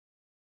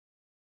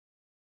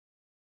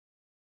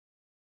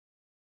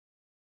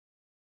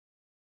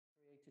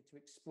to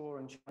explore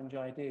and challenge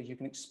ideas. You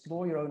can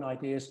explore your own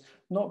ideas,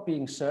 not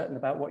being certain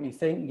about what you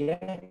think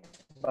yet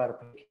about a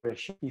particular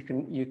issue.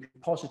 You can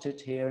posit it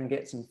here and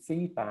get some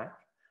feedback.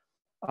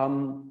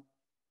 And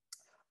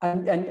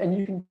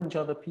you can challenge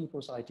other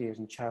people's ideas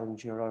and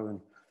challenge your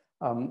own.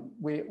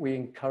 We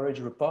encourage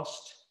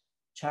robust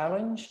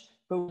challenge,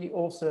 but we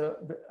also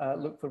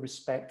look for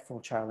respectful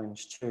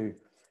challenge too.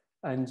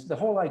 And the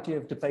whole idea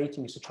of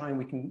debating is to try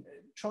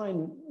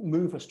and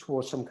move us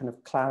towards some kind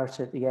of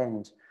clarity at the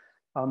end.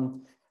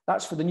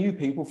 That's for the new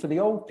people. For the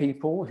old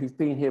people who've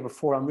been here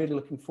before, I'm really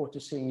looking forward to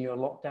seeing your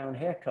lockdown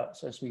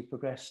haircuts as we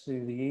progress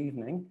through the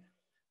evening.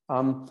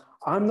 I'm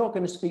not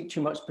going to speak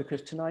too much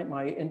because tonight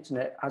my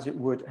internet, as it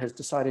would, has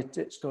decided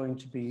it's going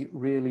to be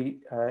really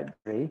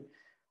free.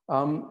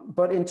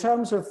 But in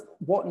terms of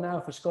what now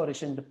for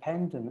Scottish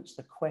independence,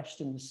 the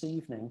question this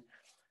evening,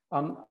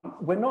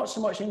 we're not so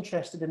much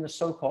interested in the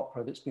soap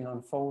opera that's been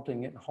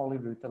unfolding in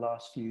Holyrood the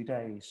last few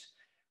days.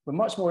 We're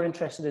much more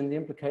interested in the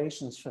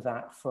implications for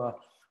that for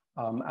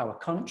our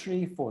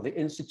country, for the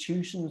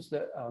institutions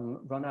that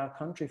run our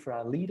country, for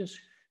our leaders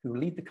who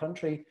lead the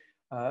country,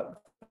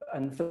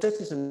 and for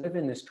citizens who live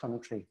in this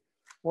country.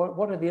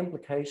 What are the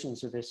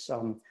implications of this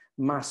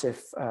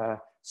massive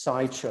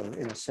sideshow,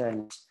 in a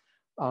sense?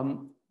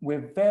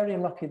 We're very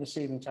lucky this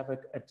evening to have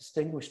a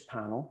distinguished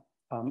panel,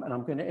 and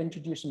I'm going to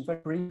introduce them very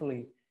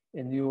briefly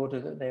in the order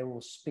that they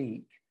will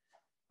speak.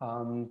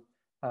 Mo's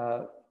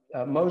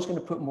going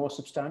to put more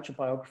substantial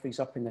biographies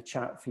up in the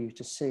chat for you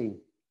to see.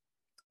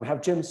 We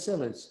have Jim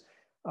Sillars,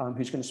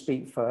 who's going to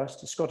speak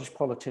first, a Scottish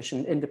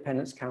politician,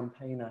 independence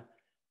campaigner,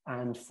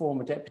 and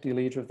former deputy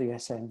leader of the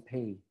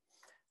SNP.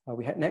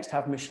 We next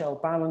have Michelle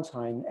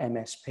Ballantyne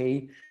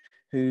MSP,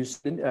 who's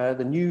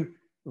the new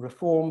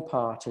Reform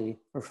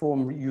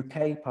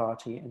UK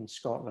party in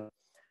Scotland.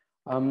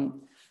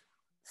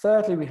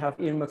 Thirdly, we have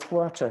Iain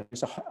Macwhirter,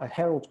 who's a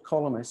Herald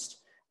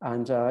columnist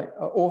and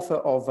author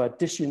of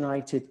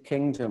Disunited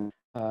Kingdom,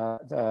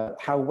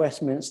 how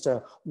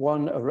Westminster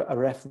won a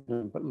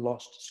referendum but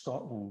lost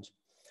Scotland.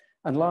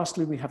 And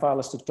lastly, we have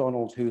Alastair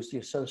Donald, who's the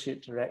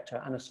Associate Director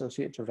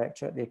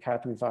at the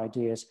Academy of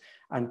Ideas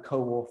and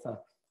co-author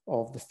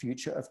of The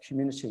Future of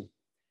Community.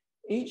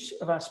 Each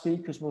of our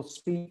speakers will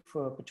speak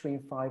for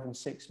between 5 and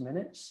 6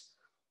 minutes.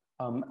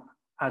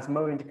 As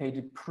Mo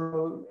indicated,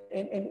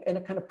 in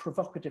a kind of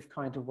provocative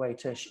kind of way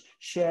to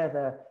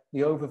share the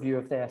overview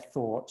of their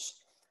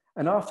thoughts.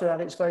 And after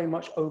that, it's very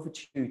much over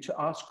to you to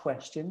ask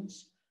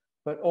questions,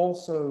 but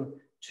also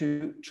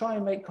to try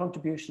and make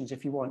contributions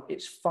if you want.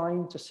 It's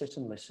fine to sit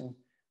and listen,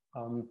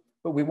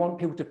 but we want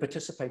people to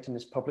participate in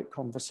this public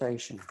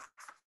conversation.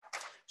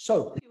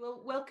 So,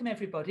 well, welcome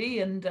everybody,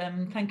 and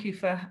thank you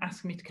for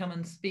asking me to come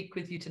and speak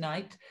with you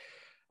tonight.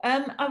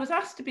 I was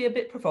asked to be a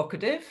bit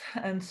provocative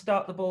and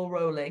start the ball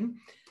rolling.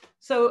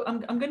 So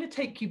I'm going to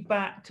take you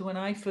back to when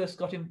I first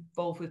got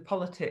involved with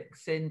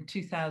politics in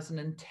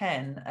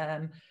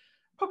 2010.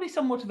 Probably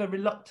somewhat of a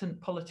reluctant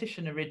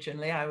politician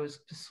originally. I was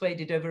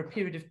persuaded over a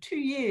period of 2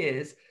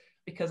 years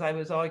because I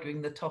was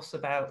arguing the toss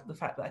about the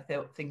fact that I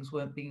thought things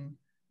weren't being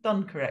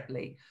done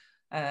correctly.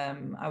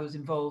 I was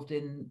involved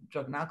in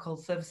drug and alcohol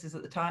services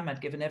at the time. I'd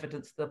given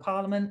evidence to the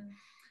Parliament.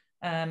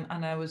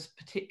 And I was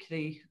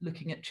particularly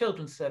looking at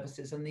children's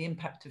services and the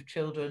impact of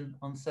children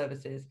on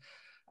services.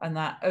 And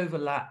that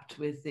overlapped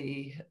with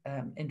the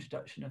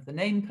introduction of the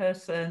name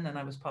person, and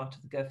I was part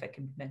of the GOFEC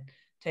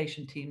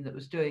implementation team that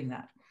was doing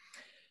that.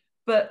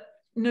 But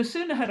no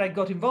sooner had I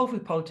got involved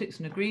with politics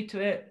and agreed to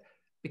it,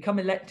 become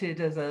elected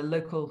as a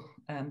local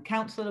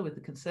councillor with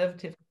the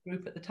Conservative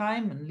group at the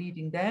time and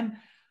leading them,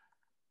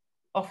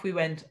 off we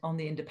went on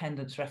the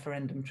independence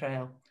referendum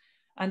trail.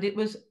 And it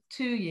was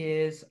 2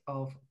 years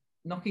of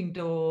knocking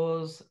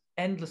doors,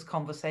 endless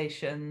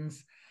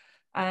conversations.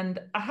 And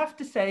I have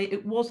to say,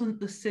 it wasn't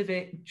the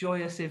civic,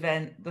 joyous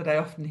event that I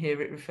often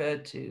hear it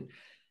referred to.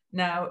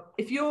 Now,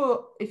 if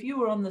you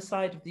were on the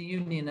side of the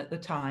union at the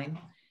time,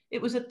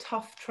 it was a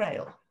tough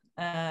trail.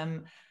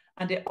 And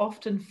it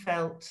often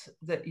felt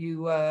that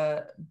you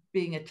were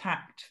being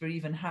attacked for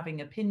even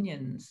having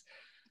opinions.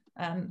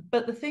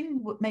 But the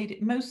thing that made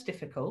it most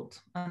difficult,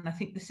 and I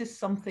think this is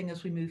something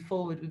as we move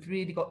forward, we've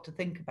really got to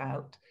think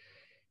about,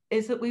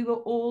 is that we were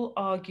all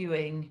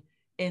arguing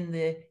in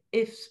the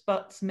ifs,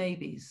 buts,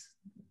 maybes.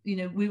 You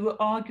know, we were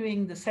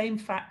arguing the same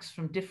facts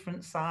from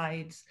different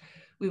sides.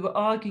 We were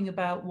arguing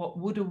about what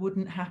would or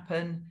wouldn't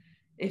happen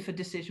if a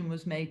decision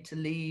was made to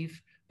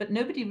leave, but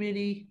nobody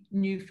really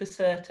knew for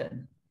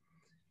certain.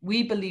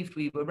 We believed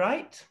we were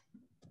right.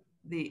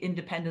 The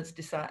independents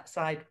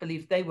side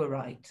believed they were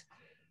right,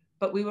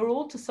 but we were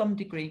all to some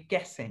degree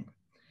guessing.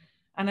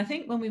 And I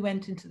think when we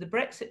went into the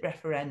Brexit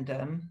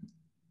referendum,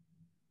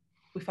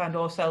 we found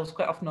ourselves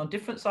quite often on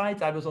different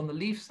sides. I was on the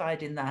Leave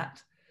side in that.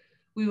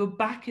 We were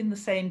back in the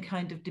same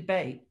kind of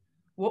debate.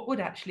 What would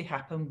actually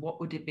happen?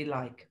 What would it be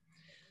like?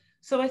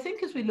 So I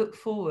think as we look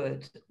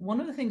forward, one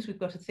of the things we've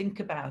got to think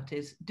about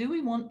is, do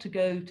we want to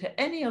go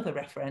to any other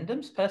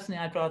referendums? Personally,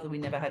 I'd rather we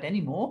never had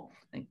any more.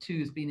 I think 2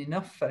 has been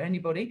enough for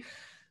anybody.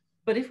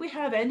 But if we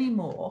have any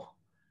more,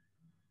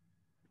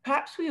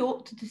 perhaps we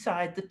ought to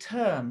decide the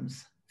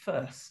terms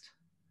first.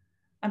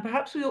 And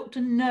perhaps we ought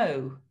to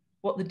know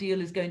what the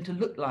deal is going to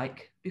look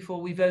like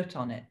before we vote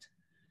on it,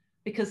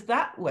 because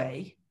that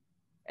way,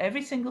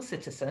 every single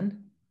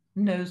citizen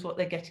knows what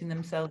they're getting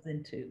themselves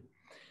into.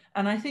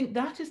 And I think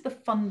that is the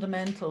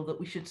fundamental that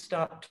we should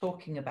start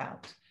talking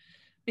about,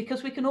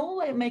 because we can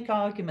all make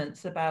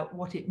arguments about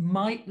what it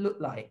might look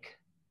like.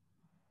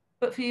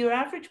 But for your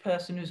average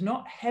person who's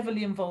not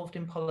heavily involved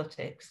in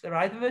politics, they're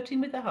either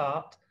voting with their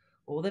heart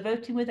or they're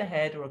voting with their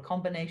head, or a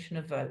combination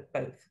of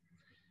both.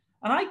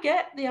 And I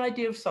get the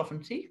idea of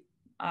sovereignty.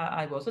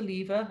 I was a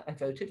Leaver, I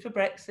voted for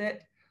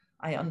Brexit.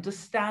 I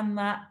understand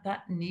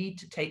that need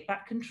to take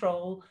back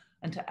control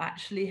and to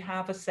actually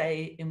have a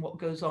say in what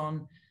goes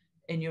on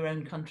in your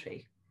own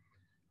country.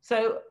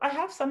 So I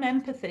have some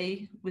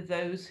empathy with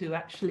those who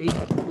actually,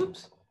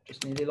 whoops,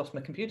 just nearly lost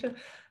my computer,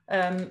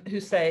 who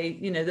say,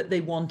 you know, that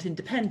they want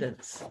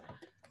independence.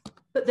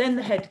 But then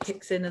the head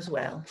kicks in as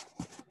well.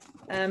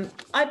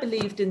 I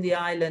believed in the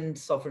island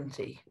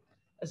sovereignty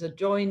as a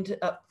joined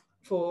up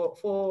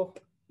four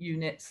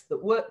units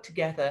that work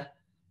together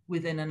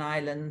within an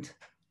island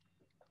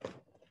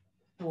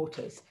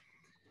waters.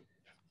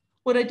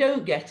 What I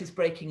don't get is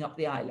breaking up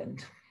the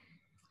island.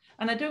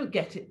 And I don't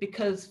get it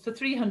because for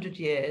 300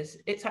 years,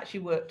 it's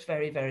actually worked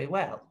very, very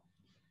well.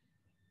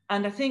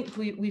 And I think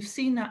we've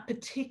seen that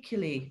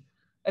particularly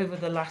over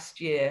the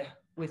last year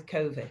with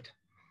COVID.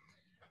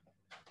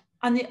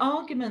 And the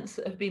arguments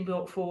that have been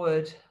brought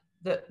forward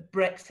that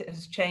Brexit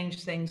has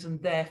changed things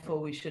and therefore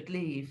we should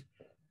leave,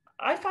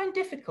 I find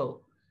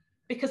difficult,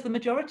 because the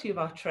majority of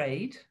our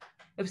trade,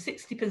 over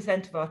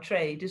 60% of our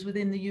trade, is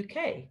within the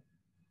UK.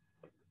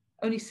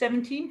 Only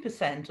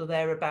 17% or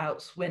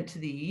thereabouts went to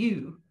the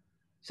EU.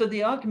 So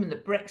the argument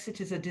that Brexit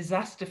is a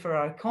disaster for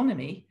our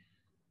economy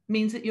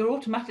means that you're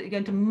automatically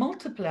going to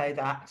multiply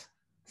that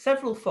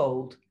several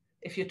fold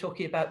if you're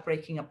talking about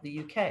breaking up the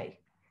UK.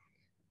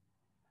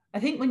 I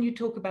think when you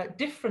talk about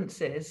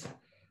differences,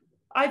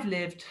 I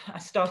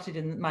started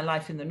in my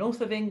life in the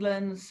north of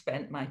England,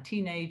 spent my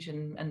teenage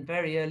and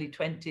very early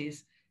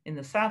 20s in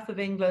the south of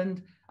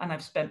England, and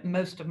I've spent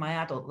most of my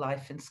adult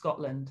life in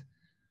Scotland.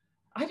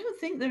 I don't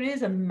think there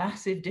is a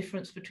massive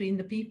difference between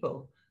the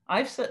people.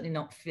 I've certainly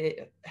not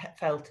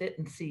felt it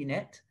and seen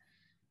it.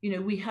 You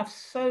know, we have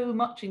so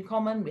much in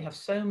common. We have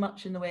so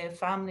much in the way of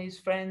families,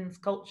 friends,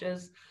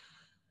 cultures.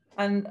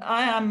 And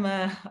I am,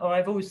 or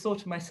I've always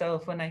thought of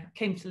myself when I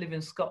came to live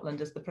in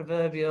Scotland as the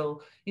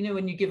proverbial, you know,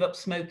 when you give up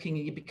smoking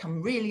and you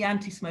become really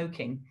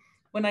anti-smoking.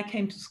 When I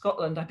came to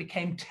Scotland, I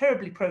became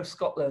terribly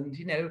pro-Scotland.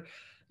 You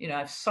know,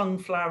 I've sung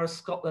Flower of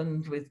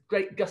Scotland with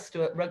great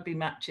gusto at rugby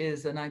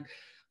matches, and I've,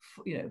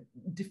 you know,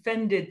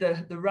 defended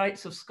the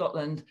rights of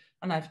Scotland,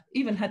 and I've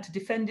even had to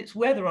defend its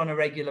weather on a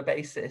regular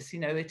basis. You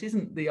know, it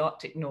isn't the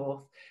Arctic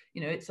North.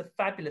 You know, it's a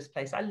fabulous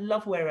place. I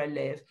love where I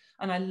live,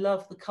 and I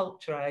love the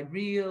culture. I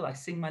reel, I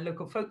sing my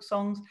local folk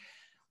songs,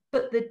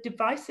 but the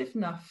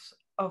divisiveness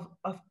of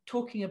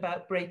talking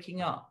about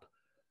breaking up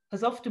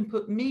has often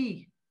put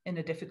me in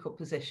a difficult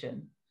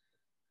position.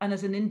 And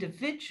as an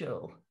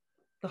individual,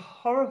 the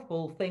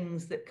horrible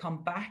things that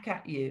come back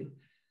at you,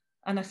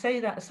 and I say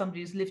that as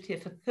somebody who's lived here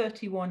for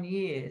 31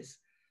 years.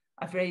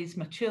 I've raised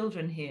my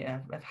children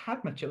here. I've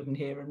had my children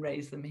here and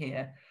raised them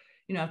here.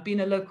 You know, I've been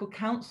a local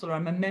councillor.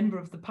 I'm a member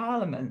of the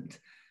parliament.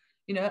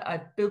 You know,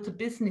 I've built a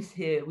business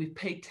here. We've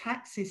paid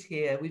taxes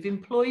here. We've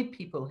employed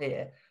people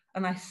here.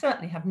 And I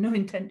certainly have no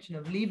intention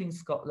of leaving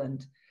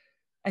Scotland.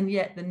 And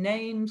yet the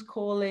names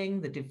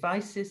calling, the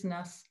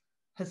divisiveness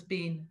has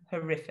been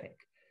horrific.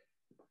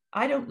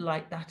 I don't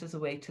like that as a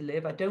way to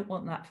live. I don't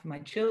want that for my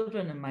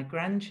children and my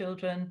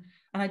grandchildren.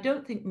 And I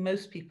don't think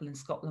most people in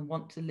Scotland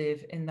want to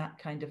live in that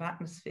kind of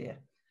atmosphere.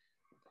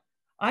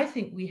 I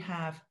think we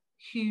have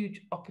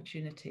huge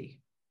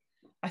opportunity.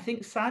 I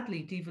think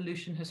sadly,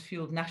 devolution has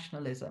fueled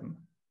nationalism.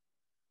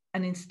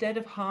 And instead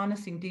of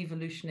harnessing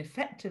devolution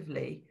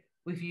effectively,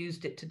 we've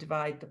used it to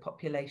divide the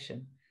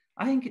population.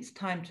 I think it's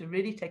time to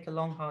really take a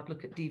long, hard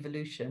look at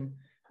devolution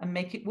and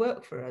make it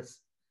work for us.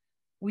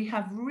 We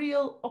have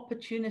real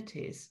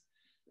opportunities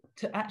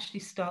to actually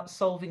start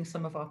solving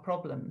some of our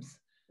problems.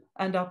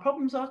 And our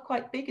problems are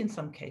quite big in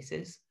some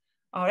cases.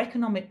 Our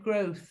economic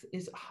growth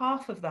is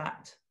half of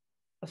that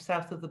of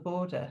south of the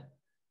border.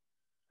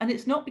 And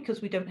it's not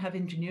because we don't have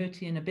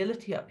ingenuity and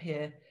ability up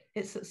here,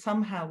 it's that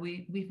somehow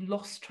we've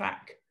lost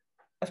track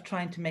of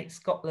trying to make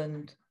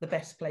Scotland the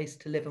best place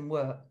to live and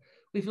work.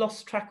 We've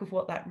lost track of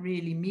what that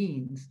really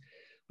means.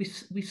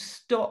 We've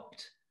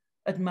stopped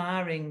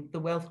admiring the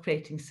wealth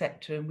creating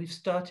sector, and we've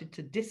started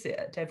to diss it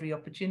at every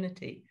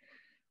opportunity.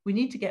 We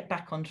need to get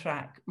back on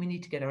track. We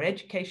need to get our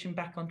education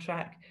back on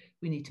track.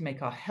 We need to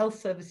make our health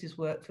services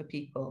work for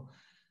people.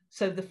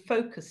 So the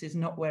focus is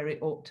not where it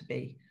ought to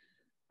be.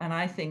 And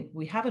I think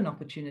we have an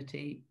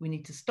opportunity. We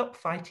need to stop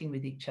fighting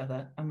with each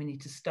other, and we need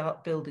to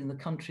start building the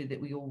country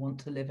that we all want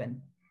to live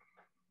in.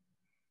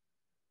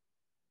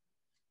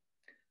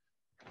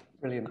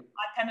 Brilliant.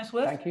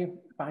 Emmasworth. Thank you.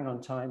 Bang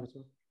on time as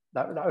well.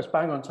 That was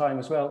bang on time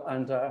as well.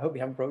 And I hope you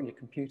haven't broken your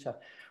computer.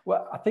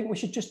 Well, I think we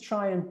should just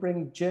try and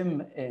bring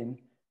Jim in.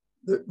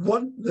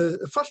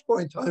 The first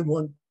point I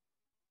want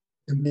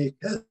to make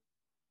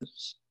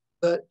is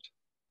that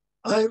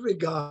I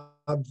regard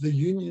the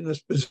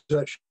unionist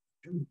position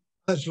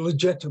as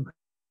legitimate.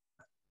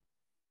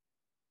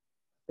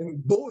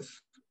 And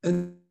both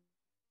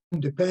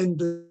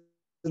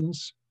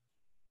independence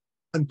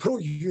and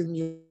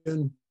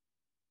pro-union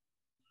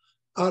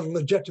are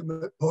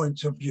legitimate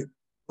points of view.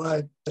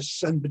 By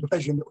this and the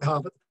division that we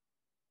have at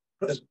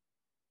the present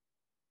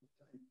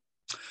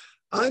time.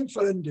 I'm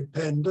for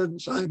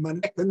independence. I'm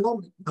an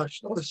economic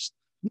nationalist,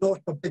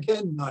 not a big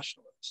N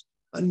nationalist.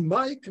 And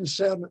my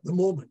concern at the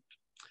moment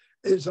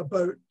is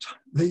about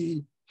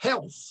the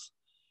health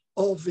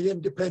of the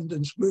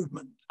independence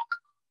movement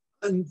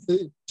and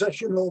the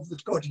position of the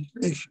Scottish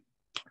nation.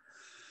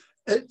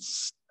 I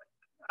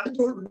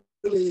don't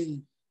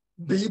really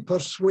be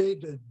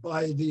persuaded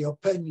by the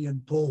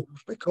opinion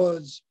polls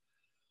because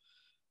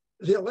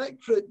the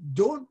electorate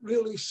don't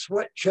really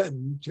switch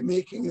in to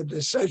making a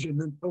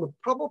decision until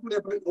probably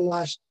about the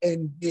last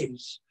 10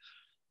 days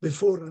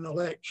before an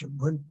election,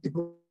 when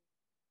people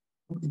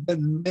have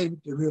been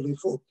meant to really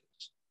focus.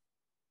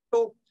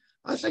 So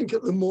I think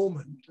at the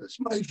moment, it's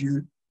my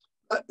view,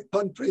 that the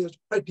country is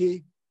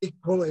pretty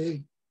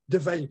equally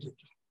divided.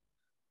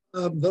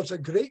 There's a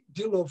great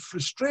deal of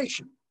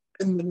frustration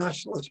in the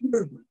nationalist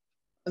movement,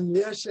 and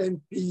the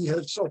SNP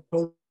has sort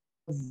of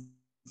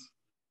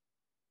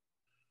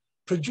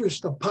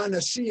produced a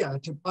panacea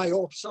to buy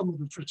off some of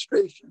the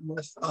frustration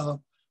with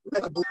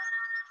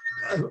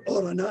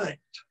or an act.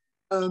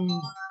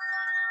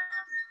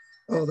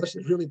 Oh, this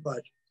is really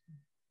bad.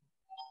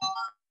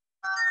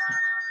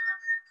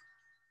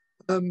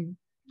 The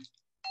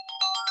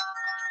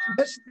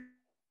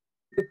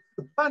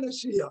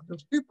panacea,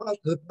 there's two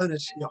parts to the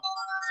panacea.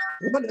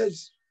 One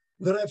is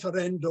the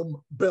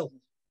referendum bill,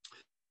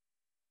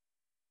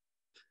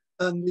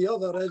 and the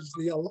other is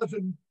the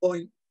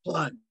 11-point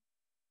plan.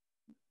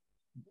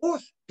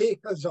 Both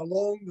take us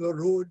along the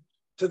road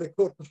to the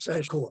Court of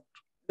Session Court.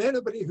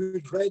 Anybody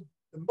who's read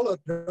the Muller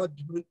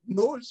judgment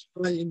knows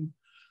fine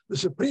the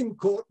Supreme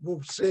Court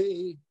will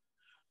say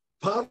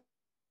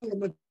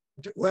Parliament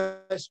at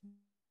Westminster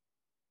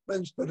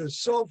is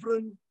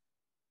sovereign,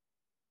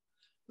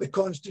 the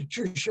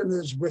Constitution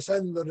is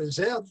within the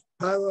reserved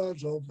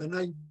powers of the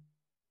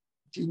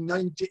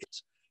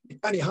 1990s. You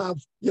can't have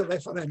your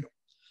referendum.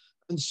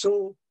 And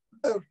so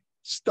they're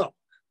stuck.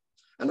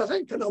 And I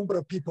think a number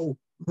of people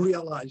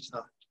realize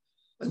that.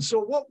 And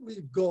so what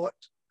we've got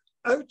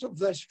out of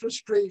this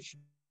frustration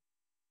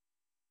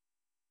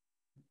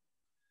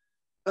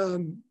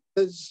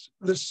is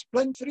the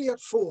split 3 or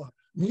 4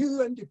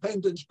 new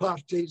independence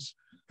parties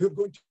who are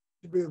going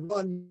to be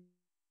run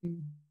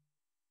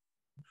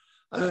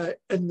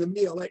in the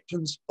May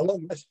elections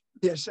along with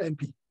the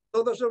SNP.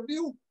 So there's a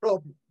real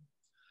problem.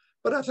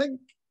 But I think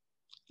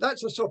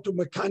that's a sort of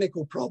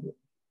mechanical problem.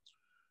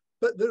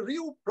 But the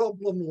real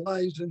problem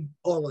lies in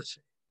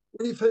policy.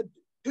 We've had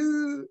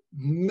 2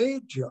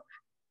 major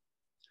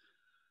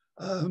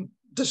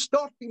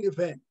distorting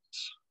events.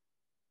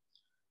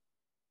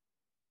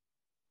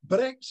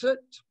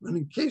 Brexit, and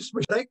in case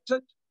we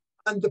Brexit,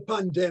 and the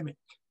pandemic.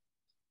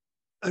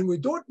 And we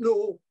don't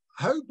know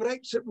how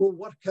Brexit will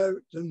work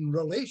out in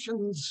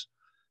relations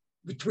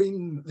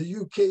between the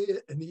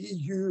UK and the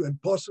EU,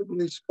 and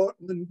possibly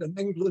Scotland and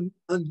England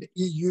and the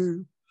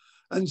EU.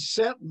 And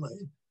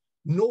certainly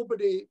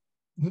nobody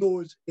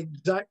knows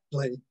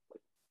exactly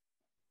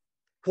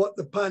what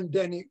the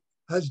pandemic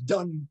has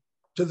done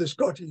to the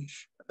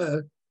Scottish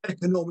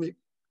economic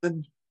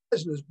and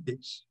business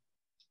base.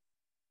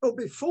 So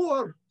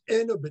before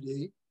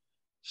anybody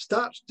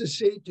starts to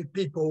say to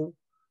people,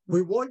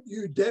 we want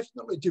you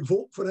definitely to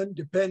vote for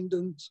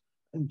independence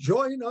and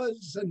join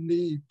us in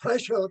the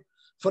pressure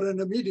for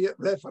an immediate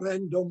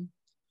referendum,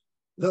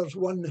 there's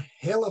one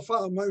hell of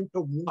an amount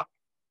of work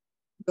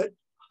that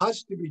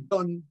has to be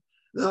done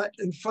that,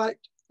 in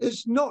fact,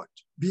 is not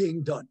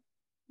being done.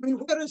 I mean,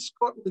 where is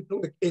Scotland to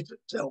locate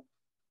itself?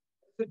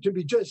 Is it to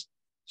be just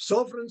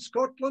sovereign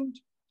Scotland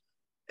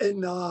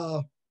in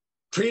a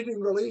trading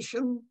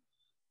relation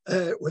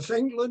with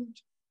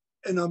England,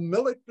 in a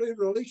military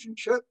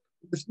relationship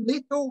with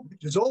NATO,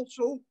 which is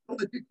also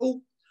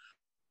political?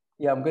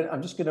 Yeah,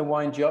 I'm just going to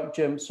wind you up,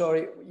 Jim.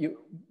 Sorry,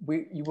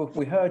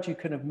 we heard you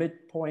kind of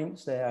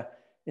mid-points there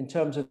in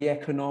terms of the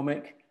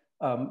economic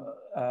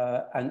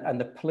and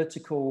the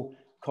political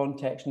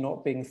context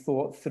not being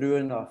thought through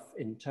enough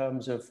in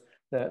terms of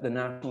the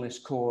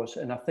nationalist cause,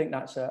 and I think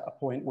that's a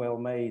point well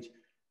made.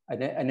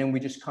 And then we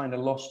just kind of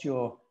lost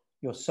your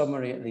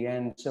summary at the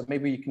end. So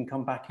maybe you can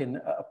come back in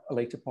at a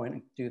later point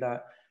and do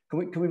that.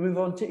 Can we move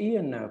on to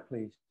Iain now,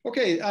 please?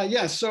 Okay.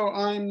 Yes. So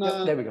I'm.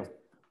 There we go.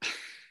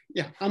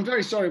 Yeah, I'm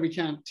very sorry we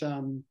can't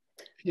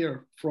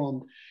hear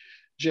from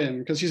Jim,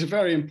 because he's a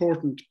very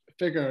important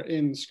figure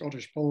in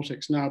Scottish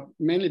politics now,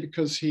 mainly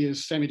because he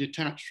is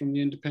semi-detached from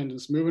the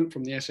independence movement,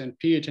 from the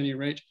SNP at any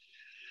rate,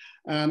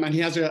 and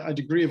he has a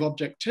degree of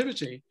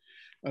objectivity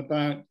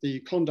about the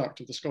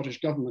conduct of the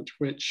Scottish government,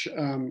 which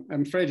I'm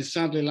afraid is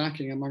sadly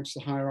lacking amongst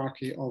the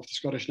hierarchy of the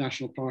Scottish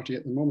National Party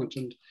at the moment.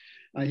 And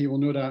He will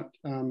no doubt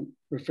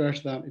refer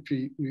to that if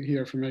you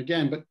hear from him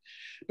again.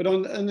 But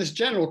on this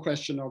general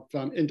question of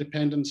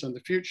independence and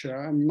the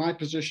future, my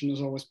position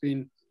has always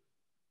been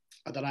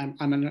that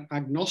I'm an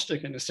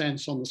agnostic in a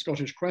sense on the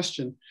Scottish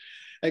question,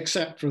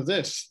 except for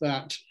this,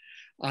 that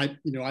I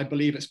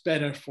believe it's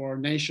better for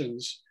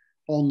nations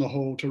on the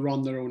whole to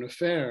run their own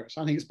affairs.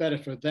 I think it's better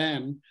for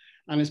them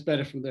and it's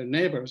better for their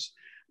neighbours.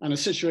 And a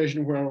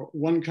situation where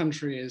one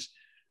country is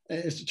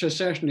to a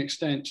certain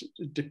extent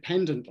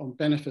dependent on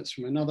benefits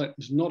from another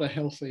is not a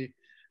healthy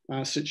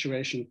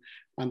situation.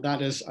 And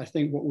that is, I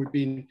think, what we've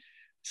been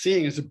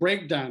seeing as a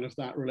breakdown of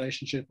that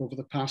relationship over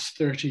the past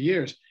 30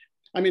 years.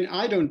 I mean,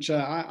 I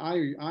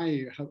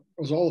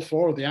was all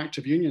for the Act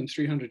of Union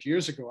 300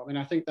 years ago. I mean,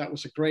 I think that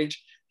was a great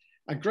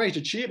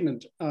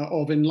achievement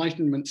of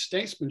Enlightenment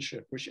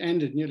statesmanship, which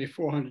ended nearly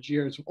 400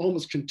 years of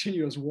almost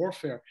continuous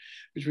warfare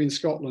between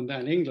Scotland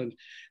and England,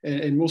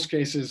 in most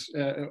cases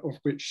of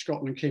which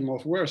Scotland came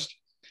off worst.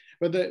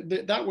 But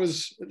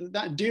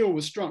that deal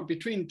was struck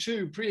between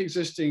two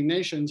pre-existing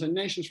nations, and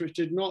nations which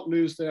did not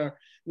lose their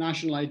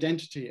national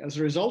identity as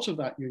a result of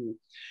that union.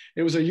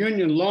 It was a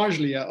union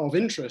largely of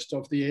interest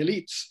of the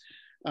elites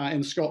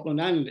in Scotland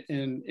and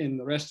in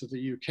the rest of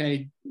the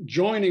UK,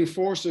 joining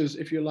forces,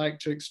 if you like,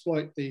 to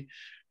exploit the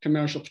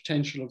commercial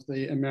potential of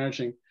the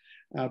emerging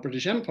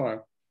British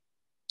Empire.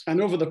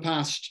 And over the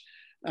past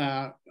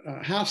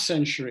half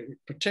century,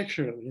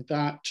 particularly,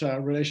 that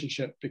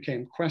relationship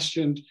became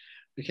questioned,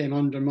 became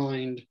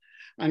undermined.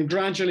 And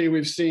gradually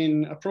we've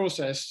seen a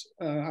process,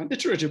 an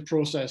iterative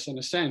process in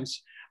a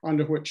sense,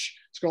 under which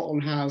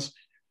Scotland has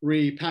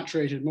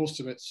repatriated most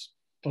of its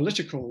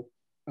political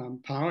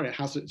power. It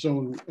has its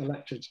own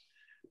elected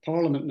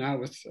parliament now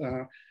with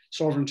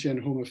sovereignty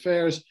and home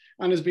affairs,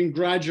 and has been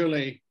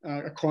gradually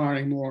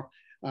acquiring more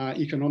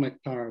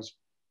economic powers.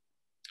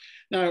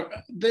 Now,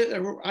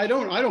 I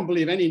don't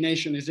believe any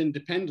nation is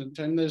independent,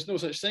 and there's no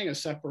such thing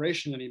as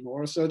separation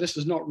anymore. So this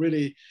is not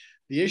really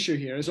the issue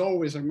here. It's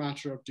always a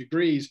matter of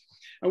degrees.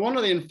 And one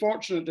of the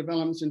unfortunate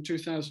developments in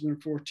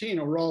 2014,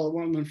 or rather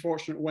one of the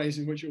unfortunate ways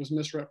in which it was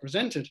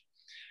misrepresented,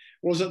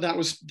 was that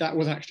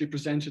was actually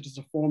presented as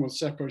a form of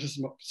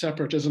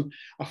separatism,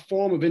 a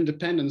form of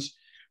independence,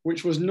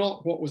 which was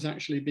not what was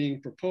actually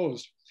being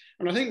proposed.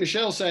 And I think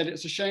Michelle said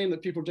it's a shame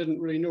that people didn't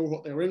really know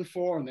what they were in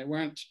for, and they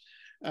weren't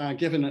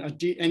given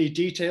any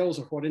details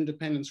of what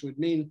independence would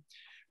mean.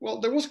 Well,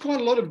 there was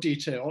quite a lot of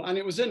detail, and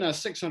it was in a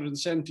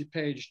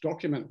 670-page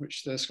document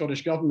which the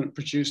Scottish government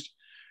produced.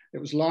 It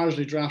was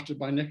largely drafted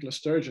by Nicola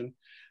Sturgeon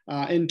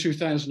in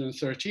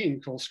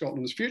 2013, called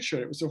Scotland's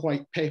Future. It was a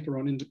white paper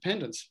on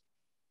independence.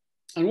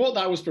 And what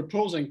that was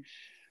proposing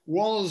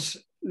was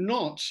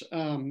not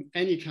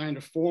any kind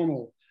of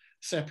formal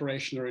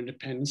separation or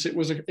independence. It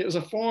was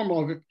a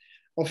form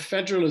of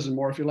federalism,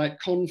 or if you like,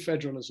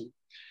 confederalism,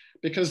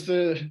 because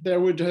there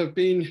would have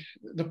been,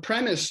 the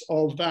premise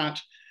of that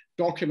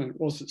document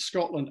was that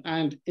Scotland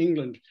and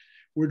England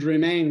would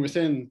remain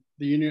within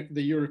the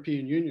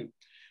European Union.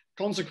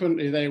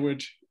 Consequently, there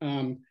would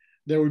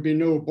be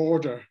no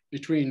border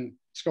between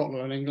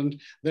Scotland and England.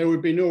 There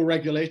would be no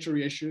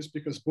regulatory issues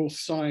because both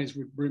sides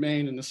would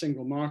remain in the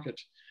single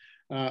market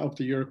of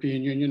the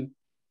European Union.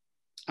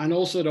 And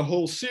also the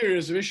whole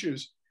series of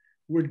issues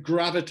would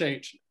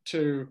gravitate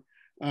to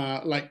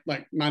like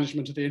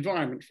management of the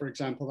environment, for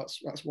example.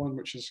 That's one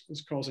which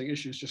is causing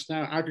issues just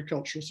now.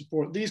 Agricultural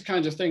support, these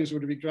kinds of things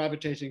would be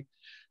gravitating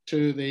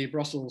to the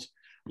Brussels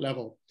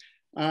level.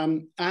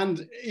 And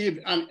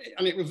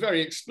it was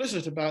very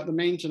explicit about the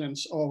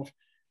maintenance of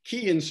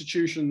key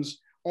institutions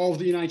of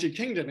the United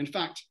Kingdom. In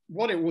fact,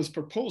 what it was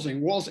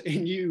proposing was a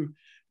new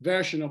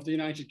version of the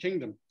United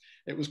Kingdom.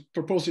 It was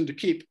proposing to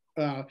keep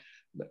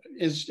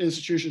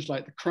institutions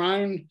like the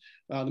Crown,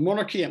 the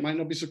monarchy. It might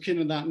not be so keen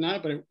on that now,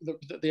 but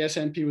the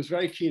SNP was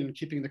very keen on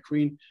keeping the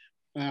Queen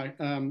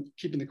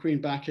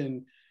back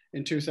in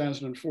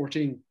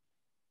 2014.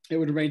 It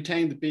would have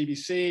retained the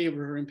BBC, it would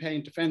have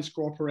retained Defence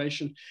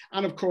Corporation,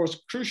 and of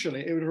course,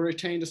 crucially, it would have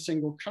retained a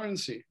single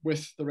currency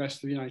with the rest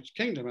of the United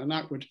Kingdom. And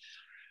that would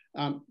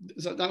that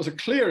was the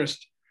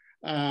clearest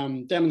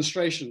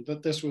demonstration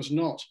that this was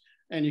not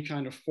any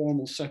kind of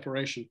formal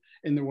separation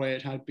in the way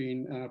it had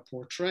been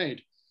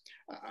portrayed.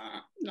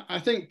 I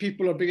think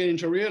people are beginning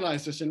to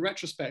realize this in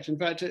retrospect. In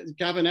fact,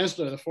 Gavin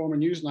Esler, the former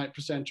Newsnight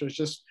presenter, has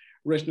just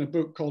written a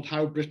book called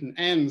How Britain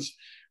Ends,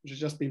 which has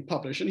just been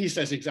published. And he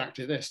says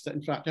exactly this, that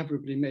in fact,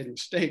 everybody made a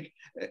mistake.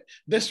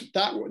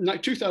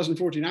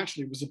 2014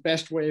 actually was the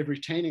best way of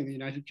retaining the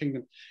United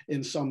Kingdom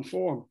in some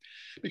form,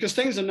 because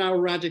things are now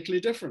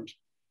radically different.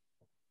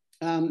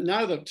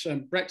 Now that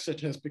Brexit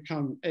has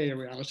become a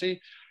reality,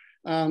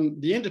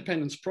 the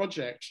independence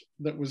project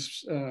that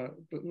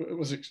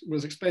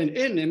was explained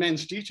in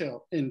immense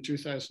detail in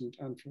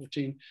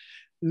 2014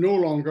 no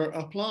longer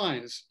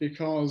applies,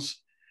 because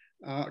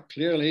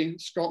clearly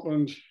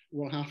Scotland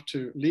will have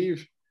to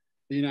leave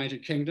the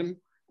United Kingdom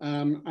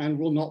and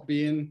will not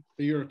be in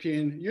the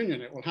European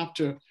Union. It will have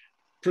to,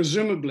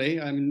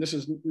 presumably, I mean, this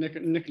is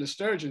Nicola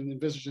Sturgeon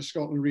envisages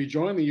Scotland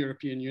rejoin the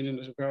European Union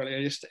at a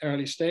very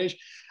early stage.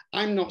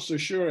 I'm not so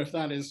sure if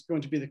that is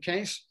going to be the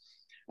case.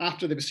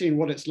 after they've seen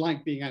what it's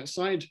like being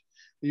outside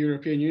the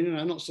European Union,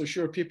 I'm not so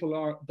sure people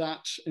are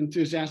that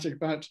enthusiastic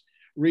about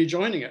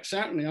rejoining it,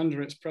 certainly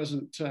under its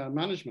present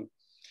management.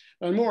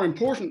 And more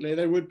importantly,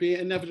 there would be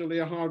inevitably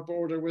a hard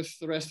border with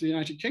the rest of the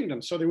United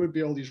Kingdom. So there would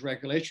be all these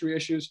regulatory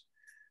issues,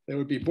 there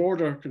would be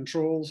border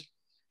controls,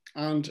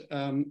 and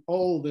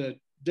all the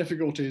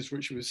difficulties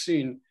which we've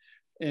seen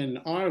in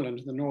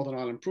Ireland, the Northern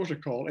Ireland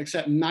Protocol,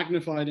 except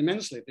magnified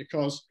immensely,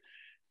 because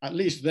at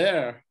least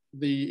there,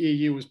 the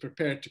EU was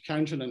prepared to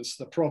countenance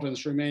the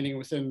province remaining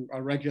within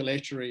a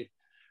regulatory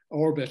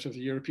orbit of the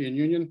European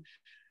Union.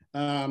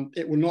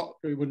 It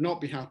would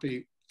not be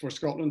happy for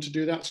Scotland to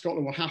do that.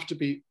 Scotland will have to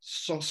be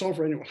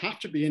sovereign. It will have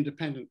to be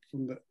independent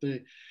from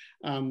the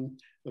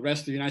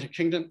rest of the United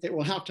Kingdom. It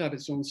will have to have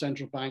its own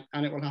central bank,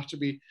 and it will have to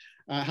be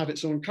have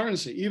its own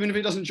currency. Even if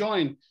it doesn't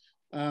join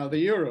the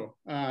euro,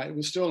 it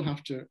will still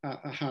have to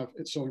have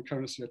its own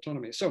currency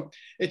autonomy. So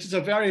it is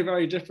a very,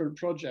 very different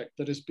project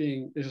that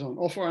is on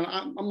offer.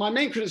 And my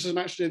main criticism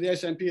actually of the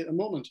SNP at the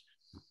moment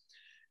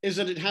is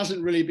that it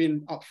hasn't really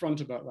been upfront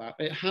about that.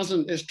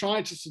 It's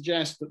tried to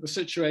suggest that the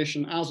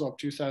situation as of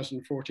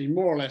 2014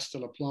 more or less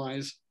still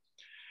applies,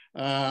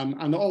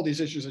 and all these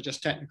issues are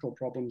just technical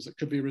problems that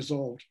could be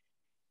resolved.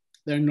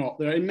 They're not.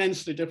 They're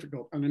immensely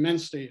difficult and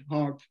immensely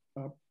hard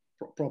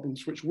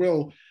problems, which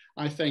will,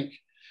 I think,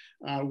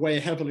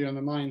 weigh heavily on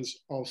the minds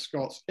of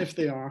Scots if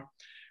they are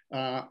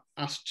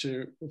asked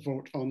to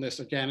vote on this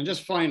again. And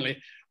just finally,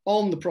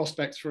 on the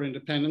prospects for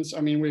independence,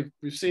 I mean,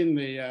 we've seen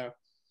the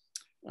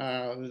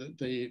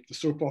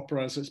soap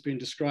opera as it's been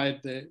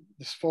described,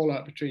 this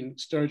fallout between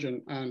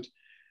Sturgeon and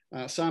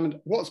Salmond.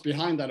 What's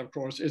behind that, of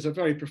course, is a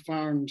very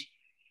profound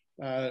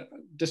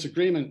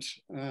disagreement,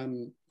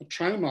 a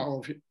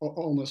trauma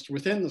almost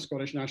within the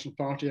Scottish National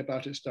Party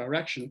about its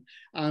direction,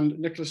 and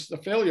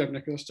the failure of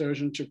Nicola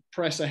Sturgeon to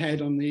press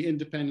ahead on the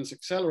independence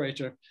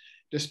accelerator,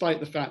 despite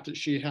the fact that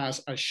she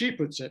has, as she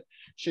puts it,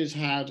 she's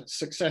had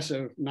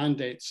successive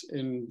mandates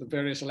in the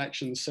various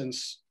elections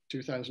since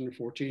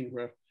 2014,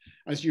 where,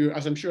 as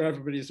I'm sure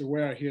everybody is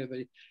aware here,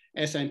 the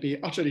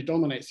SNP utterly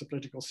dominates the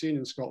political scene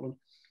in Scotland,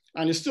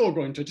 and is still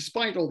going to,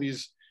 despite all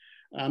these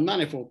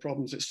manifold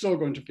problems, it's still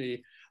going to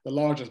be the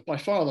largest, by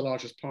far the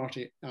largest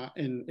party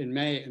in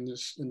May in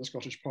the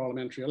Scottish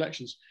parliamentary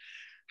elections.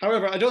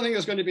 However, I don't think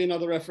there's going to be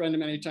another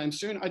referendum anytime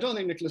soon. I don't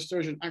think Nicola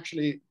Sturgeon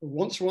actually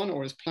wants one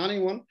or is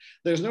planning one.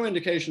 There's no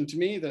indication to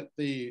me that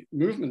the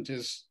movement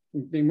is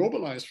being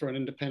mobilized for an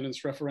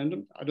independence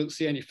referendum. I don't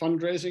see any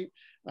fundraising.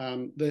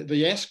 The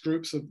yes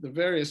groups of the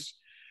various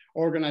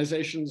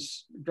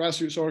organizations,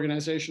 grassroots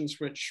organizations,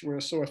 which were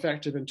so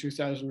effective in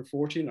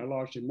 2014 are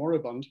largely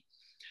moribund.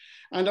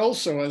 And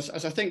also,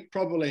 as I think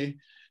probably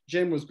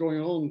Jim was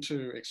going on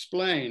to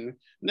explain,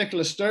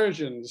 Nicola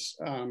Sturgeon's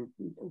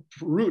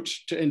route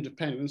to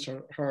independence,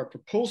 or her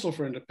proposal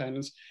for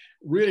independence,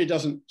 really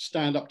doesn't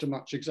stand up to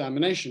much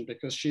examination,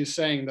 because she's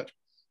saying that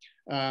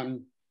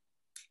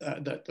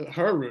that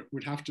her route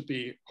would have to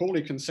be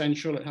wholly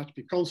consensual, it had to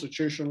be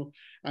constitutional,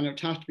 and it would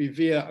have to be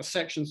via a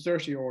Section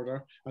 30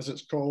 order, as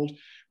it's called,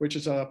 which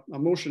is a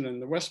motion in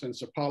the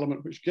Westminster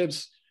Parliament, which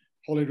gives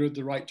Holyrood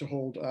the right to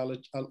hold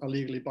a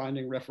legally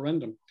binding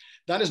referendum.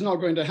 That is not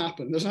going to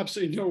happen. There's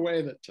absolutely no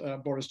way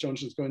that Boris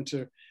Johnson is going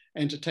to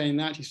entertain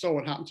that. He saw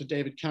what happened to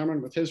David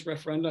Cameron with his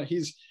referenda.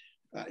 He's,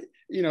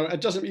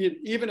 it doesn't mean,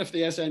 even if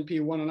the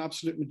SNP won an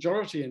absolute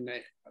majority in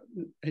May,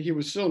 he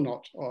would still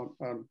not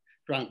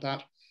grant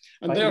that.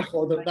 And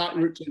therefore, that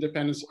route to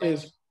independence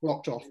is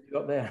blocked off. You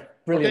got there.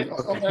 Brilliant.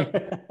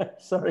 Okay.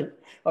 Sorry,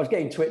 I was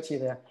getting twitchy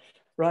there.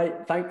 Right,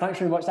 thanks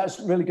very much. That's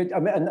really good. I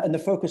mean, and the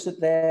focus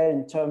there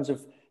in terms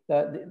of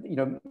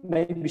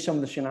maybe some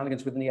of the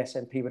shenanigans within the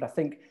SNP, but I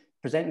think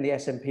presenting the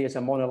SNP as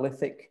a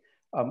monolithic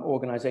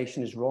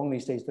organisation is wrong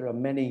these days. There are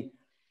many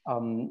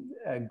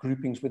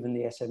groupings within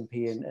the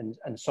SNP,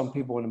 and some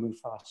people want to move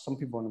fast, some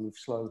people want to move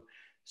slow.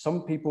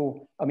 Some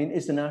people, I mean,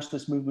 is the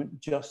nationalist movement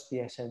just the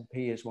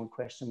SNP is one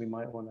question we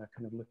might want to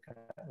kind of look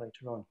at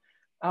later on.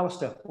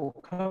 Alastair, we'll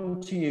come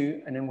to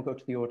you and then we'll go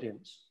to the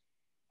audience.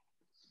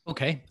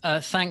 Okay,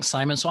 thanks,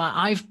 Simon. So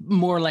I've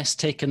more or less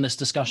taken this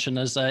discussion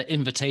as an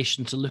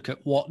invitation to look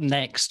at what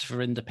next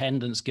for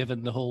independence,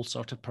 given the whole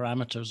sort of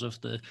parameters of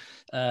the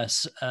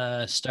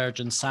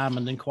Sturgeon,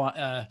 Salmond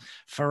and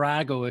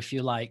Farrago, if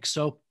you like.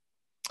 So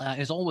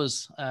it's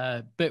always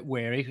a bit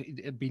wary,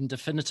 being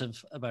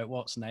definitive about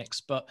what's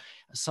next, but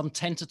some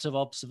tentative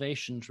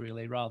observations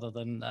really, rather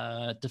than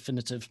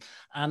definitive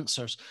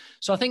answers.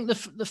 So I think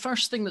the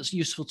first thing that's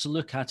useful to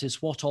look at is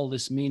what all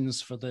this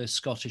means for the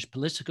Scottish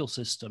political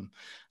system.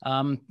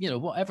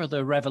 Whatever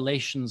the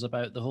revelations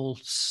about the whole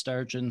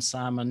Sturgeon,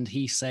 Salmond,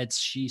 he said,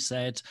 she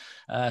said,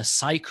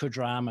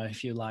 psychodrama,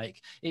 if you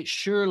like, it's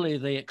surely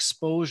the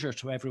exposure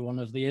to everyone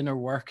of the inner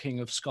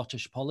working of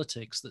Scottish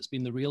politics that's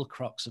been the real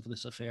crux of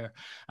this affair.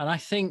 And I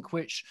think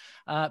which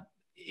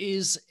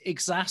is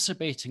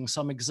exacerbating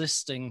some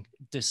existing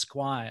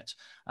disquiet.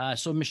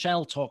 So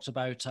Michelle talked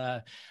about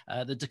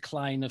the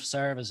decline of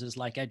services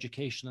like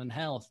education and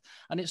health.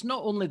 And it's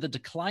not only the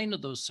decline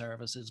of those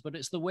services, but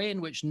it's the way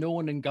in which no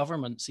one in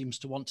government seems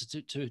to want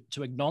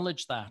to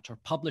acknowledge that, or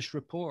publish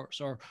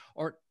reports, or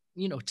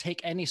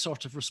take any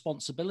sort of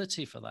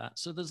responsibility for that.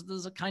 So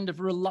there's a kind of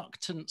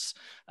reluctance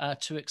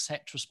to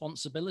accept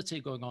responsibility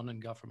going on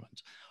in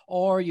government.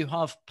 Or you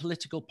have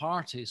political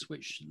parties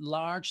which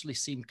largely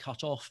seem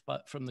cut off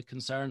from the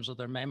concerns of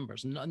their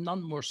members,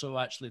 none more so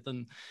actually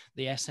than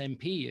the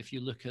SNP. If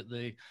you look at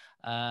the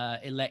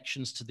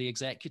elections to the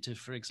executive,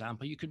 for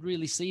example, you could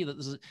really see that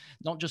there's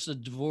not just a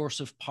divorce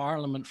of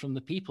Parliament from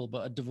the people,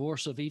 but a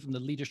divorce of even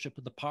the leadership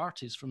of the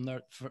parties from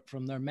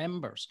their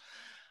members.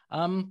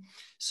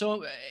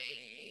 So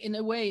in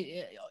a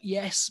way,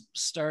 yes,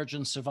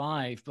 Sturgeon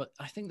survived, but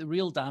I think the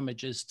real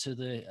damage is to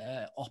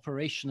the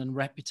operation and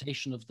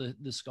reputation of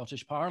the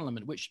Scottish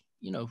Parliament, which,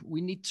 we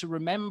need to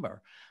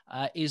remember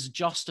is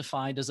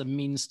justified as a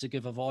means to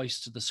give a voice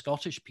to the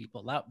Scottish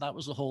people. That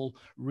was the whole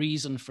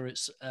reason for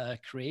its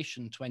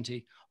creation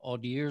 20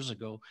 odd years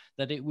ago,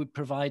 that it would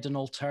provide an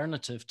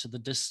alternative to the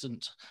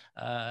distant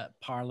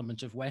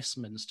Parliament of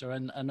Westminster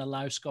and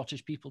allow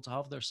Scottish people to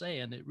have their say.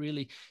 And it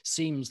really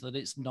seems that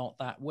it's not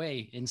that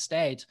way.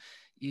 Instead,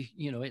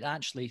 it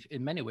actually,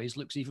 in many ways,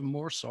 looks even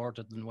more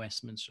sordid than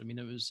Westminster. I mean,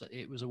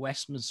 it was a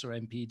Westminster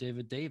MP,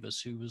 David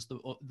Davis, who was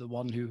the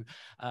one who,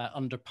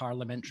 under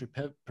parliamentary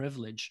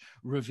privilege,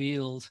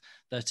 revealed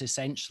that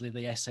essentially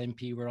the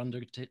SNP were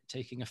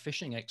undertaking a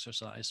fishing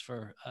exercise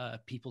for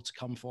people to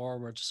come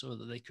forward so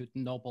that they could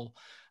nobble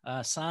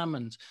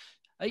salmon.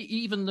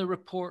 Even the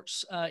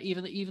reports,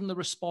 even the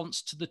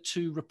response to the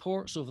two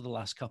reports over the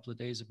last couple of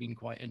days have been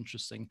quite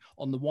interesting.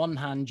 On the one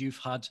hand, you've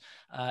had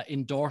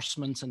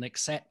endorsement and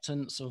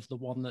acceptance of the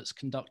one that's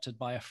conducted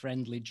by a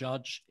friendly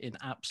judge in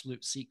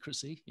absolute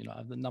secrecy.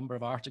 The number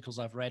of articles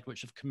I've read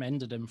which have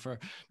commended him for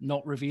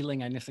not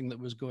revealing anything that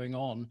was going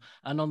on.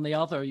 And on the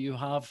other, you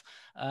have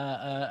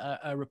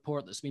a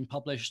report that's been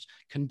published,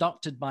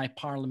 conducted by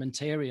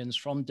parliamentarians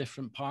from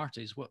different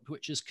parties,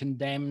 which is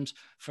condemned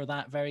for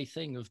that very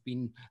thing of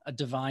being a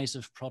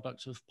divisive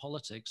product of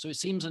politics. So it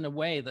seems in a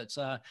way that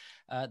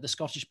the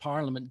Scottish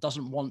Parliament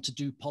doesn't want to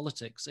do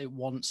politics. It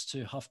wants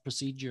to have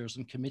procedures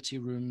and committee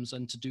rooms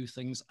and to do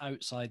things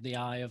outside the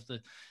eye of the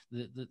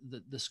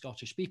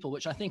Scottish people,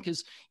 which I think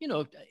is,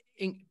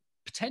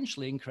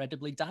 potentially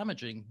incredibly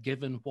damaging,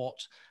 given what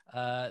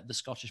the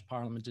Scottish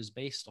Parliament is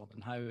based on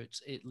and how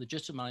it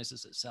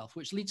legitimizes itself,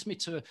 which leads me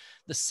to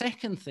the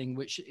second thing,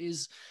 which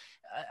is,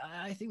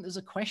 I think there's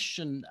a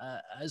question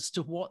as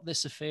to what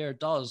this affair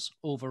does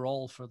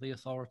overall for the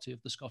authority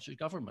of the Scottish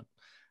government.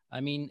 I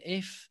mean,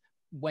 if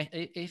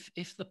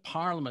the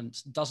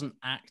Parliament doesn't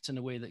act in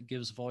a way that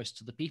gives voice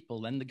to the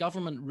people, then the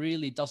government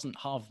really doesn't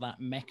have that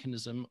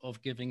mechanism of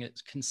giving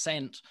its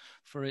consent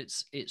for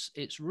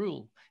its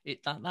rule.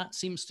 That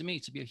seems to me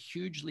to be a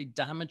hugely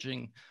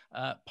damaging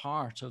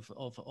part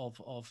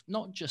of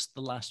not just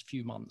the last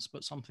few months,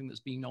 but something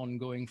that's been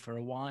ongoing for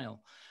a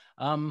while.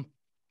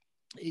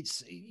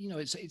 It's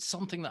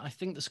something that I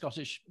think the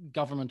Scottish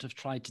government have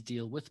tried to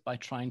deal with by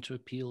trying to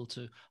appeal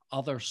to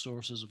other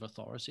sources of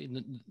authority.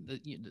 And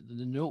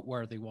the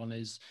noteworthy one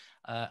is,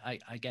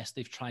 I guess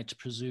they've tried to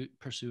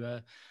pursue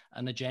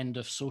an agenda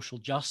of social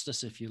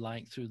justice, if you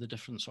like, through the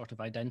different sort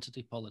of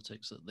identity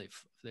politics that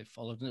they've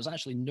followed. And it's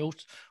actually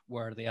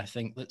noteworthy, I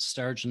think, that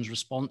Sturgeon's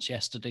response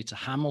yesterday to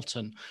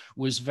Hamilton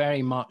was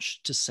very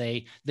much to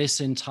say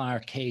this entire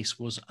case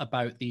was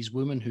about these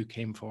women who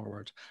came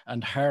forward,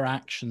 and her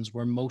actions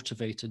were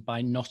motivated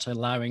by not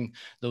allowing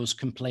those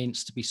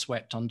complaints to be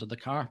swept under the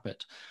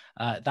carpet.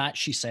 That,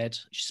 she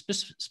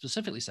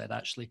specifically said,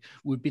 actually,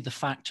 would be the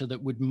factor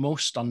that would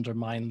most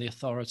undermine the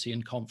authority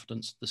and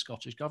confidence of the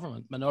Scottish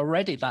government. And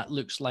already that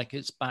looks like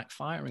it's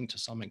backfiring to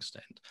some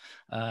extent.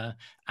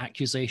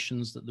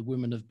 Accusations that the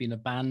women have been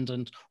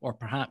abandoned or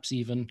perhaps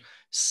even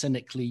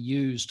cynically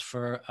used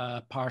for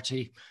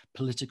party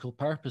political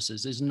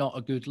purposes is not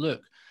a good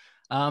look.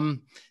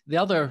 The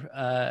other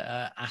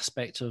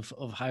aspect of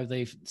how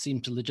they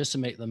seem to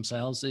legitimate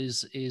themselves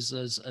is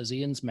as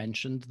Iain's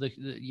mentioned,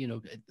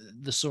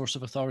 the source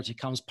of authority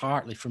comes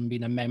partly from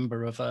being a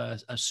member of a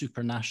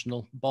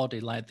supranational body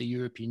like the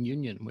European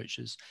Union, which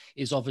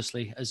is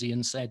obviously, as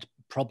Iain said,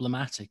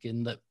 problematic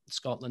in that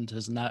Scotland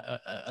has now,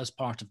 as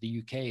part of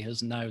the UK,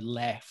 has now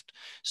left,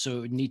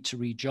 so need to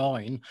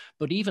rejoin.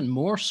 But even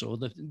more so,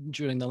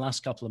 during the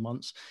last couple of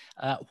months,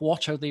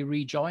 what are they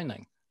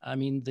rejoining? I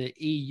mean, the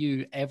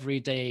EU every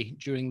day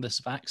during this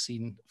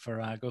vaccine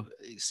farrago,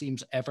 it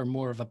seems ever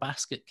more of a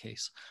basket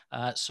case.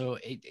 So,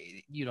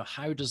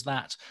 how does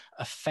that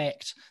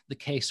affect the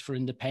case for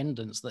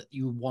independence that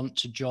you want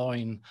to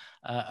join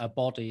a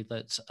body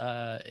that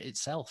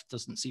itself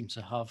doesn't seem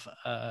to have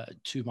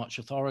too much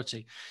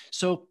authority?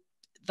 So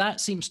that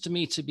seems to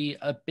me to be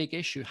a big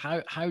issue.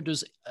 How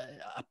does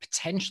a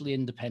potentially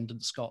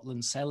independent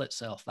Scotland sell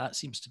itself? That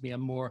seems to be a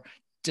more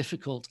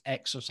difficult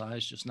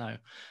exercise just now.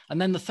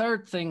 And then the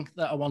third thing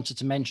that I wanted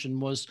to mention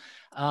was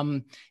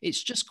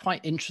it's just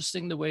quite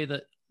interesting the way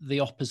that the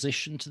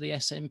opposition to the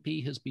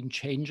SNP has been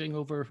changing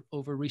over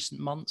recent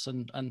months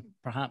and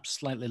perhaps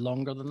slightly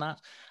longer than that.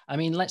 I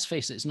mean, let's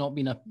face it, it's not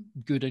been a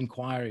good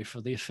inquiry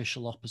for the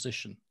official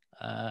opposition.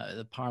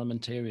 The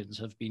parliamentarians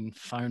have been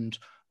found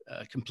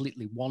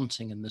completely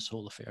wanting in this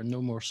whole affair,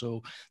 no more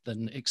so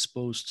than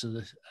exposed to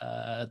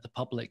the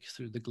public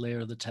through the glare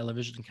of the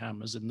television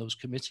cameras in those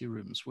committee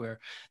rooms where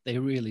they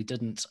really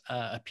didn't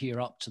appear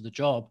up to the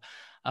job.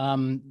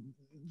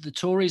 The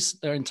Tories,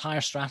 their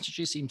entire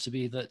strategy seemed to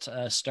be that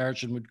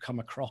Sturgeon would come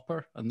a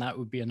cropper and that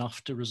would be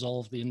enough to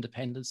resolve the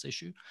independence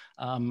issue,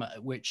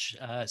 which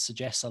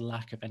suggests a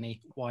lack of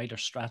any wider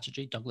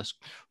strategy. Douglas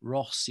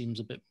Ross seems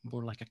a bit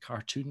more like a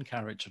cartoon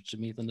character to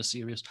me than a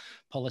serious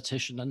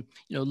politician. And,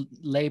 you know,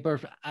 Labour,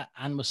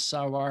 Anwas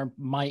Sarwar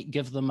might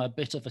give them a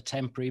bit of a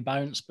temporary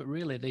bounce, but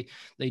really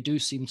they do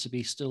seem to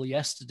be still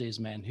yesterday's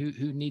men.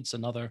 Who needs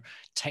another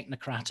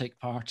technocratic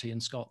party in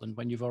Scotland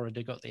when you've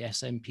already got the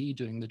SNP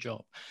doing the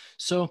job?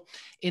 So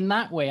in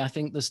that way, I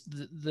think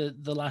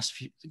the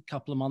last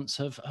couple of months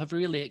have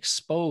really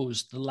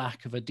exposed the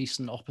lack of a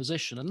decent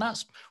opposition. And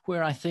that's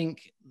where I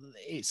think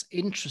it's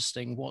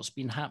interesting what's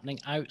been happening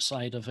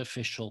outside of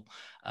official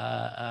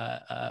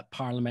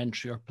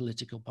parliamentary or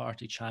political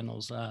party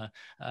channels.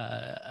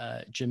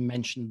 Jim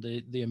mentioned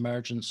the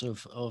emergence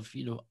of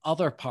you know,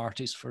 other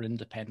parties for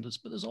independence,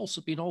 but there's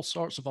also been all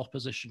sorts of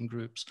opposition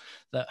groups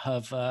that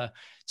have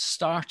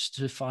started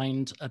to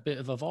find a bit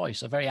of a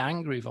voice, a very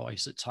angry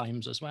voice at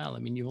times as well. I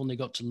mean, you've only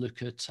got to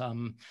look at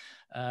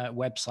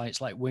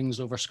websites like Wings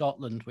Over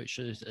Scotland, which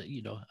is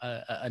you know,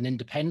 an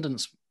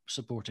independence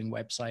supporting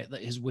website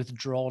that has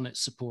withdrawn its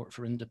support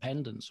for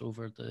independence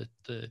over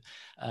the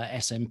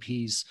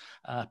SNP's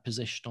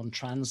position on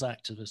trans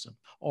activism,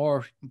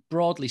 or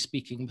broadly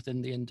speaking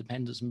within the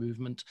independence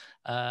movement,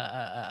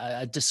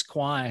 a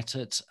disquiet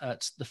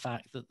at the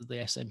fact that the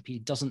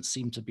SNP doesn't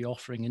seem to be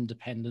offering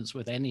independence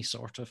with any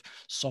sort of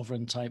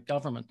sovereign type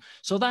government.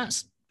 So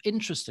that's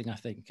interesting, I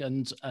think,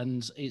 and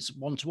it's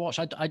one to watch.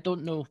 I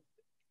don't know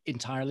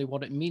entirely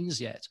what it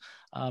means yet.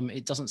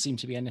 It doesn't seem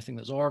to be anything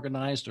that's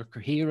organized or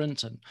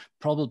coherent, and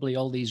probably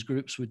all these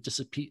groups would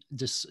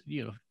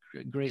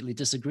greatly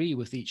disagree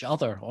with each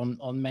other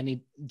on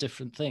many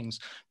different things.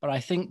 But I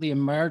think the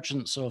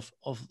emergence of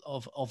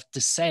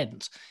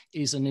dissent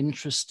is an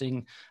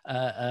interesting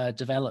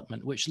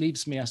development, which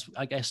leaves me,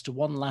 I guess, to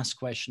one last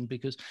question,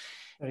 because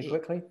very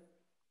quickly.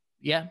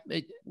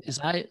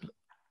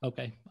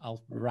 Okay,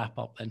 I'll wrap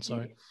up then.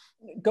 Sorry.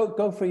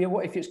 Go for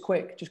your. If it's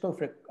quick, just go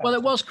for it. Well,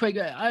 it was quick.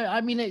 I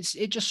mean,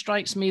 it just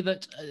strikes me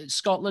that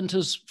Scotland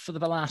has, for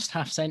the last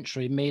half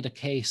century, made a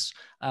case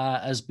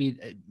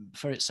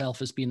for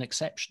itself as being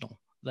exceptional.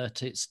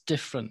 That it's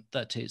different,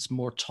 that it's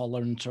more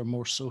tolerant or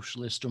more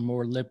socialist or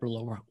more liberal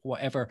or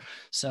whatever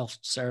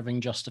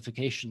self-serving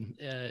justification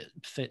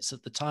fits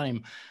at the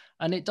time.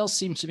 And it does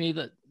seem to me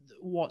that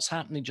what's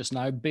happening just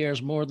now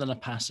bears more than a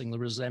passing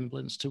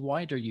resemblance to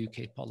wider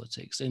UK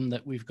politics, in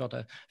that we've got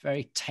a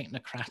very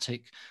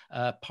technocratic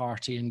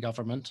party in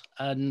government,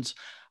 and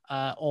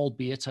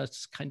albeit a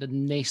kind of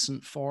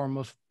nascent form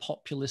of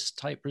populist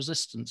type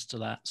resistance to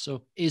that.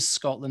 So is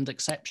Scotland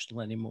exceptional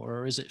anymore,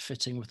 or is it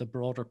fitting with a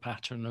broader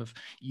pattern of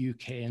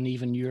UK and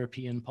even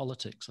European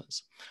politics?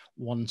 That's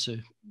one to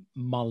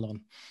mull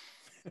on.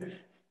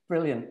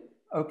 Brilliant.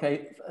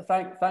 Okay,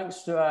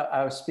 thanks to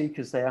our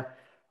speakers there.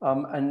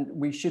 And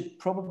we should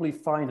probably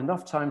find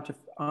enough time to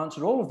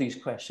answer all of these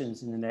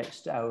questions in the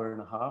next hour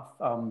and a half.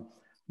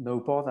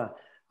 No bother.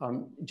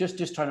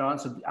 Just trying to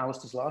answer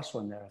Alastair's last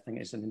one there, I think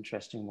is an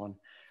interesting one.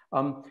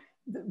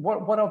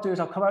 What I'll do is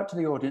I'll come out to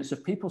the audience.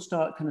 If people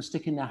start kind of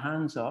sticking their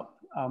hands up,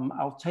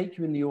 I'll take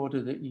you in the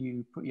order that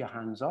you put your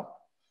hands up,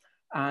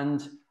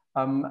 and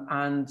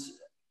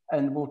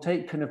we'll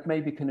take kind of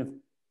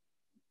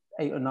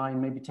 8 or 9,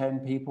 maybe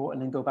 10 people,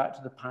 and then go back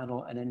to the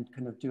panel and then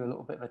kind of do a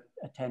little bit of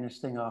a tennis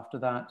thing after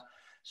that.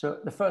 So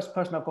the first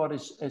person I've got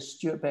is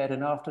Stuart Baird,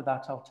 and after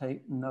that I'll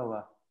take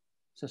Noah.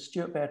 So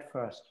Stuart Baird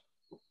first.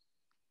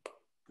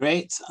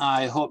 Great,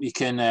 I hope you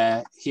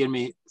can hear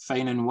me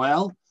fine and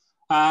well.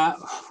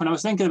 When I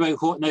was thinking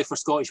about what now for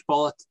Scottish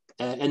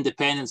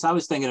independence, I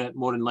was thinking it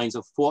more in lines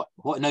of what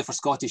now for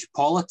Scottish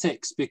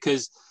politics,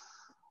 because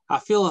I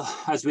feel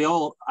as we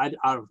all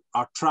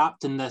are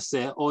trapped in this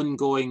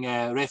ongoing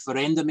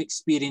referendum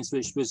experience,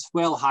 which was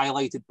well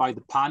highlighted by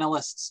the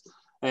panellists,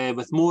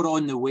 with more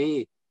on the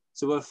way.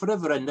 So we're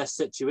forever in this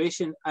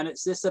situation, and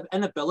it's this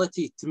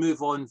inability to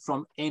move on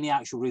from any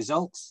actual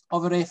results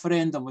of a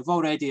referendum. We've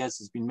already, as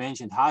has been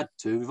mentioned,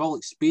 we've all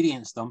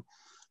experienced them,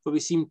 but we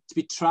seem to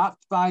be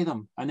trapped by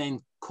them and then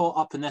caught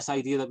up in this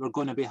idea that we're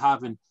going to be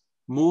having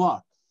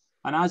more.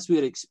 And as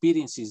we're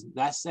experiencing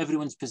this,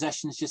 everyone's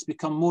positions just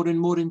become more and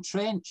more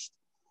entrenched.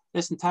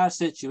 This entire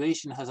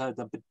situation has had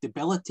a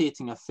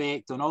debilitating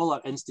effect on all our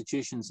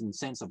institutions in the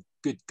sense of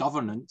good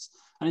governance,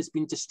 and it's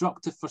been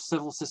destructive for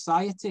civil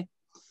society.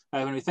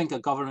 When we think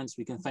of governance,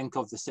 we can think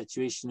of the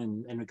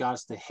situation in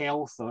regards to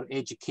health or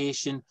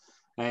education,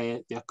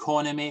 the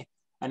economy,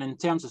 And in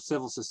terms of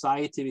civil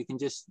society, we can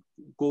just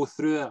go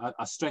through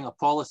a string of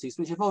policies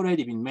which have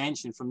already been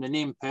mentioned, from the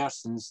named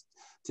persons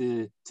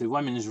to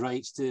women's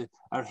rights to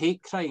our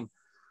hate crime.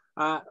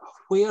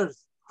 Where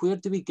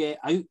do we get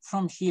out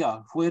from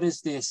here? Where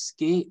is the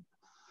escape?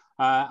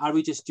 Are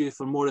we just due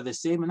for more of the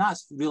same? And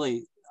that's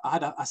really, I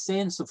had a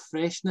sense of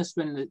freshness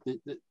when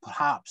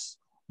perhaps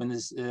when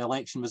this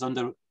election was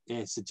under,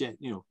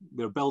 we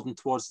were building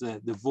towards the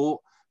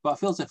vote, but it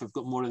feels as if we've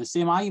got more of the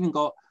same. I even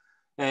got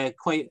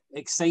quite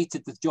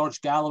excited with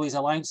George Galloway's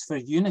Alliance for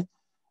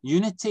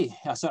Unity,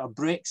 a sort of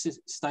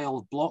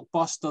Brexit-style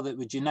blockbuster that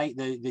would unite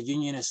the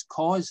unionist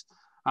cause.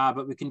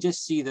 But we can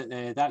just see that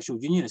the actual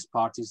unionist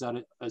parties are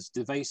as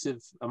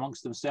divisive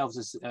amongst themselves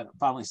as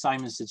apparently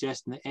Simon's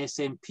suggesting the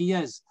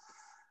SNP is.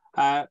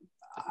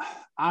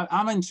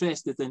 I'm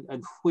interested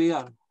in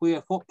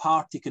what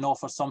party can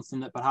offer something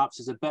that perhaps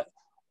is a bit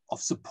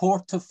of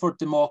supportive for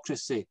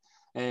democracy,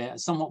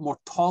 somewhat more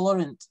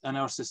tolerant in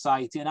our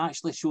society, and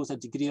actually shows a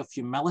degree of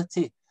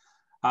humility.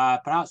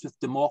 Perhaps with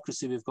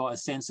democracy, we've got a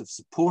sense of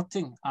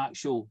supporting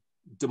actual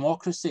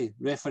democracy,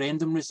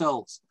 referendum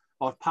results,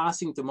 or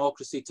passing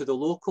democracy to the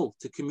local,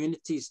 to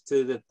communities,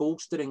 to the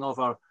bolstering of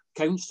our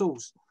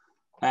councils,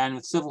 and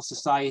with civil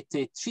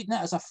society, treating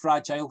it as a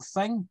fragile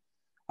thing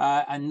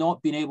and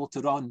not being able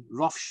to run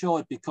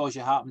roughshod because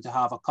you happen to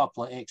have a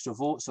couple of extra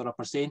votes or a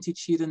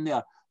percentage here and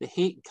there. The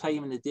hate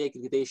crime and the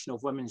degradation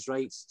of women's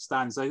rights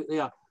stands out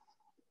there.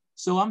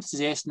 So I'm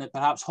suggesting that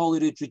perhaps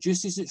Holyrood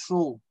reduces its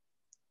role,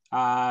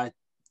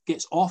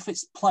 gets off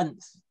its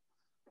plinth,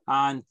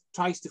 and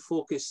tries to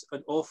focus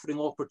on offering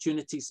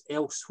opportunities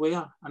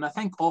elsewhere. And I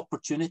think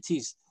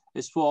opportunities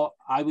is what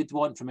I would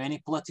want from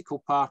any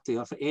political party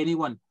or for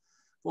anyone.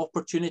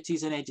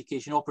 Opportunities in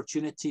education,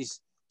 opportunities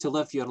to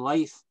live your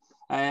life,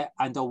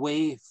 and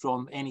away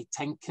from any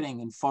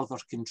tinkering and further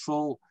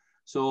control.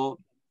 So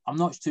I'm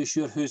not too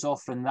sure who's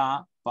offering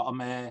that, but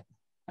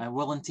I'm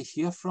willing to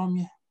hear from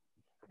you.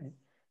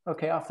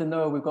 Okay, after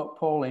Noah, we've got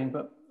Pauline,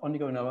 but on you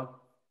go, Noah.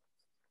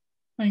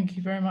 Thank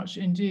you very much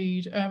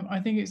indeed. I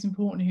think it's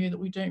important here that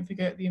we don't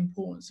forget the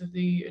importance of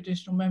the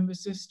additional member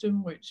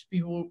system, which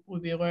people will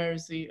be aware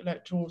is the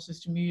electoral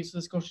system used for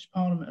the Scottish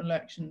Parliament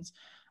elections.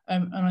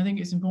 And I think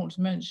it's important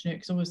to mention it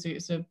because obviously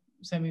it's a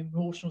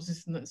semi-proportional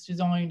system that's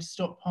designed to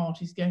stop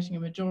parties getting a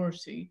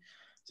majority.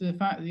 So the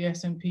fact that the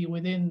SNP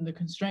within the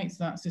constraints of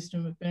that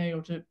system have been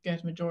able to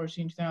get a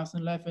majority in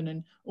 2011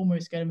 and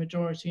almost get a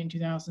majority in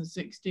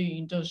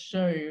 2016 does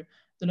show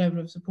the level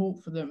of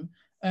support for them.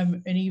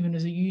 And even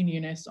as a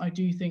unionist, I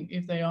do think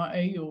if they are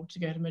able to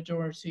get a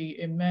majority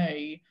in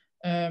May,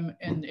 and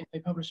if they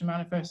publish a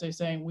manifesto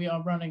saying we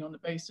are running on the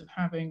basis of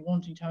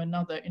wanting to have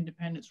another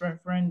independence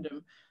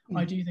referendum,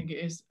 I do think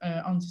it is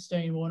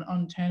unsustainable and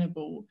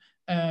untenable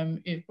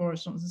if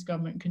Boris Johnson's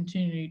government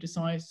continually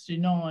decides to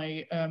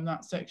deny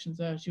that Section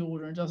 30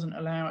 order and doesn't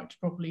allow it to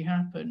properly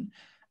happen.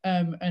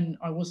 And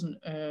I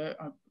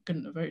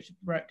couldn't have voted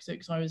for Brexit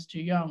because I was too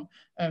young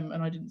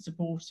and I didn't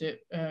support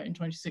it in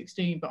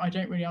 2016, but I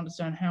don't really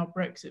understand how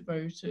Brexit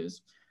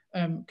voters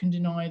can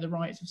deny the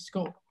rights of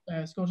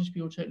Scottish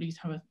people to at least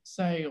have a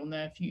say on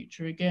their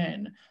future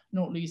again,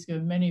 not least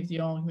given many of the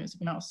arguments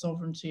about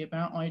sovereignty,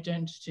 about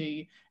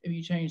identity. If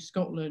you change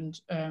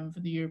Scotland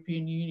for the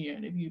European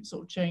Union, if you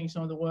sort of change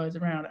some of the words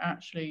around,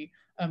 actually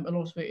a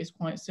lot of it is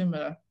quite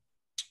similar.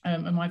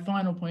 And my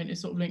final point is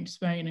sort of linked to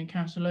Spain and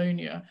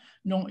Catalonia,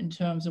 not in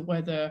terms of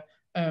whether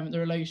the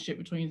relationship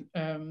between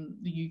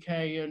the UK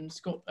and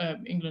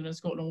England and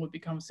Scotland would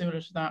become similar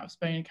to that of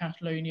Spain and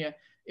Catalonia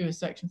if a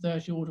Section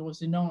 30 order was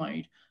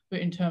denied,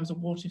 but in terms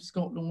of what if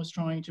Scotland was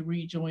trying to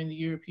rejoin the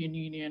European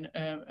Union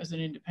as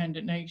an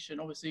independent nation.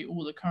 Obviously,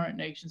 all the current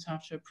nations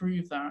have to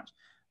approve that.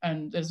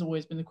 And there's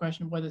always been the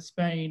question of whether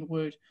Spain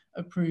would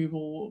approve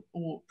or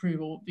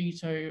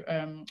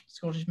veto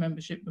Scottish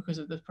membership because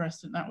of the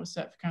precedent that was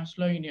set for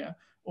Catalonia,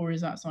 or is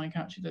that something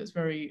actually that's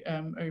very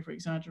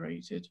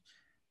over-exaggerated?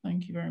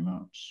 Thank you very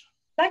much.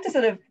 I'd like to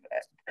sort of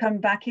come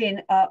back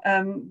in.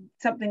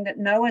 Something that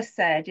Noah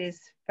said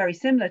is very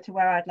similar to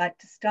where I'd like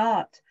to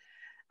start.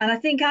 And I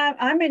think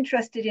I'm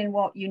interested in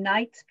what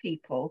unites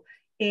people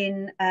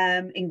in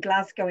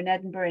Glasgow, in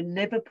Edinburgh, in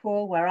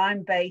Liverpool, where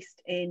I'm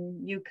based,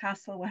 in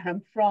Newcastle, where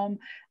I'm from,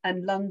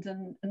 and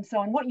London, and so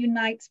on. What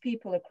unites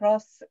people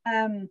across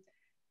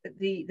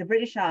the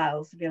British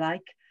Isles, if you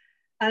like.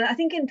 And I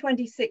think in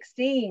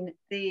 2016,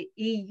 the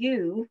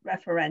EU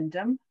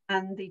referendum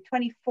and the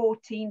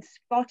 2014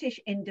 Scottish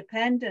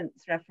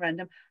independence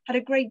referendum had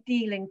a great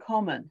deal in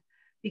common,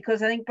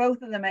 because I think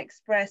both of them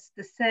expressed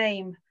the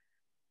same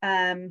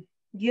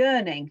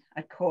yearning,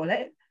 I'd call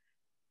it,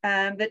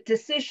 that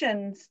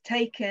decisions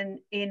taken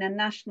in a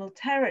national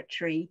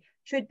territory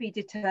should be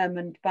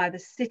determined by the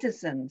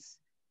citizens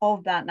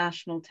of that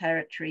national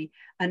territory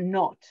and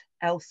not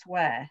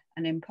elsewhere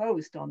and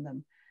imposed on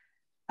them.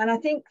 And I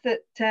think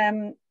that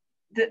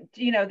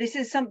this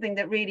is something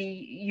that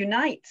really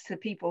unites the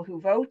people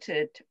who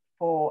voted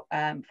for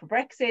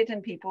Brexit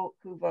and people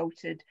who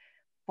voted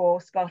for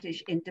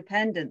Scottish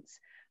independence.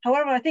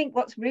 However, I think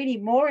what's really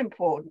more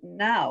important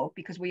now,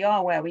 because we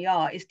are where we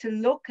are, is to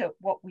look at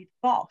what we've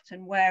got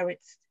and where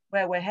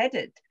we're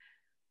headed.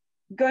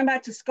 Going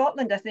back to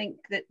Scotland, I think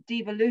that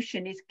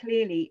devolution is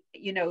clearly,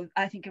 you know,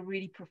 I think a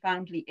really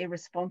profoundly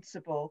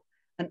irresponsible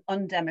and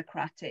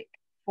undemocratic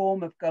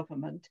form of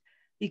government,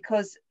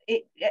 because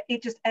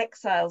it just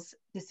exiles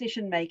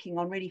decision-making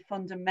on really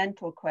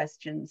fundamental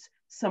questions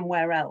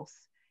somewhere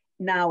else.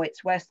 Now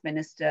it's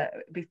Westminster,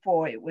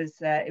 before it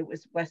was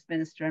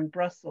Westminster and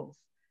Brussels.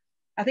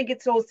 I think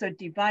it's also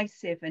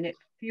divisive, and it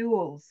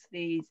fuels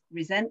these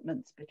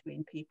resentments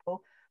between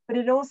people, but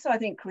it also, I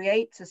think,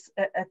 creates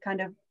a kind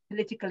of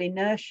political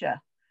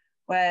inertia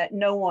where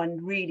no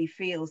one really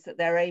feels that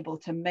they're able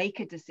to make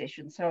a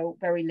decision, so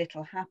very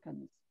little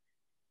happens.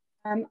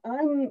 I'm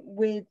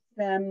with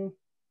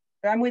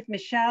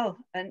Michelle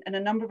and a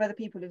number of other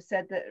people who've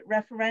said that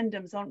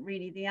referendums aren't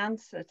really the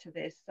answer to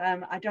this.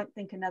 I don't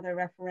think another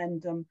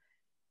referendum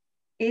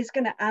is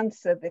going to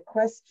answer the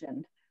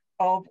question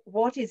of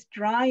what is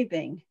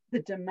driving the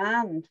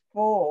demand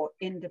for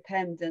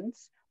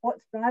independence,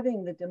 what's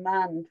driving the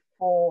demand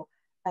for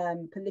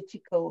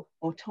political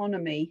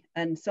autonomy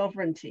and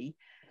sovereignty.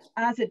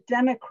 As a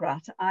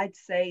Democrat, I'd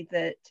say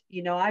that,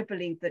 you know, I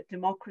believe that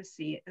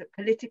democracy,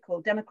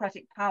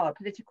 democratic power,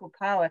 political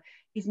power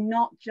is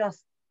not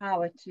just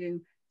power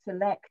to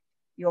select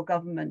your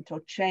government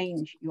or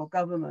change your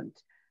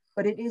government,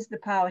 but it is the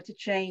power to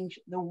change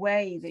the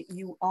way that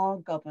you are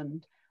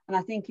governed. And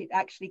I think it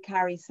actually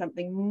carries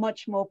something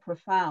much more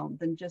profound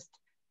than just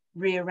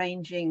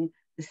rearranging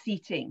the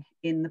seating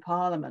in the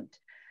parliament.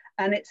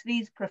 And it's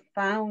these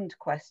profound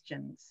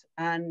questions,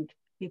 and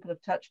people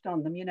have touched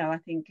on them. You know, I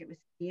think it was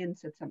Iain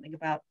said something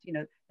about, you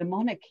know, the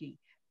monarchy,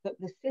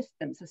 the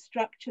systems, the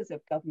structures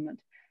of government.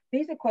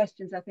 These are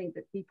questions I think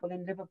that people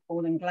in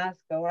Liverpool and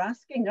Glasgow are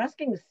asking. They're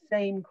asking the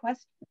same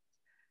questions.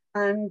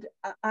 And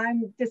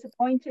I'm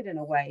disappointed in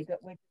a way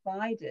that we're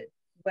divided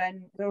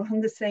when we're on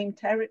the same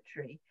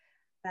territory.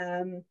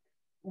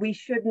 We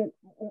shouldn't,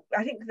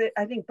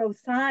 I think both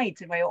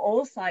sides, or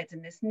all sides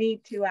in this,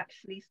 need to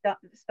actually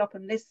stop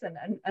and listen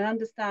and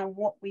understand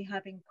what we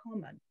have in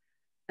common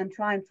and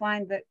try and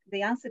find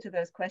the answer to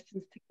those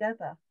questions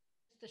together.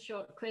 Just a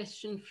short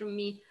question from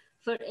me.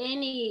 For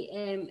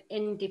any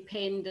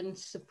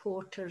independence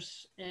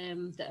supporters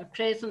that are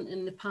present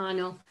in the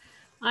panel,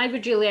 I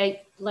would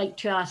really like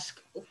to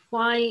ask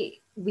why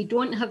we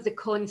don't have the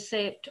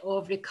concept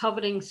of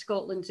recovering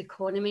Scotland's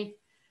economy,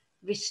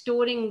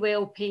 restoring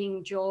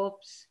well-paying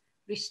jobs,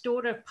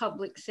 restore our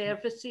public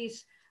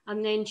services,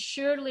 and then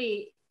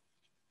surely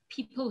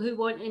people who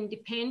want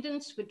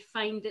independence would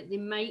find that they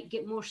might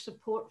get more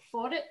support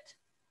for it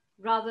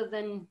rather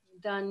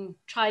than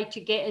try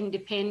to get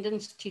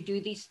independence to do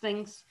these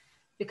things.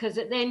 Because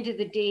at the end of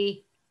the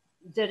day,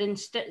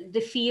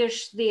 the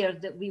fear's there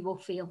that we will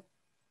fail.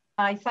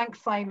 Hi, thanks,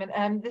 Simon.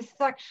 This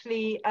is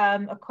actually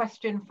a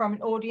question from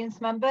an audience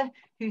member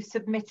who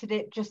submitted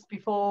it just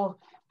before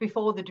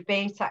the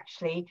debate,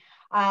 actually.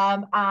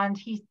 And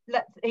he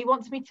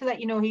wants me to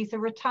let you know he's a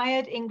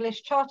retired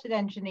English chartered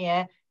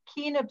engineer,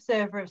 keen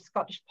observer of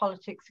Scottish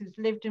politics, who's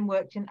lived and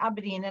worked in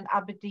Aberdeen and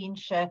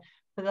Aberdeenshire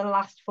for the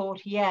last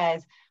 40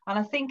 years. And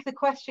I think the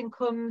question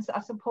comes, I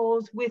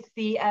suppose, with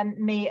the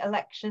May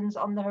elections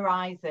on the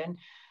horizon.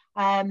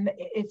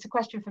 It's a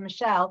question for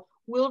Michelle.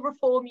 Will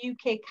Reform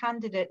UK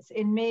candidates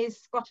in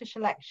May's Scottish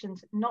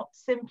elections not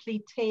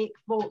simply take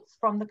votes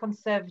from the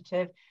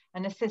Conservative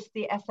and assist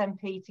the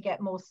SNP to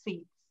get more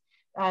seats?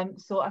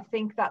 So I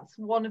think that's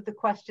one of the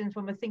questions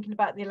when we're thinking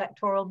about the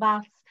electoral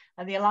maths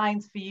and the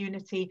Alliance for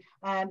Unity.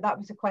 That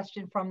was a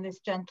question from this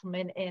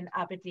gentleman in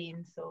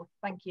Aberdeen. So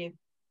thank you.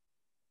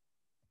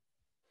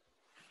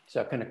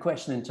 So kind of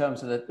question in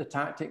terms of the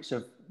tactics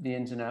of the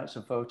ins and outs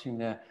of voting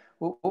there.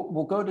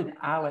 We'll go to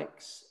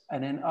Alex,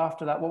 and then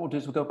after that, what we'll do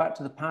is we'll go back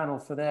to the panel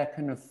for their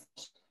kind of,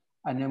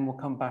 and then we'll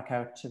come back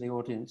out to the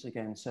audience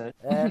again. So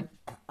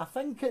I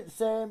think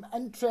it's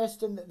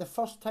interesting that the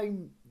first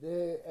time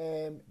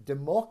the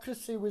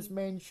democracy was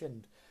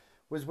mentioned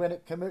was when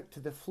it came out to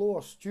the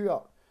floor.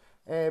 Stuart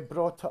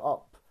brought it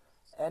up.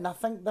 And I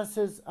think this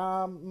is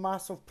a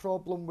massive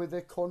problem with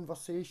the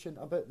conversation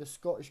about the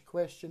Scottish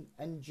question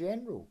in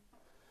general.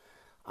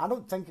 I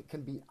don't think it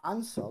can be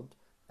answered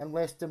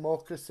unless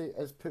democracy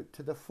is put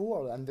to the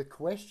fore and the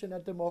question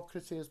of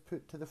democracy is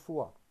put to the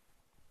fore.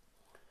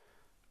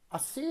 I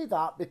say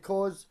that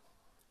because,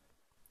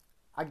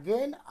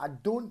 again, I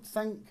don't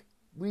think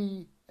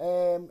we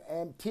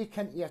take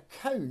into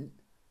account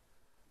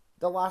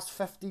the last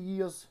 50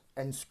 years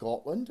in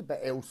Scotland,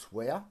 but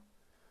elsewhere,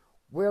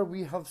 where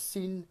we have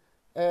seen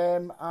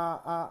an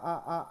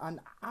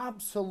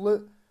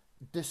absolute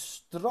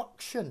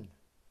destruction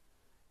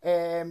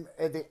of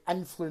the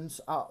influence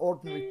of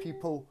ordinary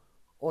people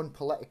on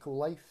political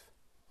life.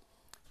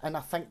 And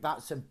I think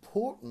that's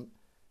important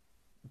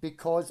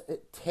because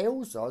it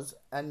tells us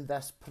in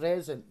this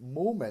present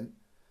moment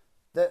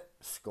that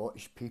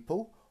Scottish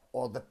people,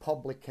 or the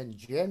public in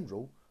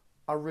general,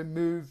 are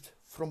removed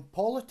from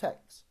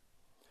politics.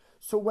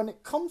 So when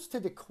it comes to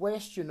the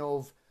question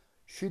of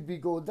should we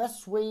go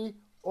this way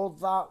or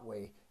that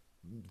way,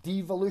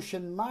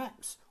 devolution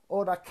max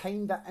or a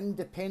kind of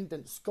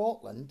independent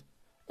Scotland,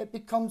 it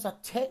becomes a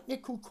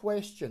technical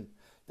question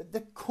that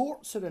the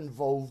courts are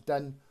involved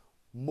in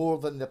more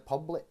than the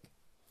public.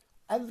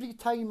 Every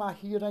time I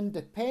hear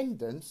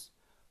independence,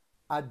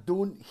 I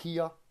don't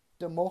hear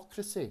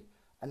democracy.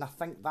 And I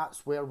think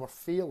that's where we're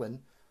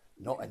failing,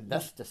 not in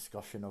this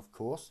discussion, of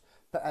course,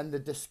 but in the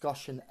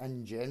discussion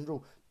in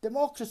general.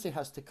 Democracy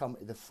has to come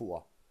to the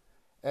fore.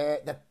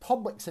 The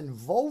public's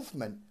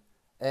involvement,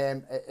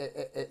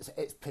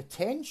 its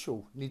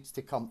potential needs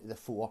to come to the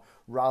fore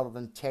rather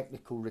than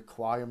technical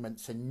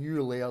requirements and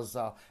new layers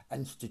of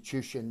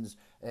institutions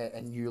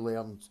and new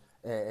layers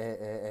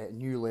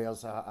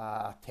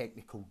of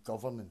technical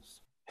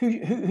governance. Who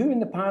in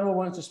the panel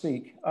wants to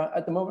speak?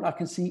 At the moment, I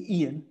can see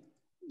Iain.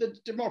 The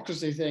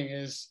democracy thing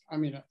is, I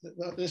mean,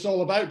 it's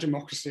all about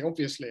democracy,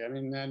 obviously. I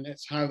mean, and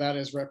it's how that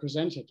is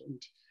represented.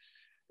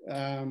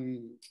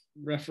 And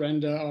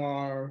referenda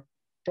are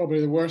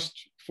probably the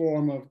worst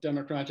form of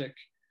democratic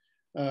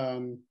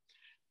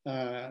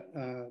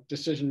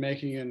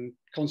decision-making in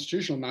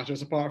constitutional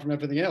matters, apart from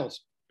everything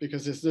else,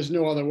 because there's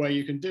no other way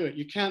you can do it.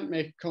 You can't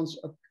make a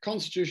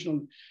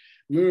constitutional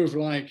move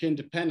like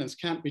independence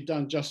can't be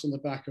done just on the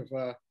back of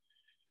a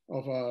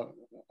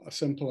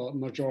simple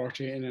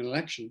majority in an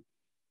election,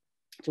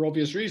 for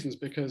obvious reasons,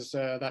 because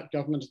that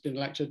government has been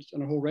elected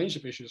on a whole range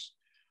of issues,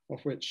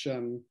 of which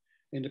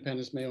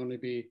independence may only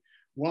be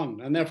one.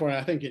 And therefore,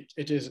 I think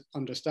it is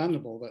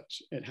understandable that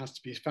it has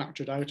to be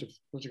factored out of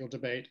political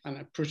debate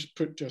and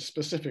put to a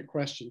specific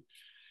question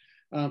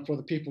for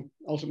the people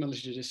ultimately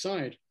to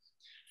decide.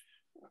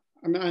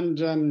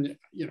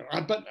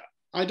 But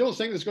I don't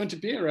think there's going to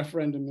be a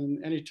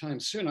referendum any time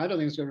soon. I don't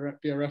think there's going to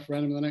be a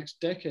referendum in the next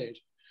decade.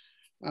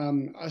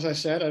 As I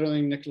said, I don't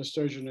think Nicola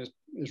Sturgeon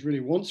is really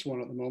wants one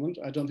at the moment.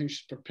 I don't think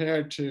she's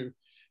prepared to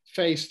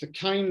face the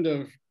kind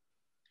of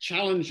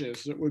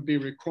challenges that would be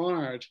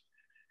required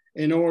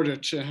in order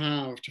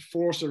to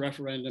force a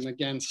referendum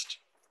against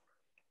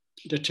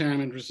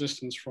determined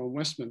resistance from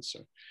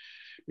Westminster,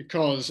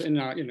 because in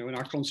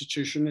our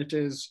constitution it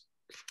is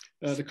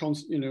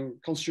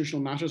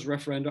constitutional matters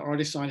referenda are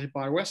decided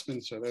by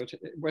Westminster.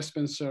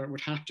 Westminster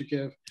would have to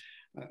give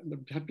there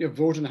would have to be a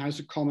vote in the House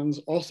of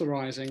Commons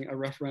authorising a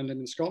referendum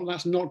in Scotland.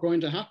 That's not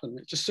going to happen.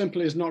 It just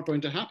simply is not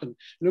going to happen,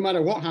 no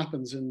matter what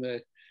happens in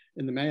the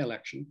May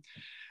election.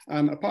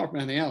 Apart from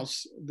anything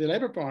else, the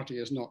Labour Party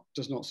does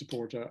not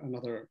support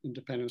another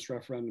independence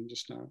referendum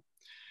just now.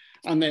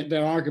 And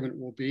their argument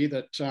will be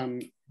that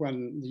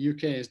when the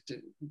UK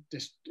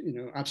is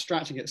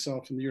abstracting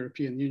itself from the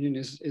European Union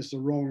is the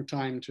wrong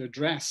time to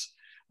address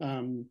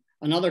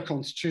another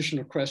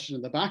constitutional question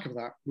in the back of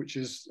that, which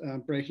is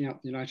breaking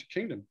up the United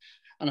Kingdom.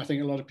 And I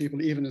think a lot of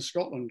people, even in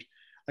Scotland,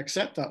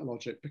 accept that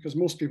logic, because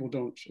most people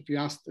don't. If you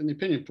ask in the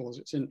opinion polls,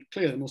 it's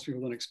clear that most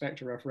people don't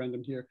expect a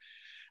referendum here,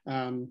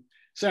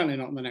 certainly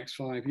not in the next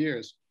 5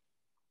 years.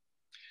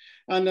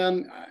 And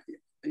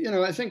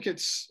I think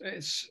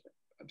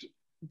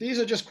these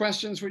are just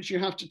questions which you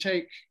have to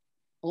take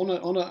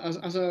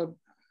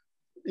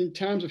in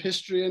terms of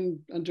history and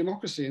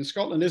democracy. And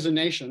Scotland is a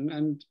nation,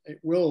 and it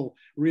will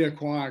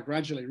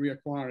gradually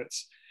reacquire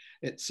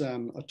its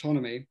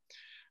autonomy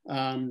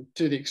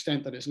to the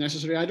extent that it's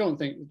necessary. I don't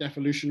think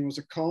devolution was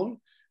a con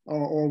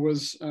or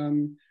was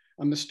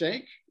a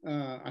mistake.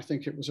 I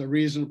think it was a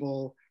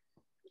reasonable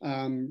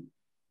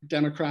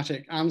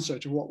democratic answer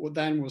to what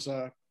then was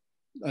a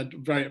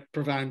very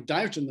profound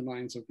doubt in the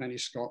minds of many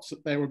Scots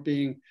that they were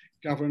being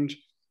governed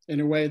in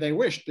a way they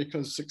wished,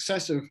 because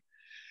successive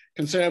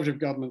Conservative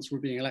governments were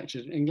being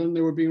elected in England,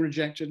 they were being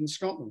rejected in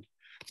Scotland.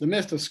 The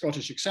myth of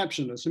Scottish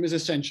exceptionalism is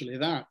essentially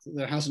that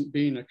there hasn't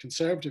been a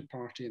Conservative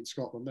Party in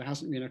Scotland. There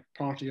hasn't been a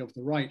party of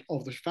the right,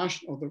 of the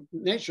fashion, of the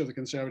nature of the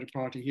Conservative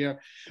Party here,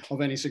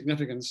 of any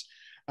significance,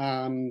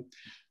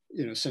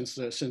 since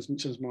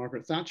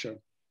Margaret Thatcher.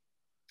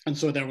 And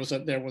so there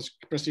was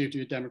perceived to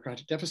be a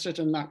democratic deficit,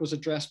 and that was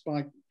addressed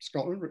by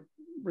Scotland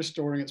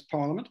restoring its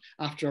parliament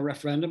after a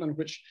referendum in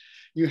which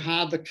you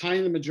had the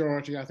kind of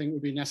majority I think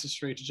would be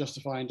necessary to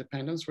justify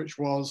independence, which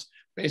was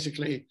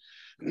basically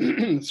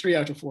 3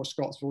 out of 4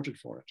 Scots voted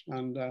for it.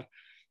 And I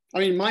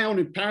mean, my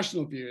own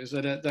personal view is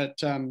that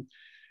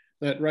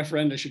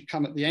referenda should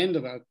come at the end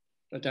of a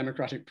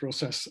democratic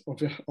process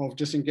of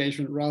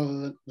disengagement rather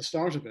than the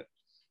start of it.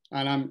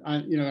 And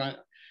I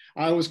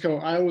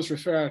always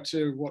refer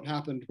to what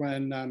happened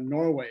when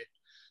Norway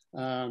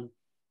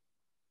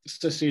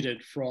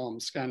seceded from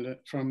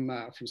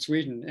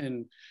Sweden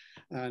in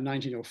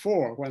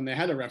 1904, when they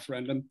had a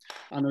referendum,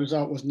 and the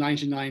result was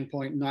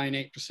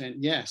 99.98%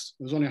 yes.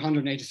 There was only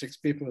 186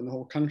 people in the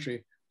whole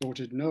country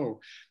voted no.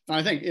 And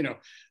I think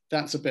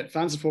that's a bit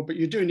fanciful, but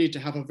you do need to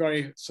have a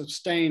very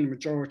sustained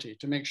majority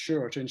to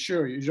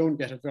ensure you don't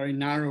get a very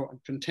narrow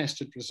and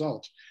contested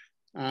result.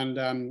 And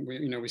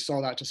we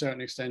saw that to a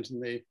certain extent in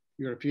the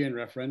European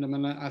referendum,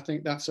 and I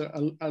think that's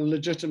a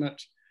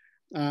legitimate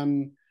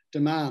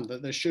demand,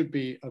 that there should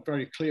be a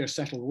very clear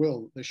settled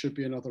will. There should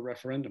be another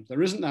referendum.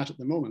 There isn't that at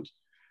the moment,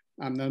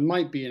 and there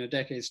might be in a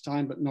decade's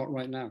time, but not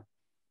right now.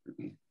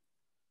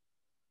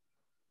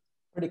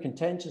 pretty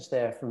contentious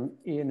there from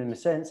Iain, in a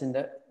sense, in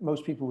that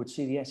most people would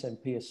see the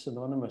SNP as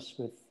synonymous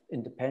with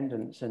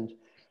independence, and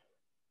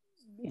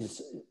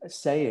is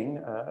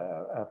saying,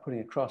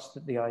 putting across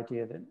the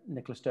idea that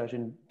Nicola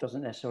Sturgeon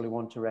doesn't necessarily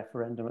want a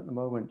referendum at the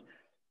moment.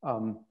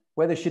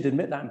 Whether she'd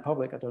admit that in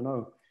public, I don't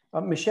know.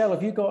 Michelle,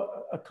 have you got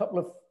a couple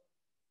of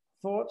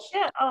thoughts?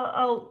 Yeah,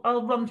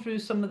 I'll run through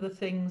some of the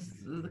things,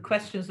 the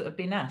questions that have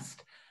been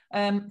asked.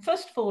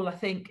 First of all, I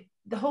think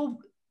the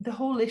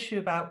whole issue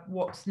about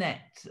what's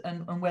next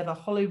and whether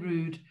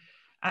Holyrood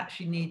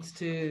actually needs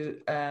to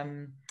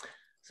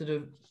sort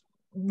of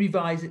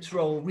revise its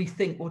role,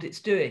 rethink what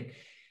it's doing.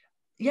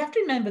 You have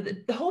to remember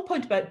that the whole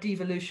point about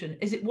devolution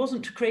is it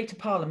wasn't to create a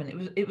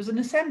parliament. It was an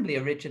assembly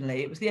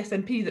originally. It was the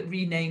SNP that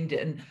renamed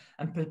it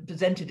and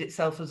presented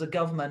itself as a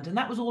government. And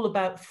that was all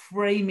about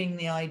framing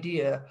the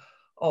idea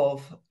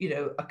of, you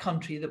know, a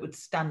country that would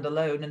stand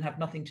alone and have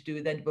nothing to do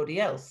with anybody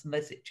else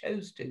unless it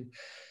chose to.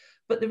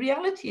 But the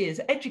reality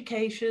is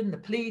education, the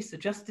police, the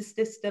justice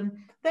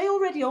system, they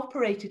already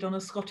operated on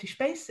a Scottish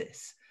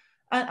basis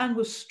and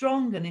were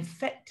strong and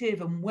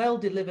effective and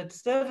well-delivered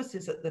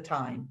services at the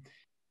time.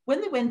 When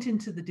they went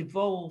into the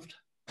devolved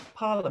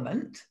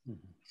parliament, we've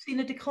seen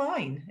a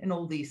decline in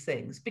all these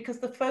things because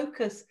the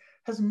focus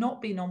has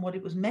not been on what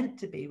it was meant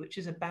to be, which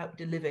is about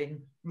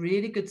delivering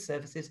really good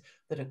services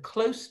that are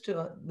close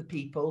to the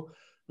people,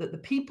 that the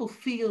people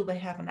feel they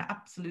have an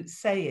absolute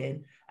say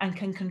in and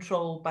can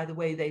control by the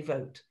way they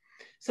vote.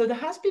 So there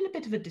has been a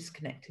bit of a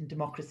disconnect in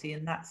democracy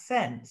in that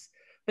sense,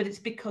 but it's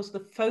because the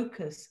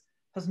focus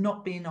has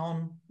not been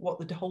on what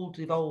the whole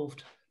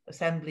devolved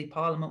assembly,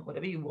 parliament,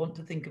 whatever you want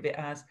to think of it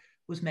as,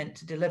 was meant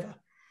to deliver.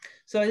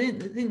 So I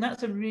think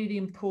that's a really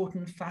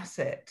important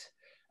facet.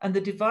 And the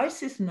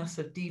divisiveness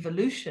of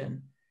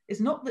devolution is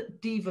not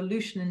that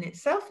devolution in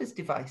itself is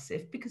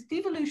divisive, because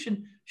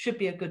devolution should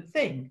be a good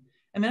thing.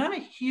 I mean, I'm a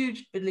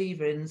huge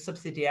believer in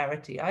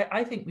subsidiarity.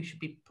 I think we should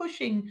be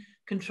pushing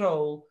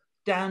control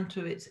down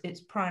to its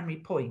primary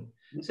point.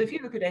 So if you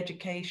look at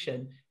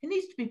education, it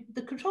needs to be,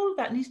 the control of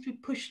that needs to be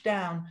pushed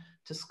down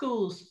to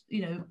schools,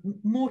 you know,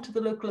 more to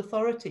the local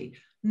authority,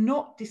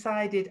 not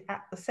decided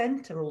at the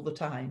centre all the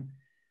time.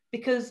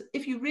 Because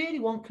if you really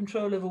want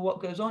control over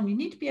what goes on, you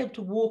need to be able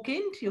to walk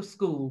into your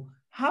school,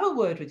 have a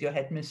word with your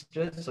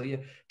headmistress or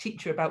your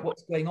teacher about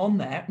what's going on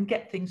there and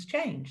get things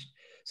changed.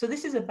 So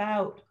this is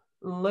about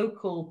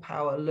local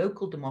power,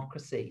 local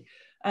democracy.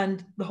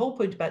 And the whole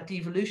point about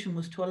devolution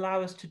was to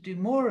allow us to do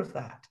more of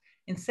that.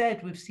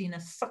 Instead, we've seen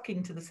us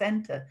sucking to the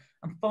centre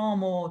and far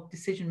more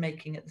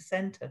decision-making at the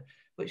centre,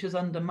 which has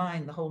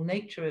undermined the whole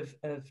nature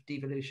of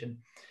devolution.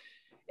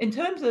 In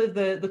terms of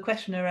the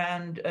question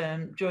around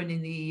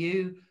joining the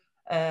EU,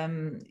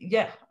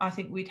 yeah, I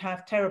think we'd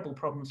have terrible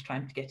problems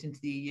trying to get into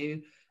the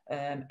EU.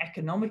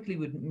 Economically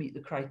wouldn't meet the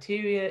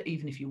criteria,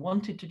 even if you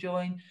wanted to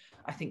join.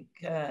 I think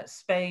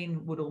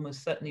Spain would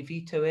almost certainly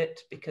veto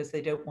it because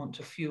they don't want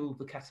to fuel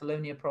the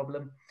Catalonia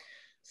problem.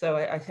 So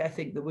I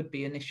think there would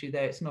be an issue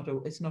there. It's not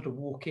a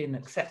walk-in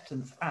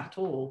acceptance at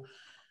all.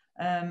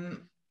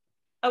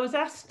 I was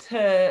asked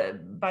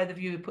by the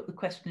viewer who put the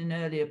question in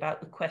earlier about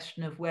the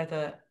question of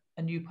whether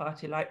a new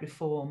party like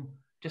Reform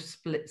just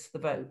splits the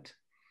vote.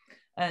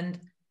 And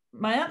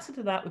my answer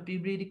to that would be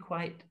really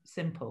quite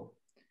simple.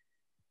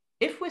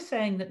 If we're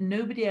saying that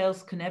nobody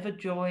else can ever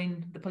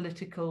join the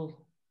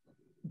political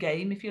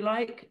game, if you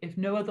like, if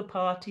no other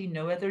party,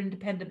 no other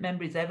independent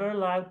member is ever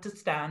allowed to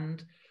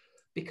stand,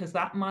 because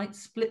that might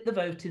split the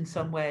vote in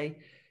some way,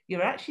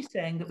 you're actually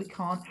saying that we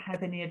can't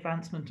have any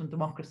advancement on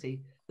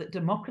democracy, that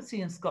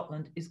democracy in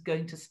Scotland is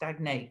going to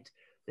stagnate,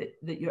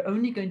 that you're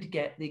only going to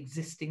get the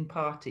existing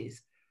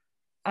parties.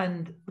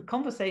 And the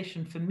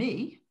conversation for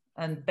me,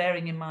 and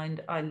bearing in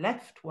mind I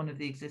left one of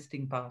the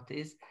existing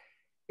parties,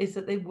 is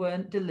that they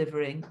weren't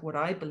delivering what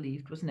I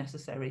believed was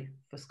necessary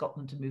for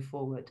Scotland to move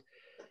forward.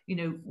 You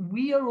know,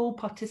 we are all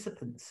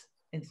participants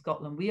in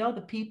Scotland. We are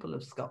the people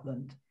of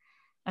Scotland,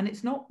 and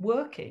it's not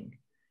working.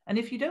 And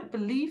if you don't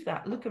believe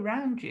that, look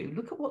around you,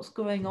 look at what's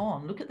going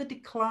on, look at the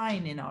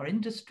decline in our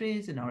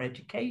industries, in our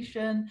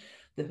education,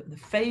 the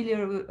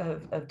failure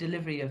of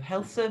delivery of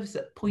health service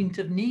at point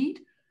of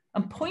need.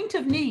 And point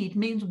of need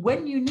means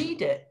when you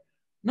need it,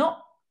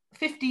 not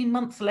 15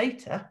 months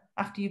later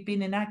after you've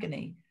been in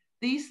agony.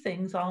 These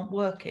things aren't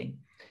working.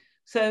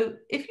 So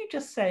if you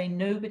just say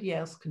nobody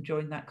else can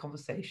join that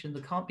conversation,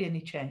 there can't be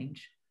any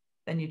change,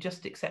 then you're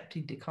just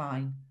accepting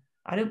decline.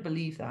 I don't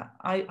believe that.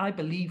 I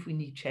believe we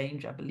need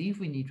change. I believe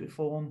we need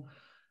reform.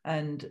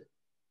 And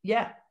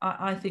yeah,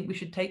 I think we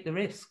should take the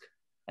risk.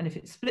 And if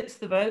it splits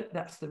the vote,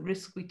 that's the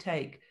risk we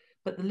take.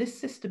 But the list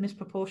system is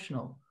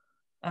proportional.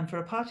 And for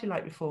a party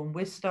like Reform,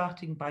 we're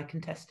starting by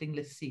contesting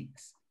list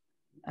seats.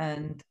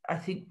 And I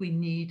think we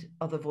need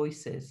other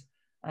voices.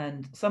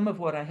 And some of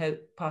what I hope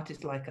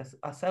parties like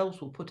ourselves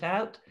will put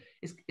out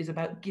is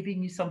about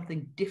giving you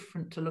something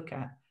different to look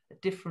at, a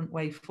different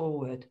way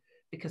forward,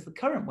 because the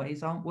current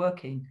ways aren't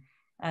working.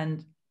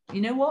 And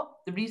you know what?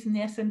 The reason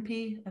the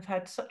SNP have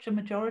had such a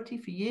majority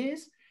for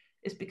years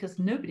is because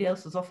nobody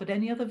else has offered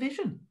any other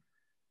vision.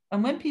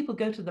 And when people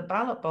go to the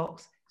ballot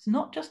box, it's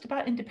not just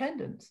about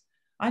independence.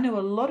 I know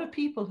a lot of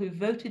people who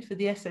voted for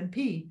the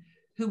SNP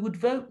who would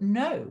vote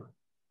no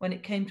when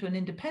it came to an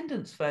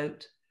independence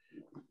vote,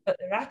 but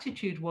their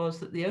attitude was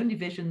that the only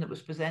vision that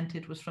was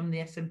presented was from the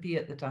SNP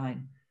at the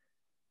time.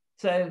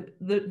 So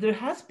there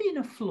has been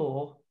a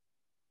flaw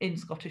in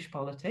Scottish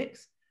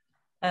politics,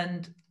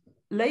 and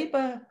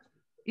Labour,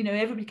 you know,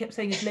 everybody kept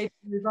saying, is Labour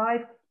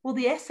revive? Well,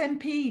 the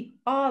SNP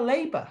are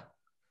Labour.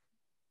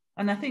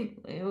 And I think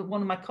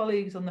one of my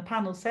colleagues on the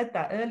panel said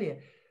that earlier.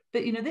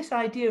 But, you know, this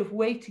idea of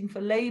waiting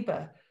for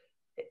Labour,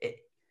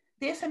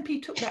 the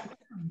SNP took that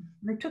down.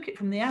 They took it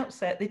from the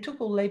outset. They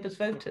took all Labour's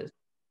voters.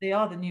 They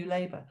are the new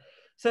Labour.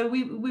 So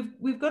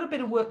we've got a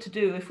bit of work to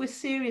do. If we're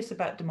serious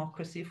about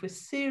democracy, if we're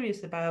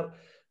serious about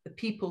the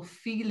people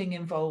feeling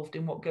involved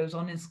in what goes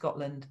on in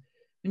Scotland,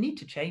 we need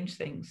to change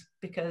things,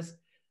 because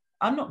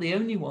I'm not the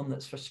only one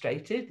that's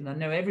frustrated. And I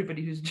know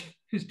everybody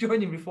who's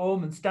joining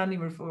reform and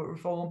standing for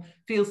reform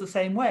feels the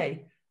same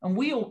way. And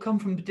we all come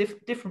from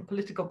different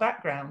political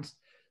backgrounds.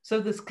 So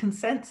there's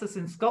consensus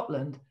in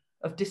Scotland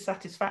of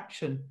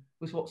dissatisfaction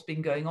with what's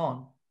been going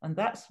on. And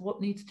that's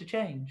what needs to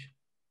change.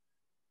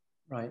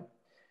 Right.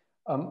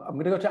 I'm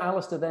going to go to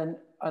Alastair then,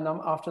 and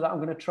after that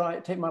I'm going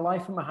to take my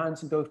life in my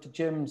hands and go to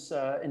Jim's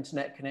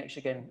internet connection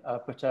again.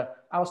 But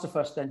Alastair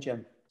first, then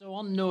Jim. So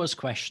on Noah's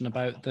question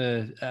about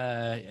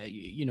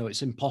you know,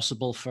 it's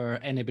impossible for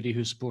anybody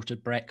who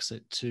supported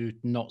Brexit to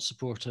not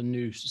support a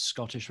new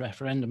Scottish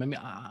referendum. I mean,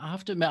 I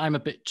have to admit I'm a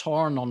bit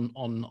torn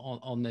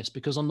on this,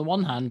 because on the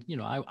one hand, you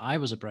know, I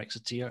was a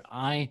Brexiteer.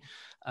 I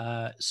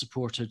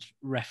supported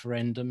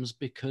referendums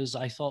because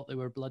I thought they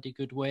were a bloody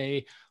good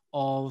way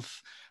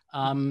of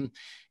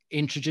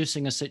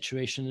introducing a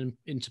situation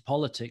into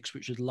politics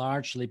which had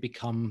largely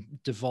become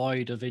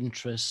devoid of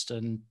interest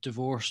and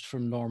divorced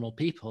from normal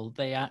people.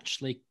 They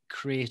actually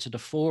created a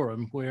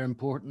forum where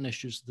important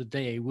issues of the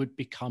day would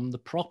become the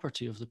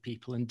property of the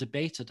people and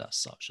debated as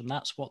such. And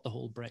that's what the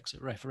whole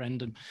Brexit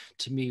referendum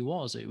to me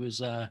was. It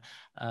was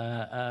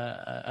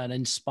an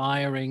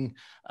inspiring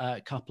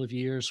couple of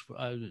years,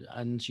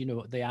 and, you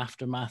know, the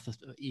aftermath,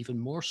 even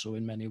more so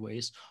in many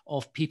ways,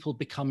 of people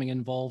becoming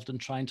involved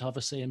and trying to have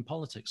a say in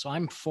politics. So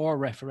I'm for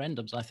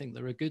referendums. I think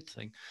they're a good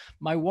thing.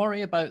 My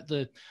worry about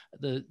the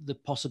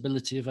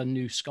possibility of a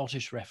new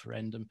Scottish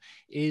referendum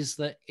is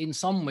that in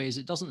some ways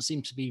it doesn't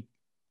seem to be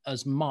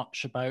as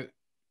much about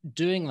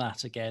doing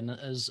that again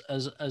as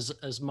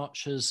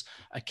much as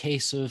a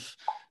case of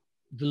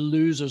the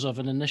losers of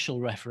an initial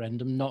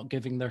referendum not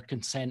giving their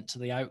consent to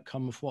the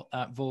outcome of what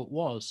that vote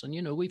was. And,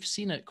 you know, we've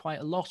seen it quite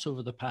a lot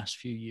over the past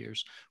few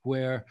years,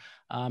 where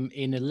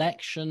in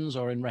elections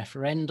or in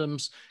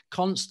referendums,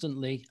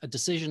 constantly a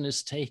decision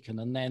is taken,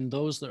 and then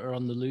those that are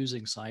on the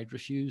losing side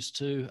refuse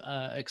to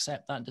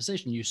accept that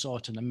decision. You saw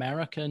it in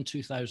America in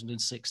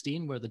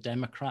 2016, where the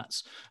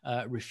Democrats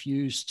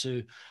refused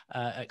to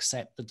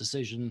accept the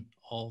decision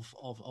of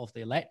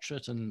the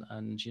electorate,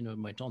 and you know,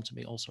 went on to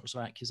make all sorts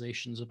of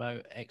accusations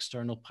about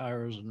external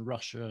powers and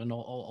Russia and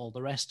all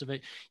the rest of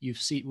it.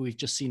 We've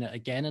just seen it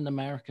again in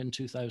America in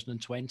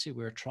 2020,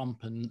 where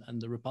Trump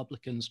and the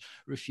Republicans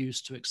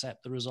refused to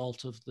accept the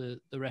result of the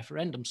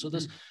referendum. So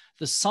there's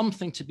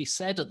something to be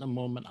said at the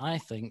moment, I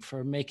think,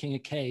 for making a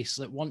case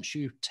that once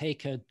you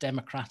take a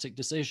democratic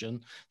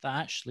decision, that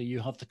actually you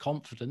have the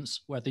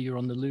confidence, whether you're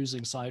on the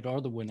losing side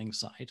or the winning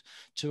side,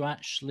 to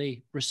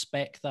actually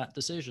respect that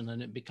decision.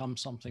 And it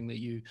becomes something that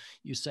you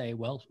say,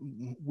 well,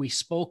 we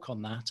spoke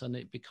on that, and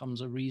it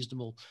becomes a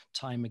reasonable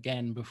time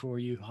again before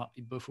you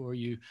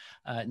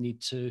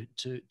need to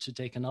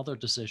take another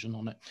decision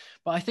on it.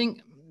 But I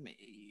think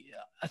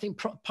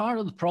part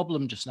of the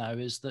problem just now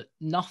is that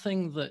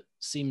nothing that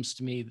seems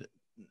to me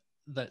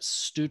that's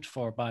stood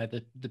for by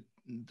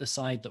the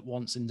side that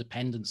wants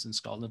independence in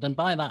Scotland, and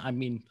by that I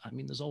mean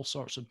there's all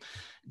sorts of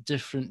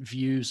different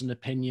views and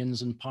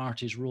opinions and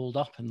parties rolled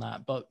up in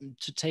that, but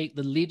to take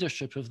the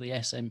leadership of the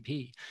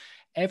SNP,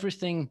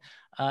 everything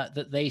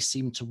that they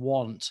seem to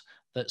want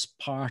that's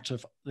part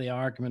of the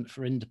argument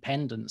for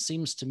independence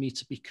seems to me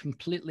to be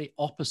completely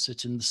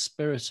opposite in the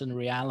spirit and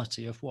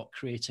reality of what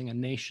creating a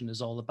nation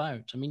is all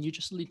about. I mean, you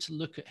just need to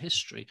look at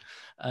history,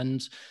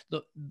 and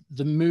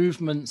the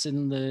movements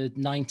in the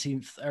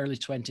 19th, early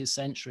 20th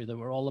century that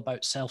were all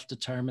about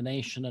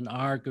self-determination and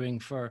arguing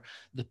for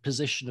the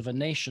position of a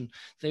nation.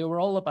 They were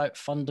all about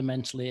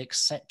fundamentally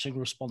accepting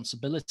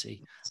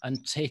responsibility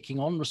and taking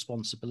on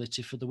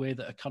responsibility for the way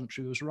that a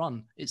country was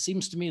run. It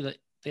seems to me that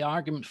the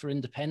argument for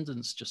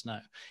independence just now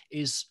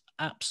is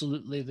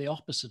absolutely the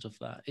opposite of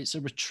that. It's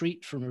a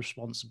retreat from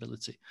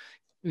responsibility.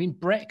 I mean,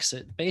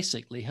 Brexit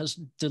basically has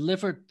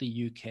delivered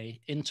the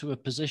UK into a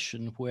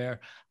position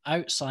where,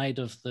 outside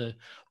of the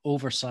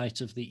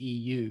oversight of the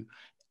EU,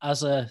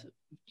 as a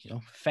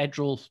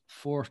federal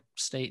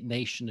four-state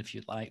nation, if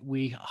you like,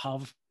 we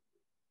have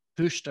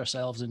pushed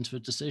ourselves into a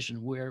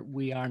decision where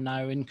we are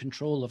now in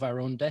control of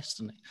our own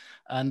destiny.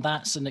 And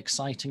that's an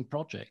exciting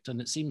project. And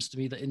it seems to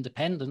me that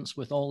independence,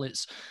 with all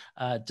its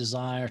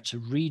desire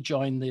to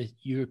rejoin the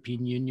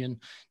European Union,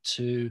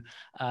 to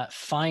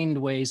find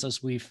ways,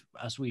 as we've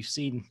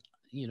seen,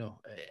 you know,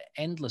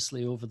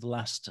 endlessly over the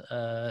last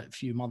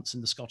few months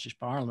in the Scottish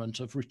Parliament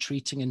of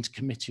retreating into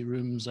committee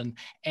rooms and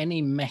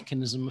any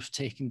mechanism of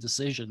taking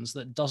decisions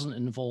that doesn't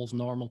involve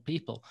normal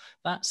people.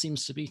 That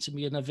seems to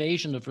me an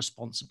evasion of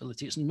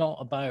responsibility. It's not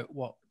about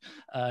what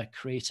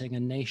creating a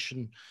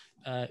nation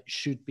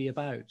should be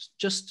about.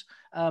 Just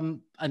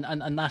and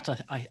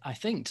that I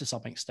think to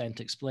some extent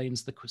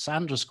explains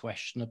Sandra's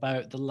question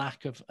about the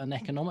lack of an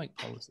economic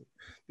policy,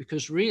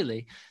 because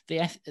really the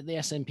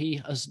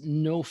SNP has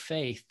no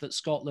faith that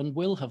Scotland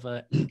will have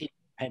a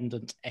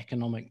independent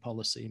economic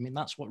policy. I mean,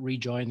 that's what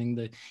rejoining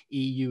the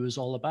EU is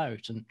all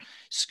about. And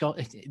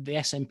the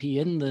SNP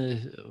in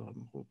the,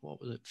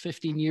 what was it,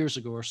 15 years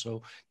ago or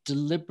so,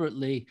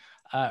 deliberately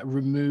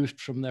removed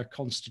from their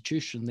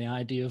constitution the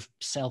idea of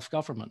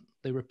self-government.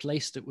 They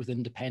replaced it with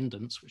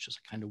independence, which is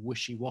a kind of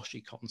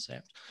wishy-washy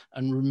concept,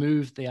 and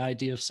removed the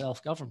idea of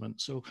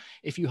self-government. So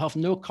if you have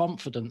no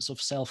confidence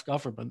of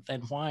self-government,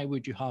 then why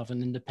would you have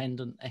an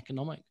independent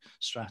economic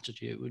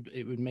strategy?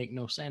 It would make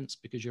no sense,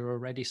 because you're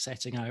already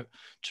setting out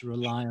to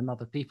rely on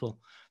other people.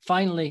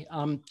 Finally,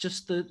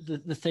 just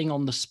the thing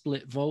on the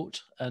split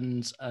vote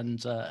and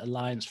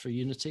Alliance for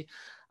Unity.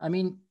 I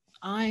mean,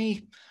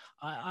 I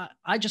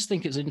just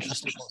think it's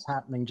interesting what's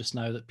happening just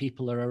now, that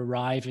people are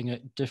arriving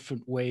at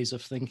different ways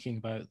of thinking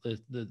about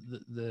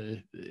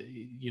the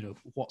you know,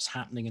 what's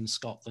happening in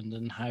Scotland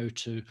and how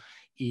to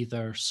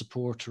either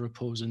support or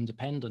oppose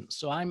independence.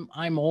 So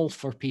I'm all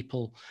for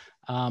people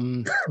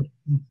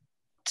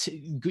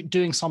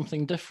doing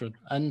something different.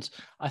 And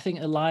I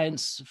think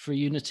Alliance for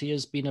Unity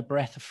has been a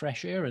breath of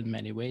fresh air in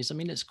many ways. I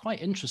mean, it's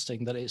quite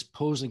interesting that it's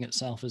posing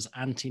itself as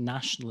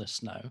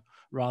anti-nationalist now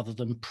rather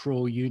than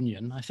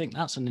pro-union. I think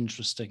that's an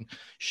interesting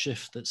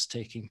shift that's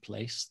taking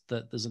place,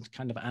 that there's a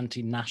kind of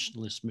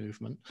anti-nationalist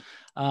movement.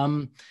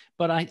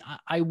 But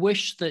I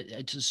wish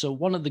that, so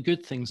one of the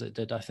good things it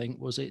did, I think,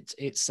 was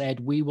it said,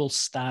 we will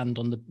stand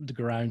on the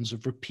grounds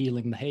of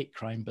repealing the hate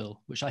crime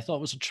bill, which I thought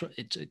was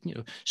you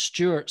know,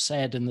 Stuart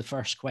said in the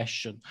first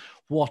question,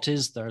 what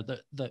is there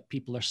that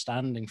people are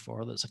standing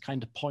for? That's a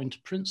kind of point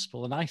of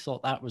principle. And I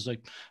thought that was a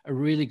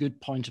really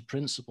good point of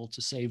principle,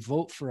 to say,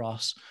 vote for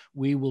us,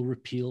 we will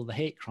repeal the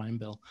hate crime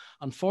bill.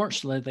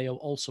 Unfortunately, they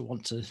also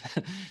want to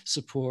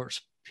support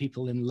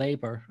people in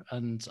Labour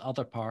and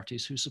other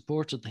parties who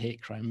supported the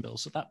hate crime bill.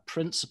 So that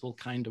principle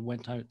kind of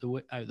went out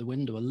the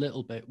window a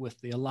little bit with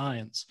the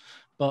alliance.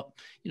 But,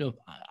 you know,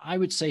 I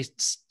would say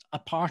a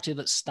party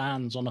that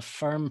stands on a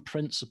firm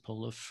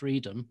principle of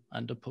freedom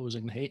and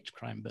opposing the hate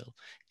crime bill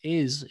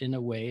is, in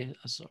a way,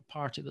 a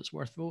party that's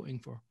worth voting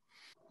for.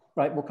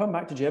 Right, we'll come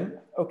back to Jim.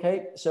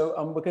 Okay, so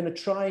we're going to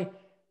try,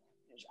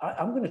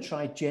 I'm going to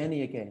try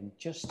Jenny again,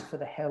 just for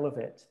the hell of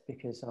it,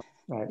 because,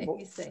 right,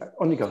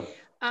 on you go.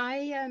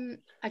 I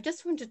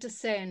just wanted to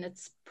say, and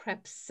it's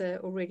perhaps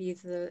already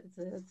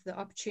the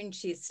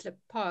opportunity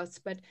slipped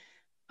past, but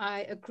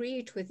I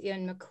agreed with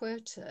Iain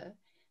Macwhirter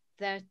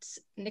that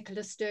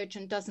Nicola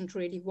Sturgeon doesn't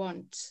really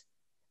want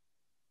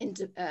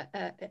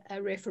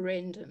a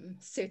referendum,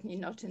 certainly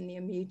not in the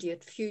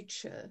immediate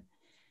future.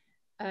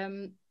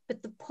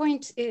 But the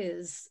point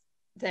is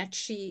that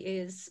she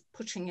is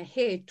pushing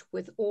ahead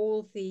with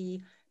all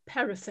the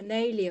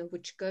paraphernalia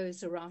which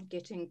goes around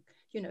getting,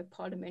 you know,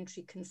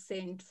 parliamentary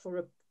consent for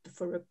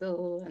a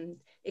bill and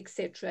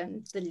etc.,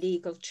 and the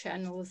legal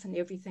channels and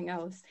everything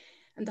else.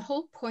 And the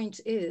whole point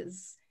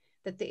is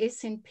that the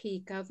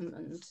SNP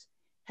government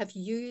have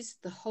used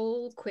the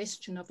whole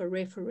question of a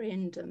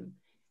referendum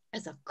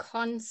as a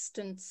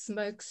constant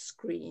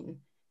smokescreen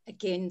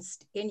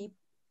against any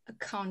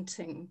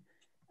accounting,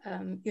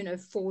 you know,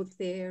 for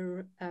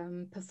their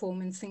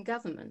performance in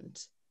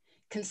government.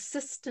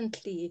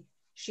 Consistently,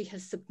 she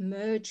has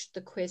submerged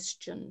the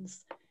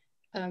questions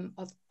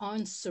of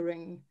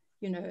answering,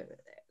 you know,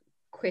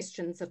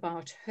 questions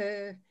about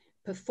her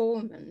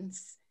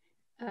performance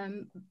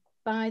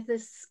by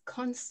this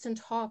constant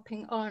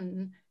harping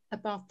on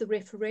about the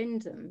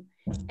referendum.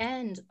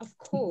 And of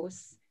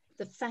course,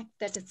 the fact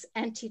that it's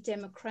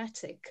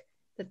anti-democratic,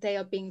 that they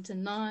are being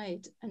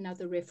denied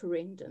another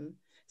referendum.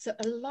 So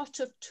a lot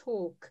of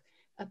talk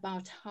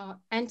about how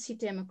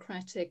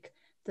anti-democratic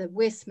the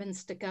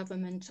Westminster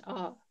government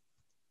are,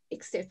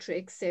 etc.,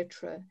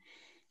 etc.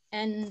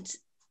 And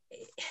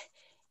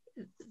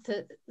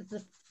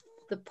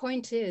the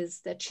point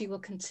is that she will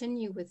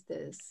continue with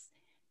this.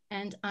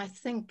 And I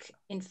think,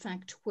 in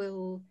fact,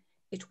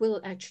 it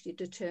will actually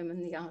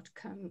determine the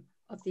outcome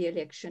of the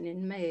election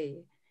in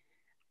May.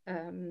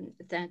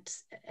 That,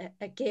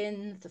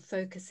 again, the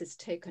focus is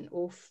taken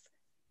off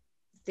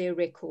their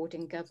record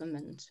in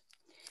government.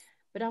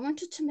 But I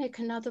wanted to make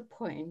another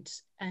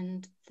point,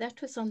 and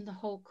that was on the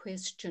whole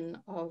question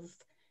of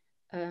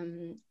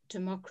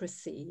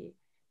democracy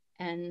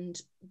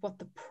and what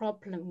the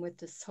problem with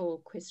this whole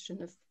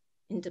question of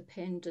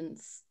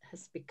independence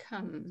has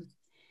become.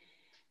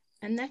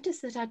 And that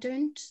is that I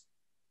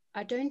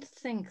don't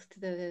think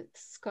the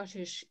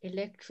Scottish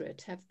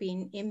electorate have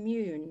been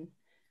immune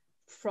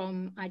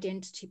from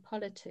identity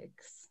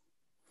politics.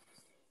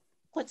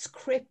 What's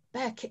crept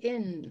back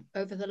in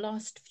over the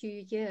last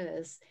few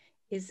years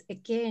is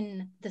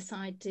again this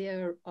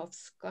idea of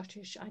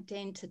Scottish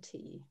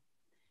identity,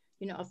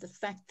 you know, of the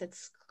fact that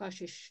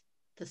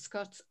the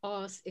Scots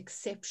are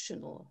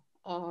exceptional,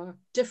 are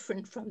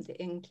different from the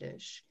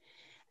English.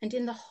 And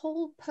in the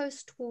whole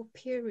post-war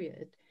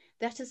period,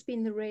 that has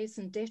been the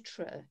raison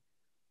d'etre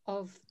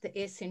of the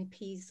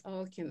SNP's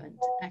argument,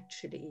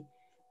 actually,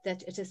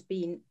 that it has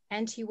been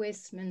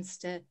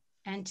anti-Westminster,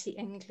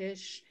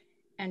 anti-English,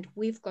 and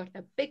we've got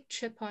a big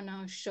chip on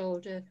our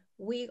shoulder.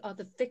 We are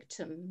the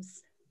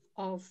victims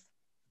of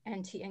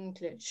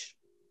anti-English,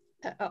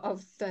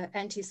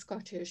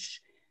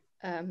 anti-Scottish,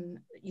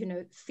 you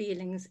know,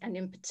 feelings, and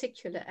in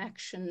particular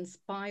actions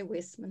by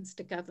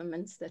Westminster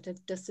governments that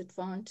have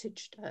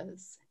disadvantaged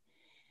us.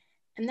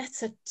 And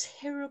that's a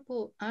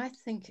terrible, I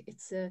think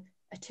it's a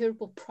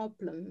terrible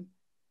problem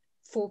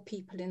for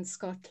people in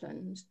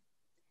Scotland,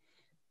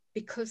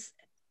 because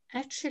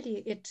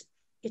actually it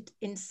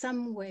in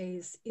some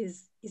ways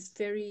is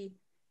very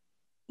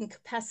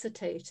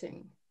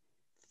incapacitating,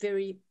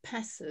 very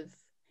passive.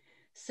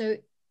 So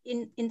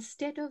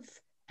instead of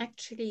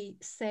actually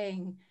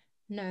saying,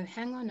 no,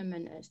 hang on a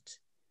minute,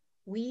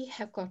 we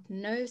have got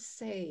no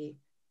say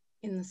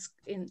in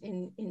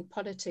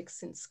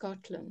politics in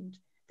Scotland.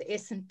 The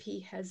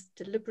SNP has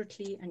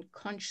deliberately and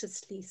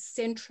consciously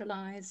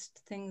centralized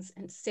things,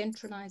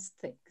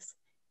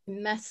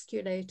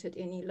 emasculated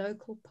any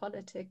local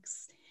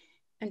politics,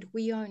 and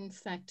we are in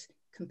fact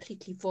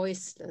completely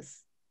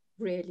voiceless,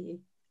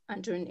 really,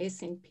 under an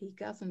SNP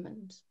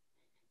government.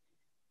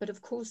 But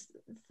of course,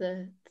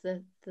 the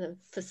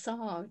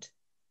facade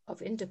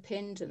of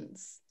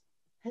independence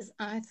has,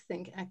 I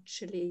think,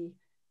 actually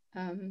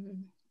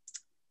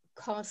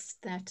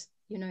cast that,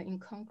 you know, in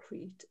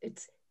concrete.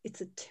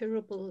 It's a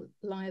terrible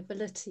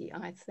liability,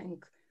 I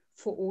think,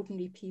 for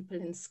ordinary people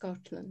in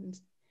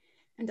Scotland.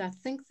 And I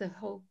think the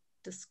whole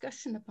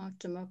discussion about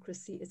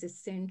democracy is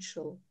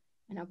essential.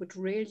 And I would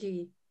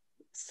really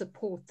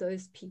support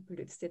those people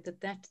who've said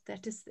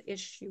that is the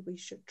issue we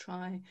should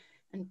try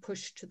and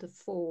push to the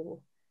fore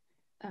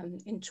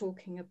in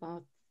talking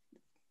about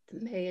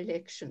the May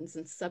elections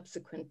and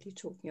subsequently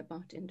talking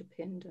about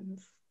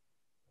independence.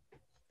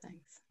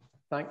 Thanks.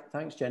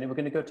 Thanks, Jenny. We're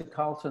going to go to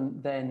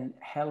Carlton, then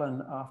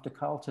Helen after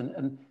Carlton.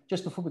 And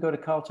just before we go to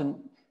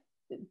Carlton,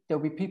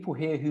 there'll be people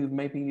here who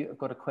maybe have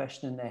got a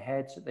question in their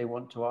heads that they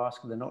want to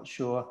ask and they're not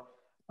sure.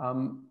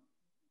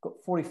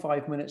 Got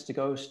 45 minutes to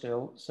go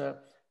still. So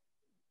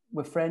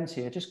we're friends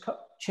here. Just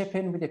chip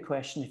in with your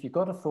question. If you've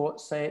got a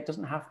thought, say it. It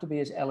doesn't have to be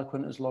as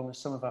eloquent as long as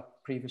some of our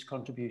previous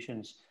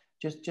contributions.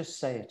 Just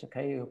say it,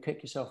 okay? You'll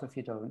kick yourself if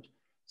you don't.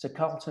 So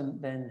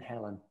Carlton, then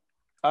Helen.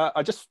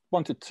 I just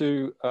wanted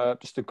to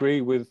just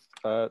agree with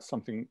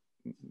something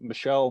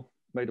Michelle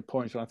made a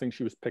point, and I think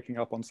she was picking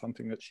up on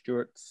something that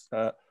Stuart's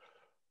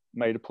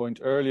made a point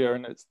earlier,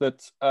 and it's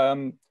that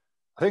I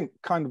think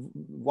kind of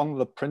one of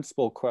the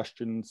principal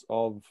questions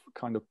of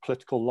kind of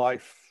political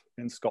life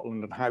in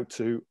Scotland and how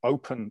to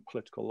open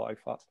political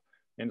life up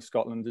in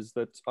Scotland is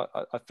that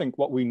I think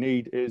what we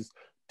need is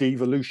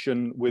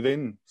devolution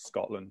within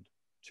Scotland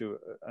to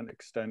an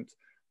extent,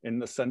 in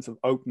the sense of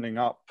opening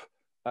up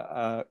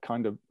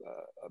kind of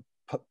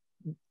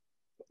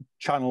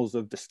channels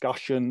of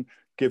discussion,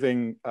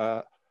 giving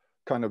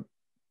kind of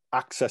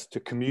access to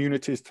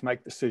communities to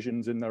make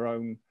decisions in their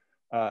own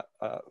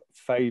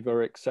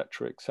favour,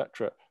 etc.,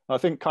 etc. I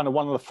think kind of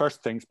one of the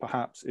first things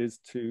perhaps is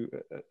to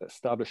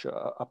establish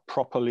a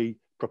properly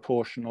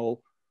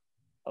proportional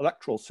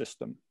electoral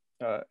system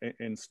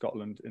in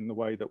Scotland in the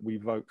way that we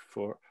vote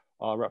for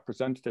our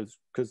representatives,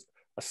 because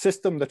a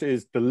system that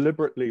is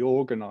deliberately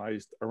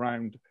organised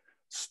around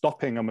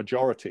stopping a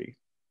majority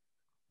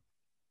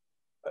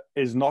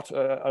is not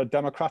a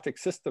democratic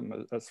system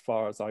as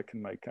far as I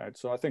can make out.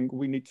 So I think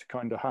we need to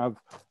kind of have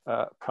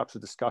perhaps a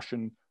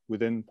discussion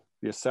within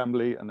the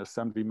Assembly and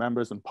Assembly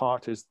members and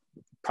parties,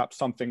 perhaps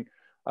something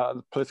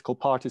the political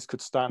parties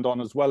could stand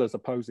on, as well as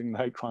opposing the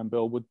hate crime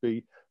bill, would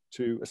be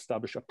to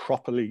establish a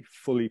properly,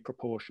 fully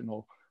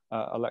proportional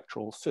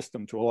electoral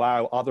system to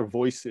allow other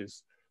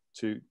voices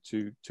to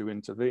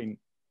intervene.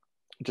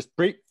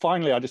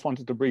 Finally, I just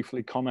wanted to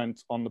briefly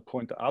comment on the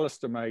point that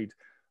Alastair made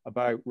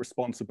about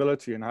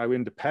responsibility and how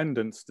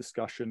independence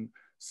discussion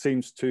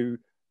seems to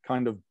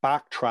kind of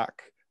backtrack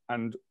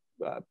and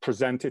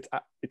present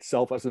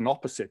itself as an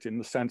opposite, in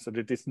the sense that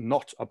it is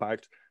not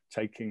about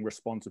taking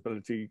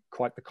responsibility.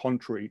 Quite the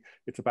contrary,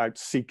 it's about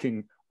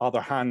seeking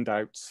other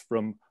handouts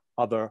from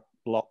other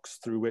blocks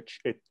through which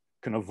it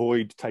can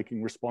avoid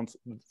taking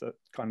the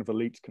kind of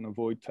elites can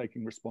avoid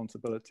taking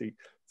responsibility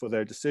for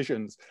their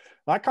decisions.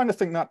 And I kind of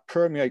think that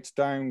permeates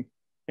down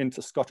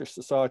into Scottish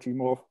society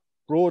more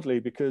broadly,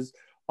 because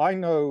I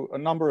know a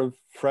number of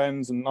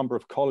friends and a number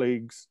of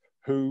colleagues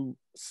who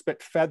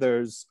spit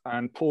feathers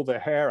and pull their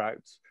hair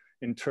out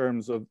in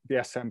terms of the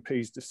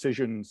SNP's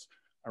decisions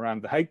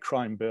around the hate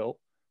crime bill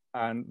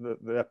and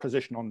their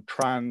position on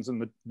trans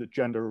and the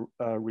Gender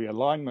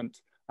Realignment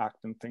Act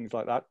and things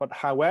like that. But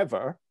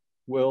however,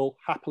 will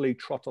happily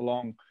trot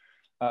along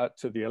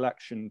to the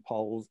election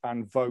polls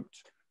and vote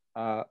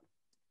the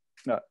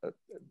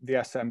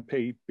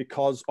SNP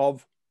because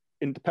of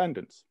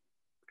independence,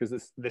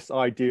 because this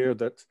idea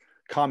that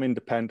come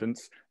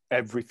independence,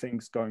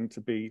 everything's going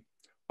to be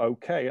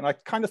okay. And I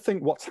kind of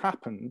think what's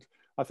happened,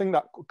 I think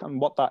that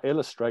what that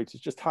illustrates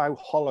is just how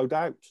hollowed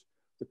out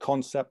the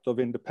concept of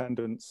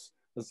independence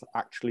has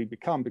actually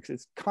become, because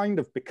it's kind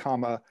of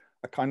become a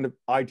kind of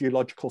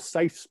ideological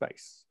safe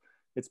space.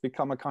 It's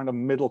become a kind of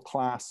middle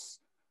class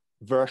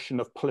version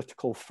of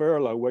political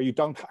furlough, where you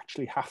don't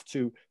actually have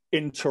to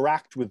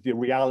interact with the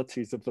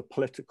realities of the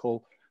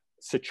political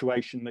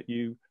situation that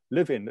you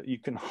live in, that you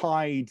can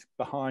hide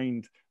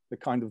behind the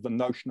kind of the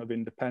notion of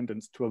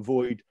independence to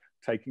avoid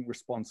taking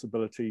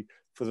responsibility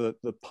for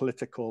the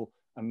political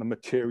and the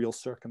material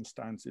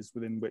circumstances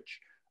within which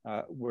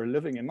we're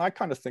living in. I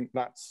kind of think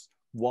that's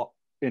what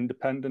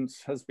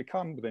independence has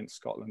become within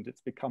Scotland.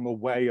 It's become a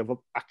way of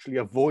actually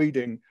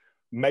avoiding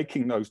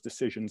making those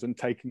decisions and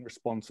taking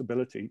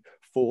responsibility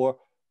for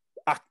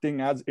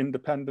acting as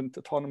independent,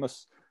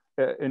 autonomous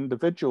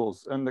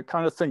individuals. And I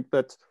kind of think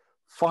that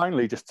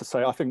finally, just to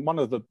say, I think one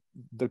of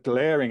the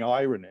glaring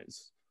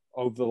ironies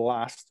over the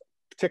last,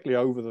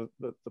 particularly over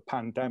the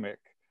pandemic,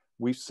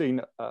 we've seen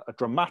a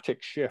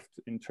dramatic shift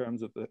in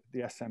terms of the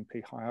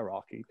SNP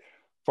hierarchy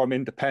from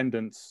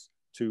independence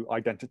to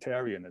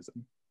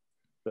identitarianism,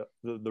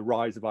 the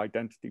rise of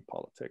identity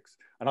politics.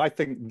 And I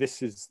think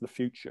this is the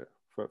future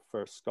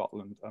for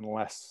Scotland,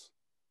 unless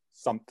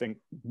something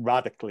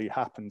radically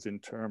happens in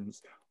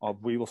terms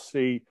of, we will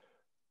see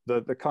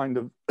the kind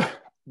of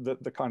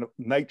the kind of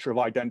nature of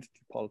identity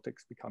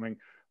politics becoming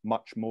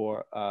much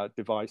more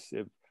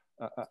divisive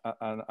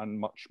and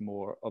much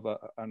more of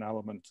an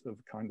element of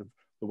kind of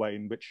the way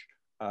in which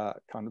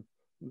kind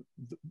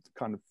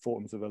of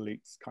forms of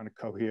elites kind of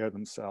cohere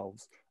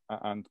themselves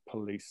and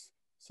police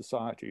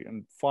society.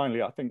 And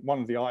finally, I think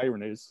one of the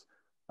ironies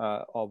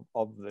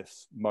of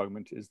this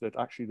moment is that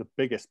actually the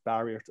biggest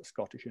barrier to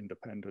Scottish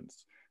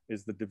independence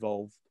is the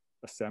devolved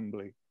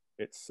assembly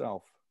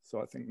itself. So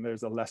I think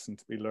there's a lesson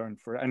to be learned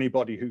for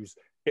anybody who's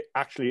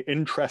actually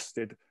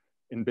interested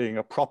in being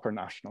a proper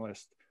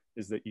nationalist,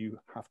 is that you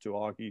have to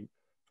argue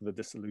for the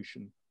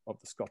dissolution of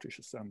the Scottish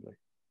Assembly.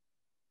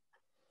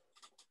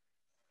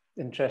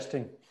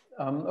 Interesting.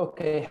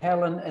 Okay,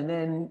 Helen, and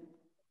then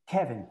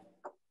Kevin.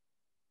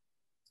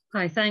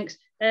 Hi, thanks.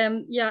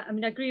 Yeah, I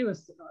mean, I agree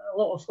with a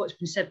lot of what's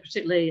been said,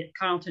 particularly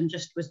Carlton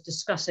just was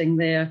discussing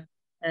there,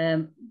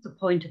 the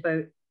point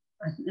about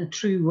a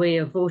true way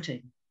of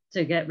voting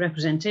to get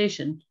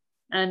representation.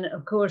 And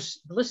of course,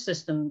 the list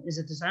system is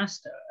a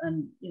disaster.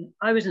 And you know,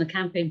 I was in a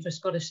campaign for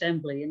Scottish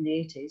Assembly in the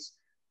 80s,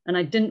 and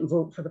I didn't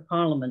vote for the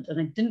Parliament.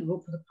 And I didn't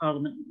vote for the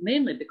Parliament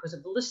mainly because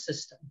of the list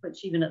system,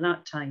 which even at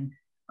that time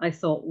I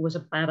thought was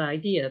a bad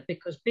idea,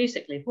 because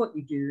basically what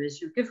you do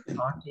is you give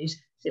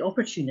parties the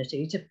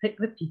opportunity to pick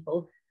the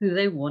people who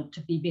they want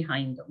to be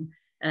behind them.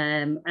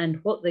 And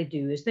what they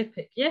do is they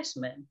pick yes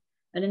men.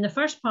 And in the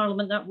first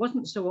Parliament, that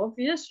wasn't so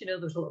obvious. You know,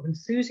 there was a lot of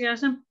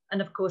enthusiasm.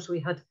 And of course, we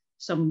had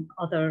some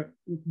other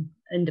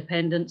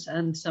independents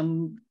and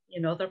some,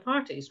 you know, other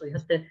parties. We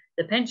had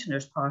the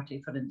Pensioners'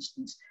 Party, for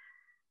instance.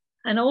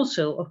 And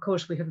also, of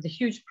course, we have the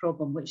huge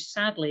problem, which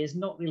sadly is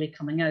not really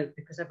coming out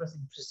because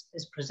everything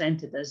is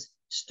presented as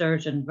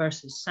Sturgeon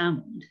versus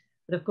Salmond.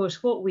 But of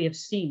course, what we have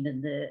seen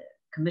in the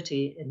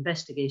committee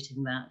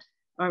investigating that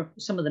are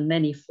some of the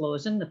many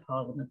flaws in the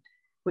Parliament,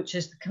 which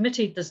is the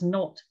committee does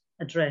not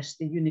address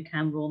the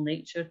unicameral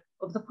nature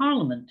of the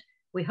Parliament.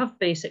 We have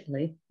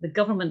basically the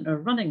government are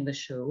running the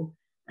show,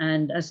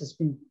 and as has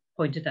been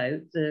pointed out,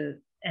 the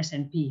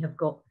SNP have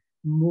got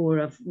more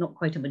of, not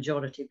quite a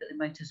majority, but they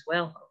might as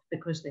well have,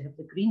 because they have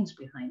the Greens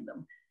behind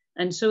them.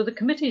 And so the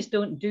committees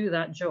don't do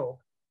that job.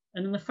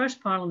 And in the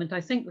first Parliament, I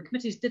think the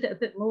committees did it a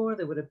bit more.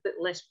 They were a bit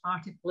less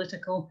party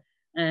political,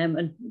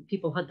 and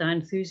people had that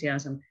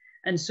enthusiasm.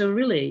 And so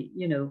really,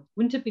 you know,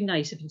 wouldn't it be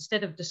nice if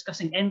instead of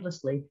discussing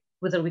endlessly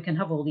whether we can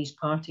have all these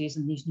parties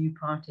and these new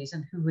parties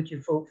and who would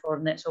you vote for,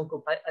 and let's all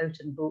go back out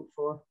and vote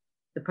for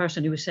the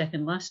person who was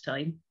second last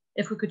time,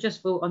 if we could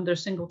just vote under a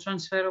single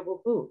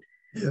transferable vote.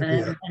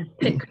 And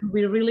pick who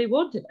we really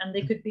wanted, and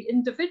they could be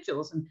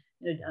individuals. And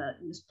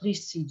it's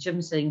pleased to see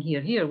Jim saying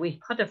here. We've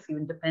had a few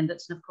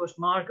independents, and of course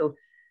Margot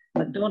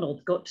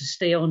MacDonald got to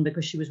stay on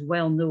because she was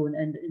well known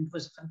and it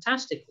was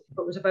fantastic.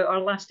 But it was about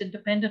our last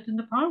independent in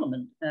the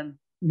Parliament.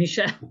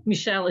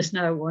 Michelle is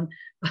now one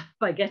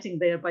by getting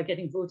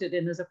voted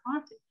in as a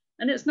party,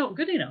 and it's not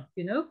good enough,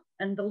 you know.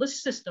 And the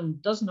list system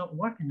does not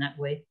work in that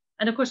way.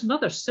 And of course,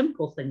 another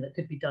simple thing that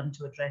could be done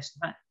to address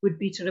that would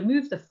be to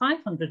remove the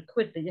 500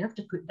 quid that you have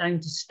to put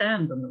down to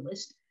stand on the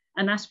list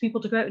and ask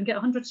people to go out and get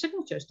 100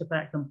 signatures to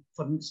back them,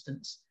 for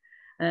instance.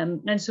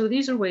 And so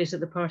these are ways that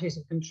the parties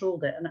have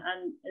controlled it. And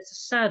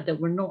it's sad that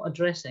we're not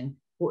addressing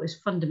what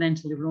is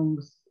fundamentally wrong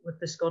with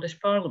the Scottish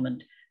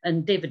Parliament.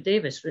 And David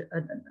Davis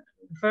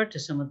referred to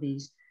some of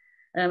these.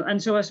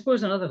 And so I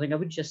suppose another thing I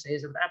would just say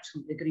is I would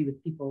absolutely agree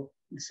with people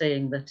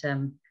saying that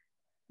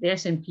the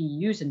SNP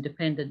use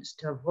independence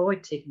to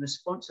avoid taking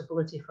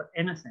responsibility for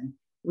anything.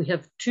 We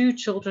have 2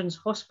 children's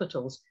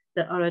hospitals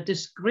that are a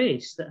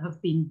disgrace, that have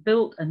been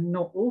built and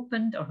not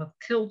opened or have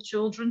killed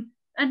children,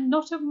 and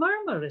not a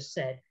murmur is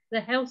said.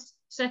 The health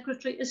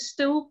secretary is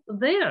still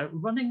there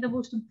running the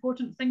most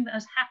important thing that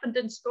has happened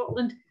in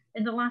Scotland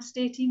in the last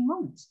 18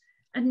 months.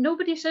 And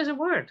nobody says a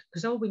word,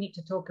 because all we need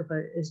to talk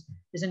about is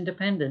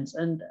independence.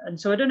 And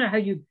so I don't know how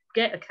you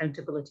get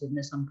accountability in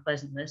this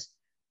unpleasantness.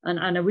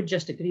 And I would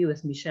just agree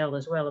with Michelle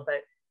as well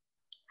about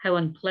how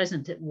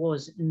unpleasant it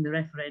was in the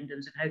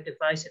referendums and how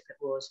divisive it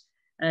was.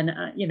 And,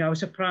 you know, I was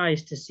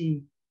surprised to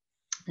see,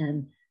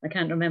 I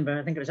can't remember,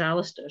 I think it was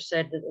Alastair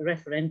said that the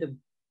referendum,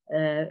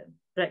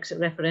 Brexit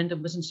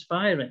referendum was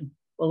inspiring.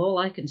 Well, all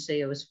I can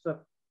say was for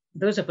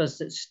those of us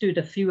that stood,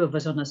 a few of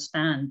us on a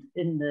stand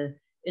in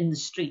the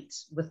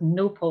streets with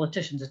no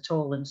politicians at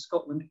all in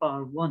Scotland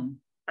bar one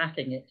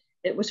backing it,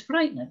 it was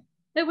frightening.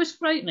 It was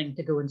frightening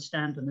to go and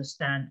stand on the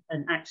stand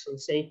and actually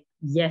say,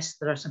 yes,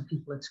 there are some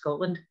people in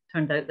Scotland.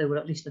 Turned out there were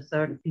at least a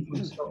third of people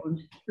in Scotland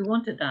who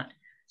wanted that.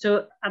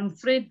 So I'm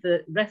afraid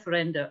the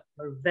referenda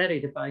are very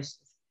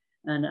divisive,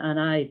 and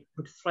I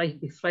would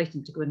be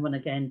frightened to go and win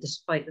again,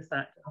 despite the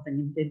fact of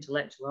having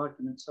intellectual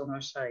arguments on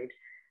our side.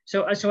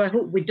 So I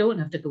hope we don't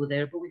have to go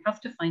there, but we have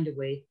to find a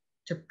way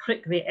to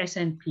prick the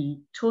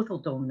SNP total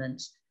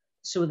dominance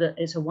so that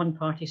it's a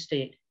one-party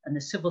state and the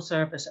civil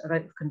service are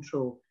out of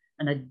control.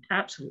 And I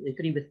absolutely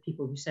agree with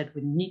people who said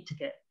we need to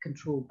get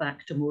control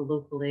back to more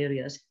local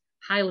areas.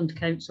 Highland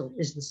Council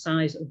is the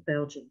size of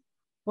Belgium.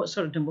 What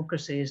sort of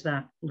democracy is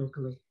that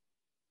locally?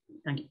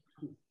 Thank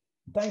you.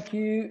 Thank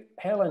you,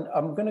 Helen.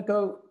 I'm going to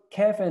go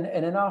Kevin,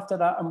 and then after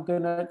that, I'm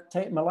going to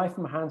take my life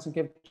in my hands and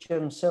give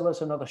Jim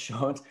Sillars another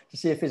shot to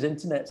see if his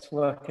internet's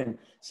working.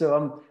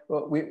 So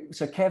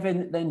so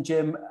Kevin, then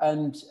Jim,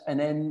 and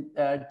then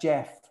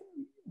Jeff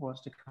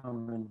wants to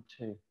come in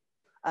too.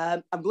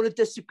 I'm going to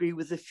disagree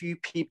with a few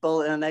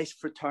people in a nice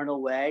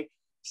fraternal way.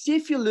 See,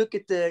 if you look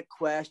at the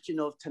question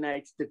of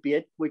tonight's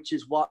debate, which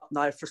is what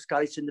now for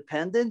Scottish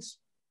independence,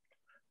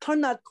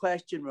 turn that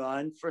question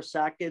around for a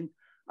second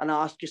and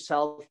ask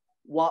yourself,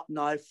 what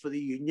now for the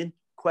union, ?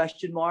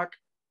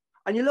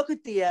 And you look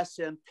at the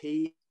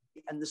SNP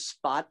and the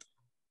spat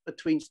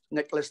between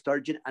Nicola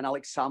Sturgeon and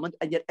Alex Salmond,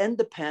 and yet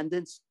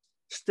independence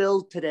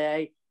still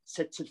today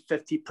sits at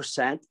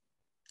 50%.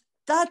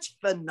 That's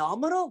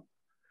phenomenal.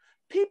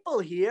 People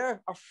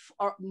here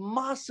are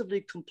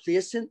massively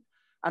complacent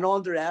and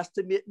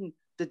underestimating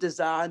the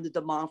desire and the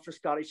demand for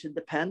Scottish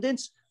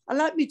independence. And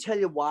let me tell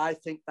you why I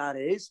think that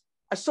is.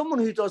 As someone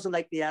who doesn't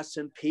like the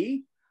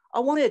SNP, I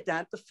want to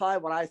identify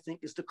what I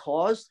think is the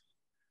cause.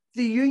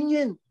 The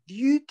union,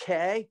 the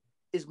UK,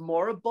 is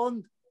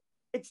moribund.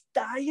 It's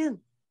dying.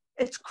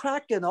 It's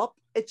cracking up.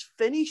 It's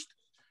finished.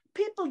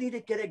 People need to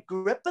get a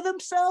grip of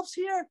themselves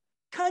here.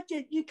 Can't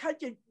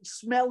you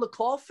smell the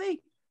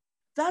coffee?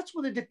 That's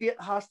what the debate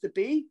has to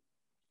be.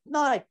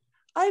 Now,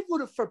 I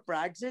voted for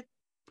Brexit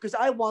because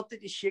I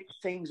wanted to shake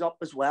things up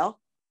as well.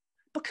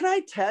 But can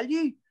I tell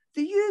you,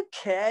 the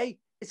UK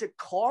is a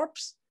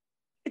corpse.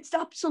 It's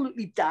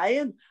absolutely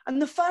dying. And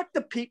the fact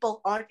that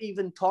people aren't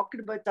even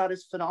talking about that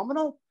is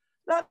phenomenal.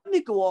 Let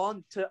me go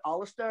on to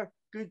Alastair,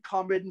 good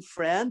comrade and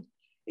friend.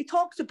 He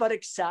talks about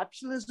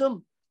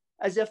exceptionalism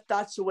as if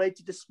that's a way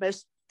to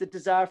dismiss the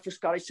desire for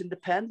Scottish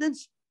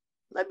independence.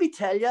 Let me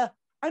tell you,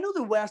 I know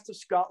the west of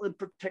Scotland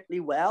particularly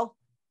well.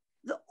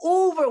 The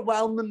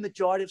overwhelming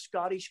majority of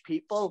Scottish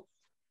people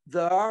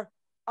there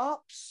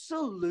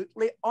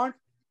absolutely aren't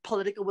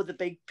political with a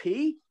big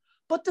P.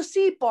 But to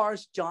see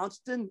Boris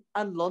Johnson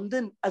and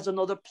London as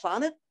another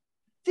planet,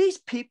 these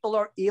people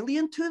are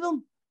alien to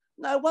them.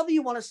 Now, whether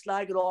you want to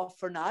slag it off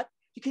or not,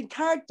 you can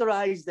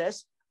characterize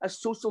this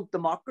as social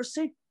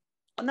democracy,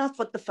 and that's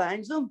what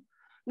defines them.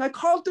 Now,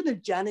 Carlton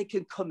and Jenny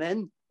can come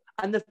in,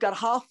 and they've got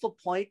half a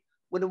point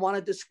when they want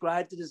to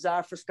describe the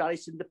desire for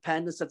Scottish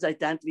independence as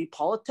identity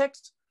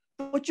politics.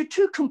 But you're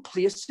too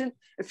complacent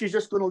if you're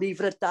just going to leave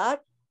it at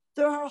that.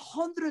 There are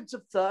hundreds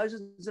of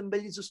thousands and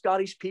millions of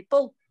Scottish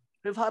people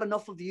who've had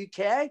enough of the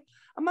UK.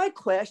 And my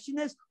question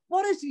is,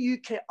 what is the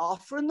UK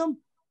offering them?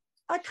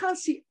 I can't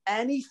see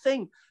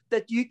anything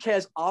that the UK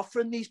is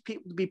offering these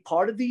people to be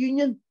part of the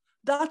union.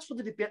 That's what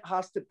the debate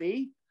has to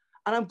be.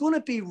 And I'm going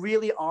to be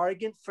really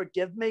arrogant,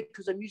 forgive me,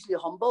 because I'm usually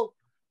humble.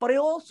 But I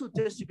also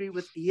disagree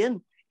with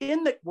Iain.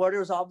 Iain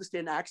Macwhirter is obviously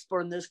an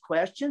expert in this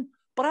question,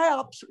 but I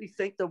absolutely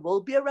think there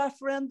will be a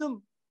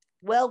referendum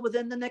well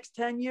within the next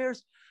 10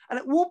 years. And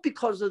it won't be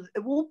because of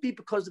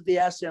the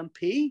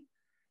SNP.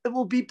 It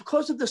will be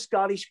because of the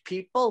Scottish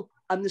people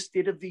and the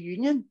state of the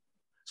union.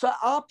 So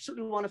I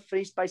absolutely want to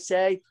finish by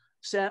saying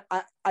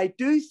I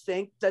do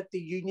think that the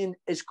union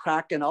is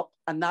cracking up,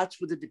 and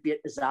that's where the debate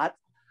is at.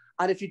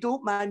 And if you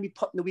don't mind me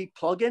putting the wee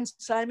plug in,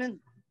 Simon,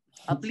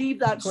 I believe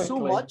that so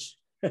much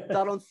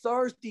that on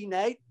Thursday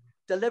night,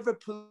 the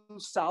Liverpool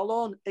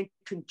Salon, in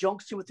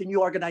conjunction with the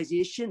new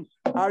organisation,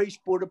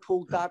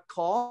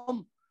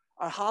 irishborderpool.com,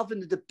 are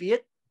having a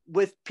debate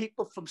with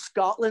people from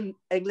Scotland,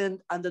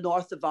 England, and the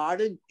north of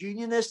Ireland,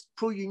 unionists,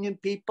 pro-union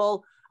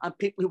people, and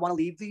people who want to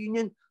leave the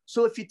union.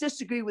 So if you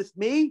disagree with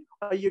me,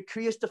 or you're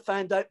curious to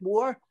find out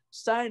more,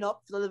 sign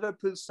up for the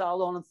Liverpool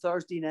Salon on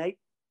Thursday night.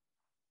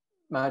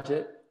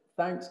 Magic.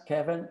 Thanks,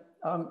 Kevin.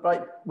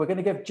 Right, we're going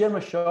to give Jim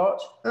a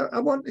shot. I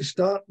want to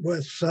start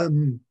with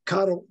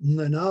Carlton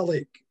and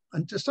Alec,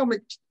 and to some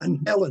extent,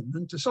 and Helen,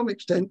 and to some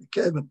extent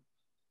Kevin.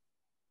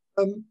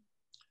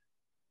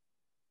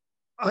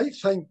 I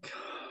think,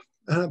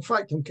 and in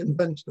fact I'm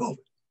convinced of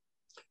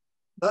it,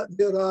 that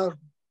there are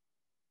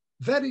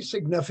very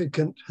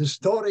significant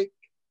historic,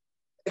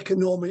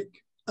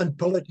 economic and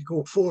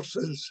political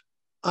forces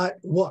at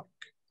work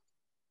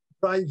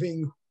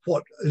driving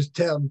what is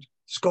termed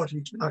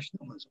Scottish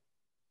nationalism.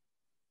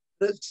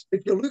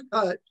 If you look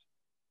at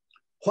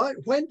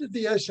when did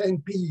the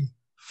SNP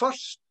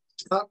first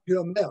start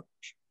to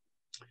emerge,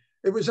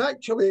 it was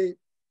actually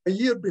a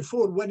year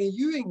before Winnie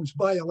Ewing's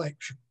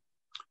by-election,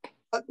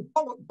 at the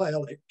Pollock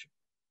by-election.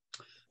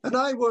 And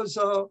I was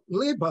a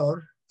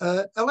Labour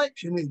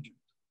election agent.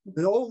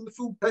 And all the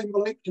full-time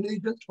election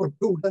agents were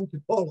pulled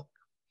into Pollock.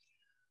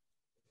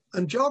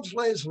 And George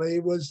Leslie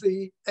was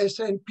the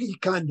SNP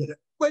candidate.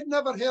 We'd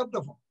never heard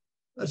of him.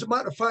 As a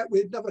matter of fact,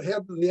 we'd never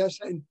heard of the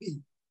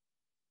SNP.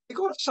 He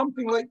got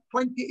something like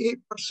 28%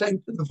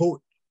 of the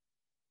vote.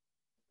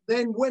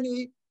 Then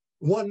Winnie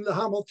won the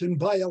Hamilton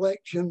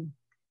by-election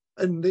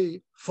in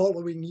the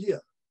following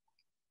year.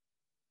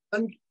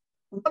 And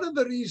one of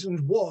the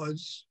reasons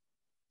was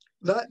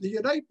that the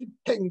United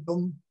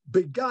Kingdom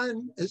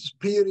began its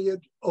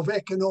period of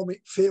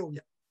economic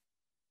failure.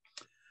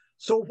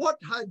 So what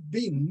had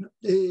been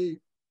a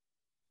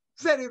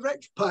very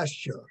rich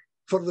pasture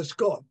for the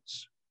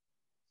Scots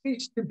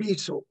ceased to be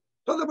so.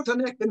 So there was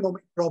an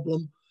economic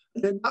problem,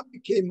 and then that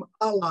became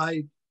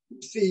allied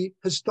with the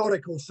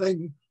historical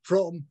thing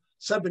from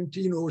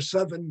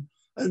 1707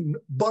 and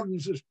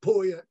Burns's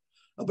poet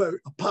about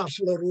a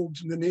parcel of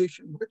roads in the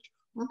nation, which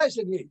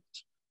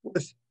resonates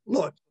with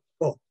lots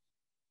of Scots.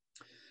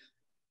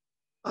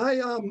 I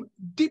am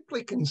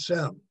deeply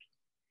concerned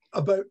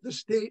about the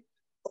state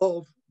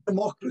of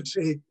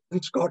democracy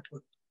in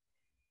Scotland.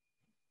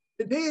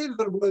 Today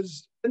there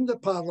was in the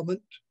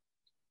Parliament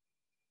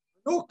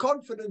no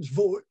confidence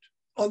vote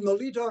on the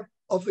leader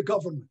of the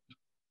government.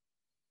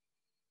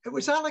 It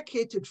was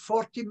allocated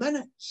 40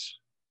 minutes.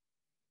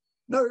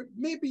 Now,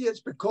 maybe it's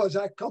because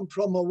I come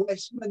from a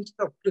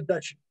Westminster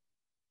tradition,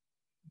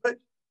 but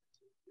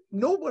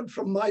no one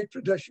from my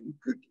tradition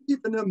could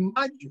even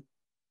imagine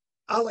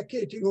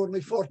allocating only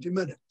 40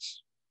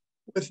 minutes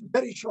with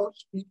very short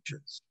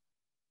speeches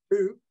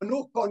to a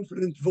no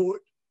confidence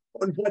vote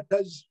on what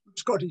is the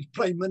Scottish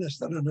Prime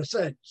Minister in a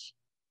sense.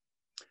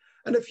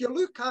 And if you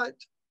look at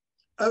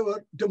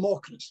our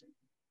democracy,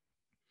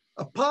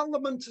 a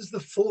parliament is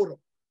the forum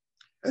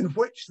in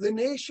which the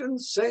nation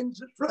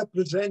sends its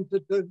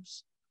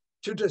representatives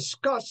to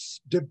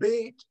discuss,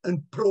 debate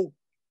and probe.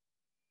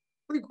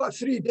 We've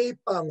got a 3-day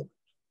parliament.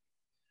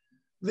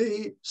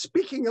 The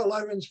speaking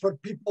allowance for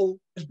people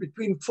is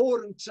between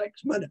 4 and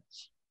 6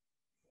 minutes.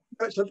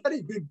 Now, it's a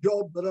very good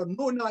job. There are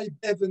no Nye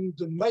Bevins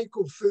and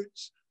Michael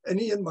Foots and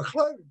Iain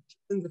Macwhirter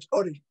in the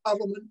Scottish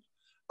Parliament,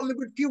 or they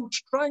would feel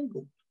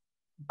strangled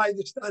by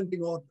the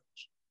standing orders.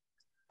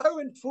 How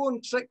in 4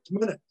 and 6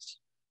 minutes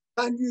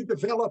can you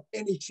develop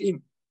any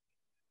theme,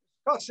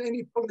 discuss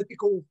any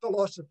political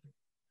philosophy,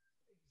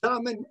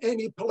 examine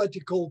any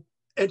political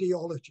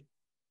ideology?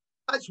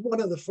 That's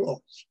one of the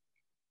flaws.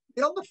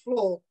 The other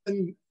flaw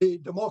in a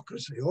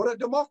democracy, or a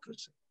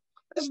democracy,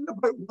 isn't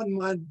about one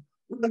man,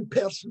 one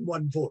person,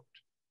 one vote.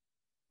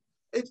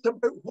 It's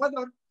about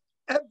whether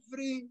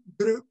every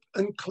group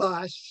and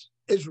class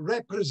is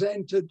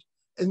represented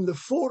in the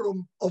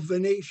forum of the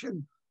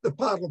nation, the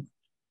Parliament.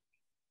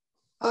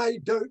 I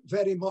doubt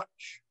very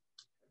much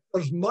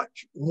there's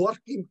much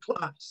working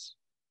class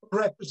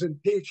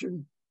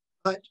representation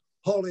at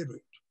Holyrood,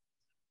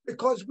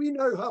 because we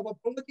now have a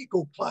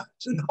political class,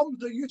 and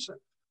Hamza Yousaf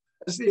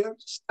is the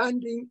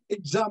outstanding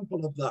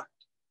example of that.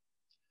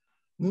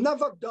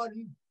 Never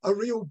done a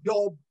real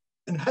job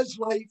in his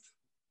life,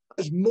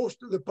 as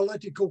most of the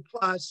political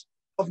class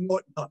have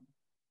not done.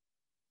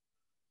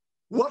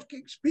 Work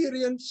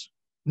experience,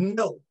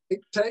 nil,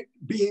 except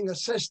being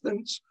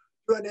assistants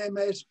to an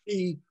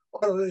MSP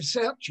or a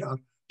researcher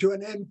to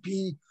an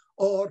MP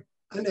or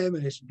an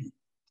MSP.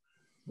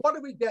 What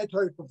do we get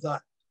out of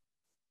that?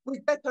 We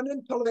get an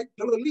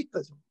intellectual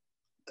elitism.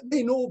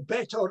 They know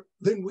better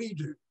than we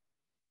do.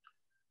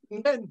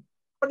 And then,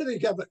 what do they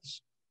give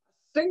us?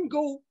 A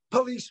single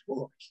police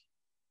force.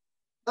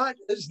 That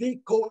is the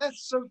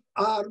coercive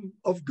arm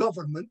of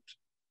government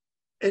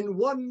in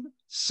one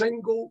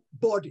single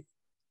body,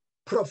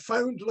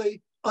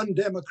 profoundly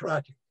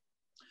undemocratic.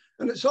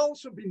 And it's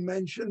also been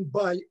mentioned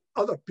by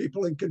other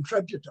people and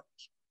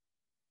contributors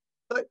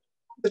that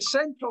the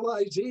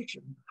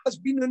centralisation has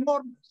been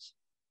enormous.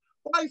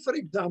 Why, for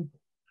example,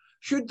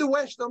 should the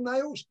Western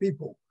Isles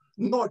people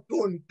not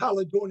own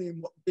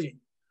Caledonian Bay,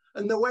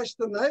 and the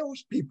Western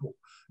Isles people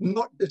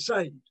not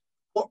decide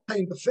what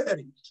kind of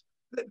ferries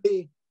that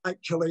they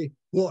actually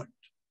want?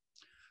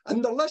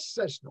 And the list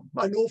system,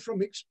 I know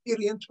from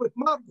experience with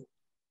Margot,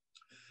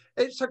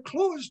 it's a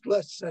closed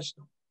list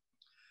system.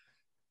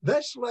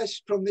 This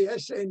list from the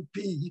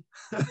SNP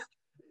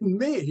in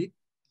May,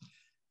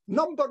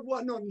 number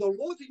 1 on the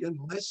Lothian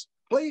list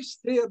placed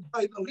there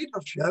by the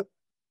leadership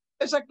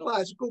is a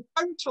Glasgow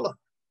councillor.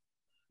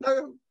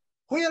 Now,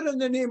 where in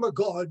the name of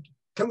God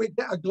can we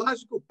get a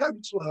Glasgow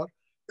councillor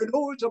who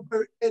knows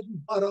about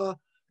Edinburgh,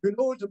 who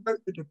knows about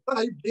the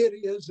deprived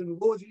areas in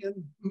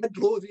Lothian, Mid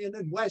Lothian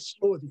and West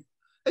Lothian?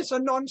 It's a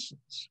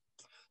nonsense.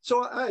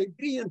 So I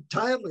agree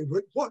entirely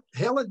with what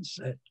Helen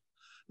said,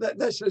 that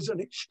this is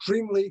an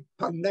extremely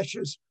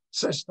pernicious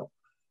system.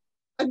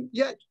 And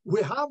yet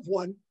we have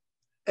one,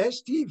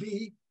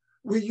 STV,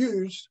 we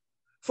use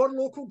for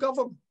local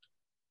government.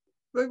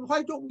 Well,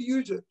 why don't we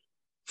use it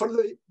for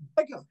the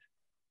bigger,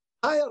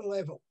 higher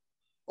level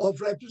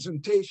of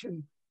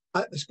representation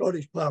at the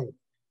Scottish Parliament?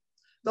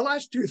 The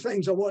last two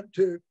things I want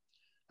to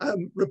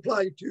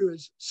reply to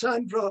is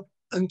Sandra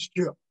and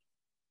Stuart.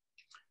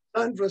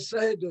 Sandra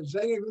said, is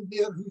anyone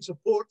there who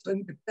supports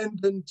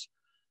independence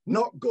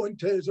not going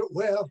to, as it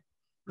were,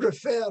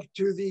 refer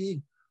to the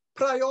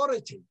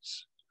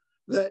priorities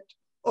that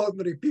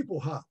ordinary people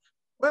have?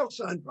 Well,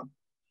 Sandra,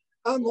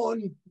 I'm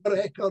on the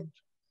record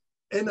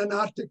in an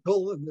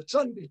article in the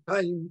Sunday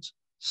Times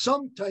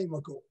some time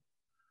ago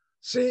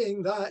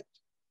saying that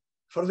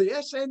for the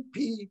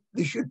SNP,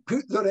 they should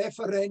put the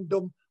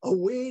referendum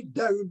away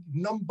down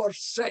number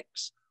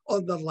 6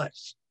 on the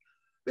list,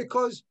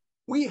 because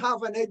we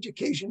have an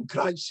education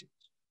crisis.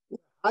 We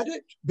had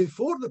it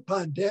before the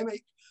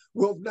pandemic,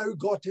 we've now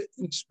got it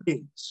in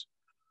spades.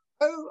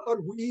 How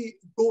are we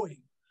going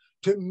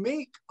to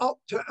make up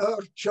to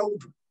our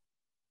children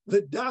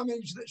the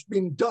damage that's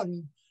been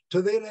done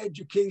to their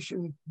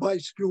education by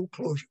school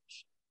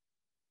closures?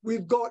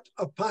 We've got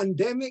a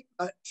pandemic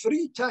that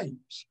 3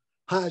 times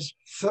has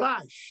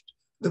thrashed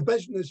the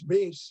business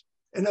base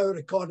in our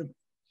economy.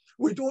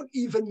 We don't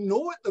even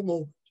know at the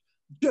moment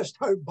just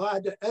how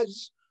bad it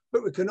is,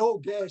 but we can all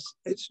guess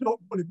it's not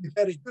going to be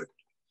very good.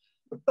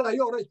 The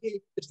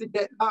priority is to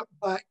get that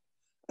back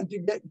and to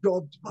get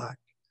jobs back.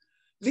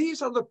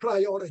 These are the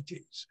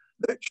priorities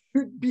that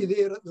should be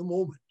there at the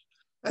moment.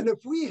 And if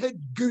we had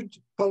good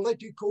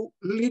political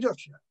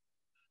leadership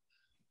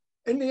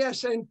in the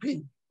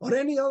SNP or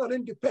any other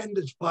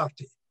independence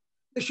party,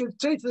 they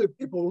should say to the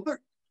people,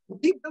 look,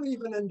 we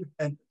believe in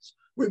independence.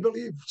 We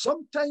believe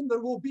sometime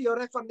there will be a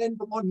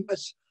referendum on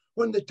this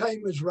when the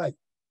time is right.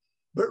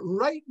 But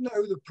right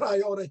now, the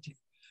priority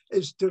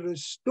is to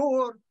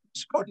restore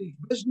Scottish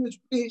business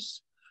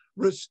base,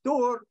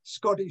 restore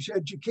Scottish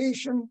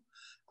education,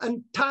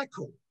 and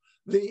tackle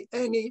the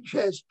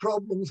NHS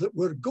problems that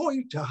we're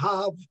going to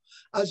have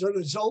as a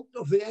result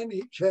of the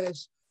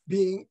NHS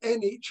being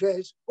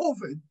NHS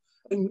COVID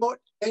and not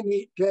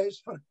NHS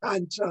for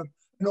cancer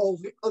and all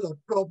the other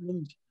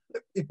problems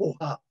that people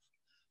have.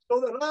 So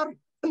there are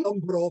a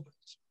number of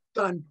us,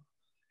 Sandra,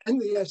 in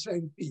the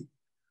SNP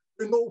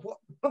who know what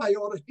the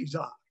priorities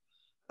are.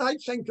 I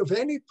think if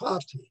any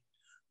party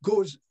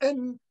goes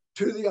into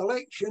the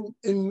election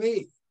in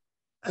May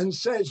and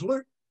says,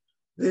 look,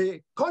 the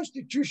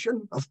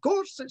Constitution, of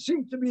course, it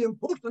seems to be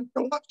important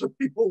to lots of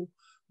people,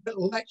 but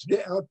let's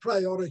get our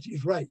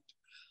priorities right,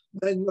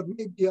 then there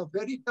may be a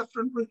very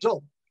different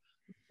result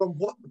from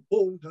what the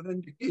polls are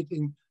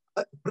indicating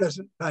at the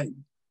present time.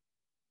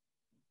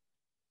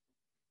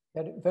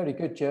 Very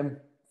good, Jim.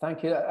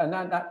 Thank you. And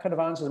that kind of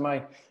answers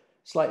my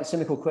slightly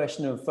cynical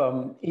question of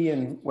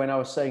Iain when I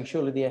was saying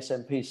surely the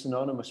SNP is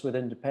synonymous with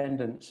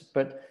independence,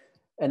 but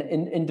an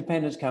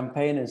independence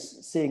campaign is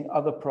seeing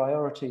other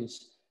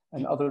priorities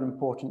and other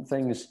important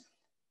things.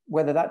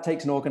 Whether that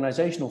takes an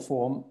organisational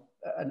form,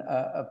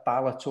 a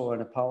ballot or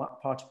in a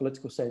party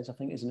political sense, I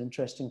think is an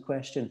interesting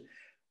question.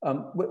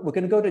 We're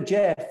going to go to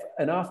Jeff,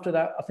 and after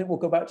that, I think we'll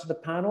go back to the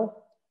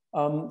panel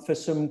for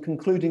some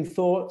concluding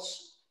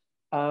thoughts,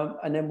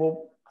 and then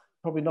we'll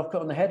probably knock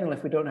it on the head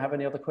unless we don't have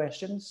any other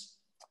questions.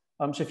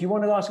 So if you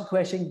want to ask a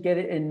question, get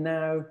it in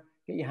now,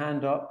 get your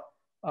hand up.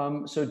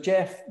 So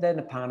Jeff, then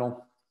the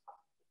panel.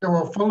 Yeah,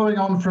 well, following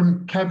on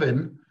from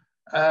Kevin,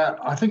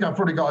 I think I've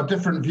probably got a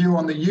different view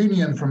on the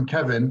union from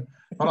Kevin,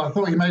 but I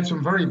thought he made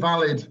some very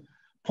valid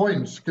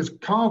points, because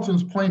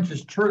Carlton's point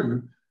is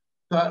true,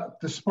 that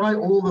despite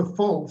all the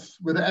faults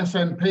with the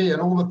SNP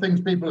and all the things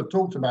people have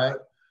talked about,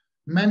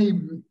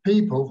 many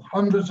people,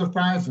 hundreds of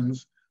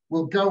thousands,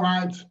 will go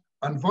out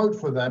and vote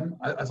for them,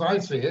 as I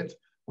see it.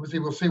 Obviously,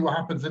 we'll see what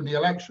happens in the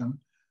election,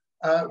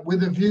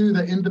 with a view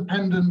that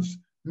independence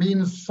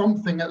means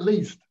something at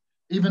least,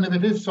 even if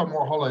it is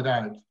somewhat hollowed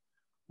out.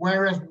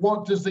 Whereas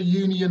what does the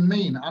union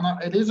mean?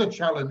 And it is a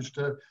challenge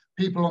to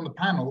people on the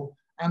panel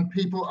and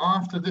people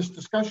after this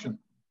discussion,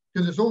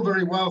 because it's all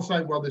very well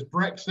saying, well, there's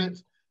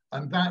Brexit,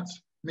 and that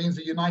means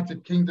the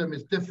United Kingdom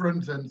is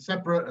different and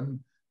separate, and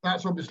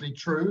that's obviously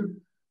true.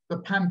 The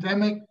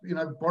pandemic, you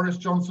know, Boris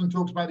Johnson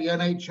talks about the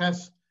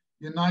NHS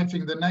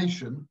uniting the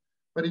nation,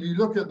 but if you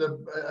look at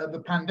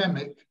the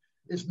pandemic,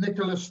 it's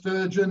Nicola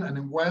Sturgeon, and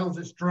in Wales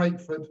it's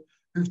Drakeford,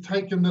 who've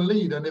taken the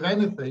lead. And if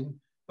anything,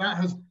 that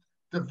has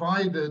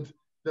divided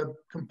the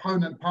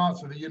component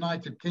parts of the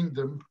United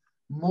Kingdom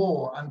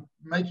more and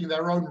making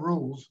their own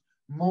rules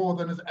more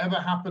than has ever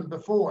happened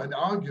before, and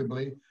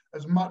arguably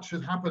as much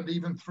has happened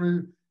even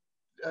through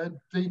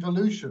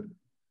devolution.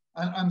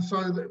 And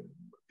so,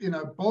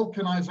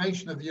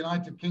 balkanization of the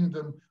United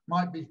Kingdom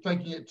might be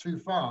taking it too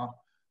far,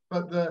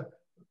 but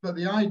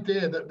the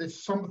idea that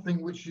there's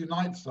something which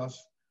unites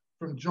us,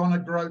 from John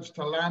O'Groats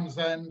to Land's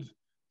End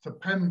to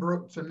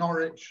Pembroke to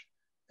Norwich,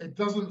 it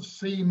doesn't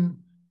seem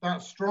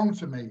that strong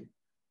to me.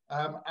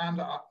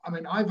 And I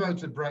mean, I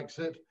voted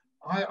Brexit.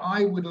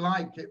 I would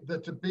like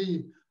there to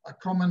be a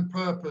common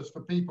purpose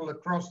for people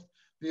across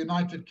the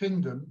United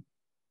Kingdom,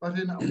 but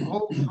in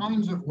all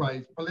kinds of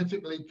ways,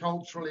 politically,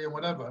 culturally, and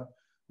whatever,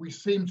 we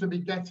seem to be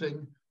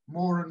getting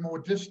more and more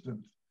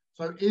distant.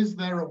 So is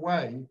there a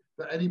way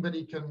that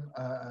anybody can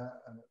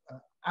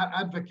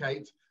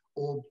advocate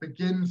or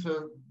begin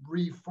to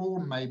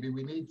reform, maybe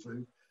we need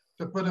to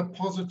put a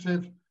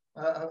positive,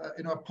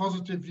 a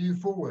positive view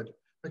forward?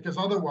 Because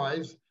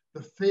otherwise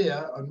the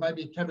fear, and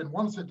maybe Kevin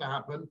wants it to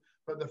happen,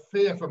 but the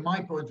fear from my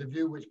point of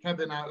view, which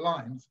Kevin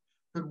outlines,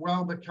 could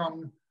well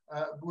become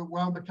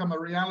a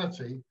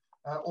reality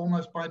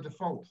almost by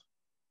default.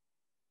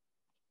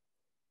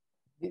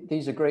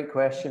 These are great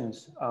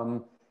questions.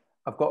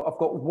 I've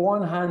got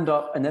one hand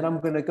up, and then I'm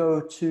going to go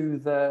to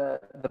the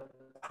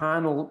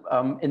panel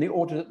in the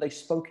order that they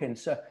spoke in.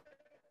 So,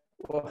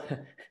 well,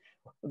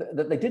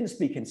 that they didn't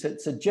speak in.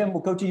 So Jim,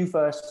 we'll go to you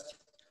first,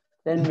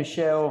 then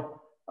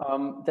Michelle,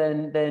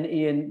 then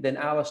Iain, then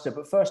Alastair.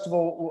 But first of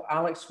all,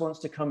 Alex wants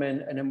to come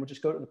in, and then we'll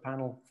just go to the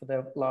panel for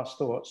their last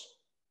thoughts.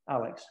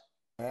 Alex.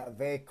 A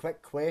very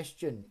quick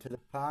question to the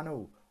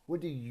panel.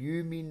 What do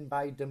you mean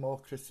by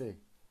democracy?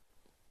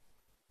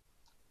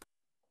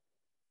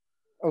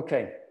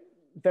 Okay,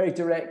 very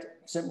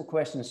direct, simple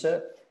question.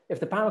 So if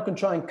the panel can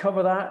try and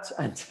cover that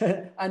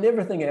and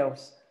everything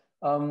else,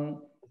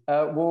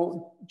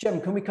 well,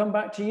 Jim, can we come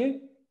back to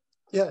you?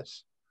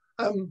 Yes.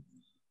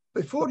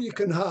 Before you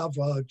can have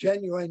a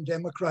genuine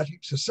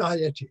democratic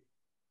society,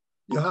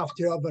 you have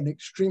to have an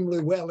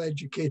extremely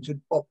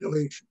well-educated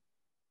population.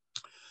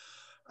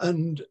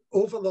 And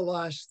over the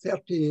last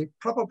 30,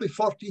 probably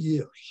 40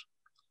 years,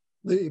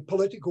 the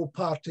political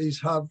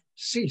parties have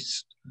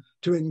ceased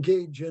to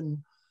engage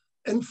in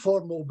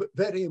informal but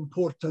very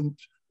important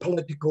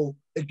political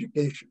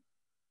education.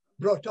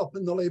 Brought up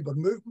in the Labour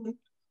movement,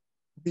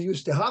 we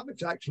used to have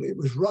it actually, it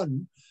was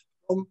run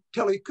from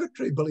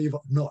Tillycootery, believe it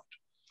or not,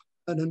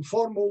 an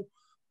informal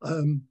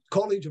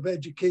college of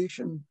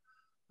education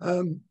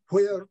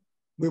where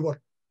we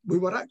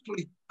were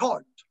actually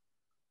taught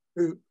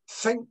to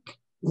think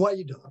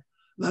wider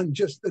than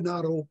just the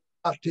narrow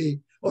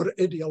party or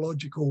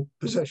ideological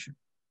position.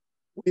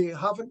 We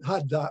haven't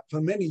had that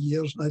for many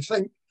years, and I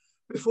think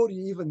before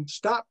you even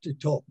start to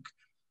talk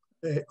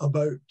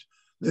about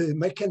the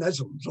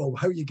mechanisms of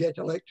how you get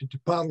elected to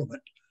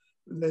Parliament,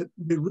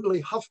 we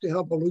really have to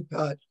have a look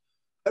at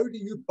how do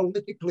you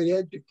politically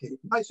educate.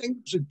 I think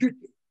it's a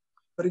duty,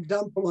 for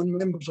example, on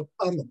members of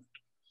Parliament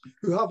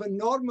who have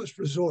enormous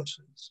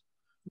resources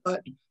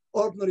that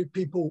ordinary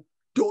people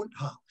don't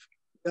have.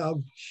 They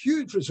have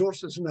huge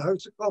resources in the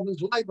House of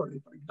Commons Library,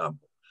 for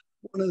example,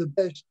 one of the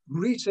best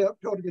research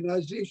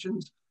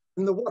organisations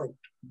in the world.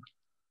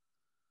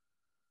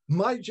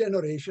 My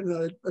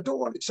generation, I don't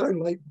want to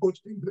sound like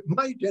boasting, but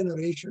my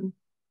generation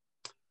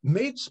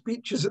made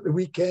speeches at the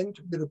weekend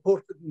to be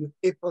reported in the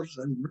papers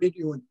and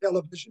radio and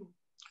television.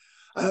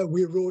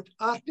 We wrote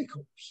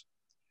articles.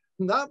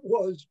 And that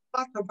was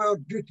part of our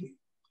duty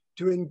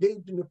to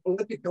engage in the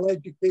political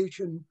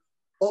education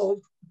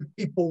of the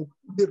people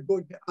we're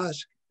going to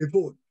ask to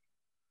vote.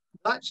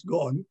 That's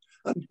gone.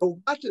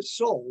 Until that is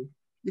solved,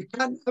 you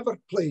can't ever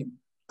claim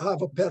to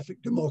have a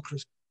perfect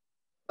democracy.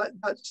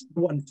 That's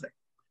the one thing.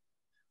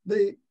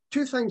 The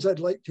two things I'd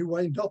like to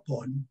wind up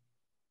on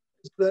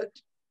is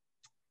that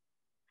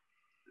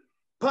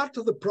part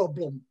of the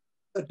problem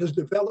that has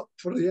developed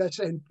for the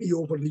SNP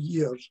over the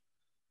years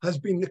has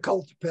been the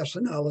cult of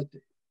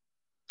personality.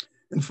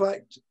 In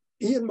fact,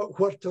 Iain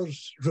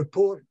Macwhirter's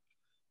report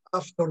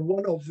after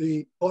one of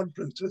the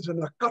conferences,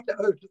 and I cut it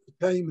out at the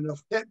time and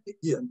I've kept it,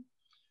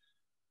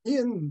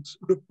 Iain's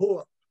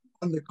report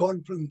on the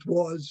conference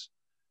was,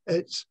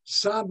 it's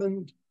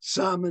salmon,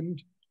 salmon,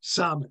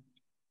 salmon.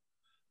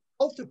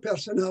 Cult of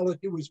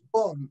personality was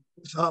born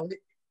with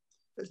Alec.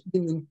 It's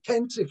been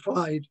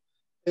intensified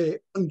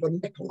under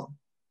Nicola.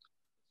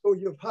 So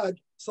you've had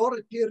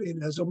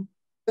authoritarianism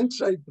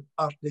inside the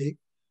party,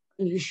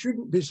 and you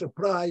shouldn't be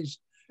surprised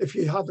if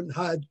you haven't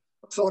had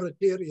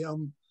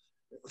authoritarianism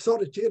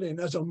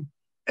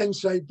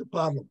inside the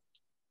Parliament.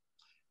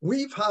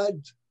 We've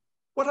had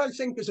what I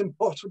think is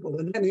impossible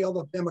in any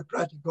other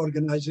democratic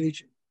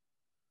organisation.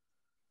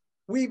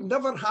 We've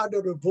never had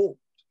a revolt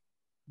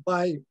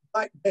by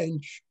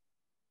backbench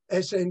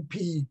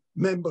SNP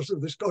members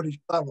of the Scottish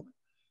Parliament.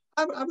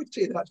 I would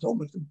say that's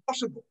almost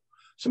impossible.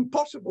 It's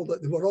impossible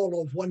that they were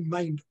all of one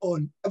mind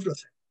on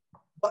everything,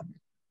 but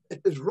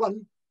it is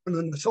run on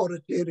an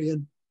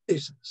authoritarian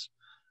basis.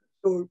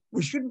 So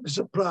we shouldn't be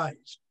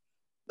surprised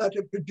that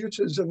it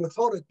produces an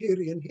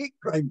authoritarian hate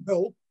crime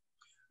bill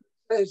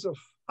that says if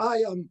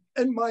I am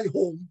in my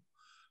home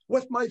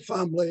with my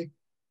family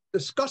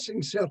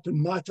discussing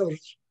certain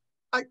matters,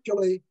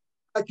 actually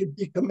I could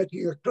be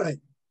committing a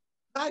crime.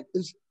 That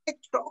is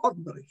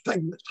extraordinary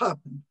thing that's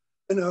happened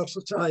in our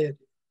society.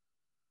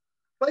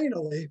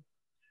 Finally,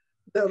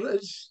 there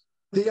is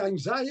the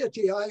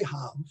anxiety I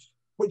have,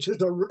 which has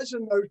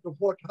arisen out of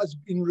what has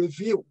been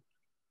revealed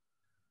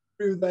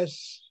through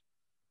this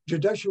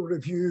judicial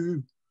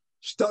review,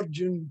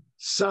 Sturgeon,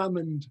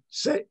 Salmond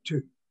set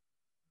to.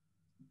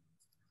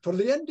 For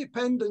the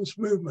independence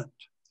movement,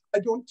 I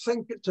don't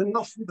think it's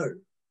enough now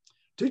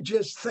to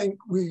just think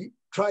we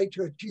try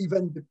to achieve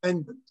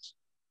independence.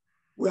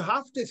 We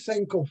have to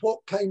think of what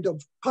kind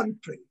of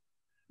country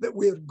that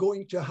we're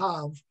going to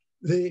have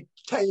the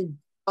time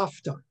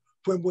after,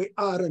 when we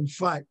are in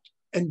fact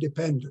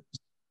independent.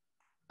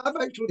 I've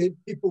actually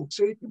had people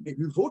say to me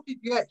who voted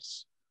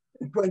yes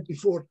in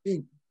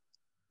 2014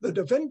 that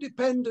if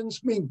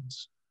independence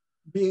means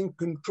being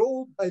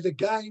controlled by the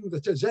gang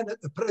that is in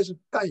at the present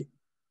time,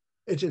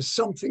 it is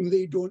something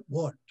they don't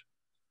want.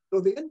 So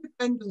the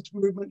independence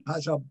movement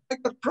has a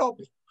bigger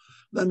problem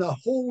than a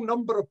whole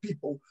number of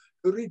people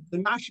who read the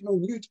national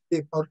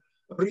newspaper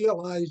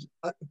realise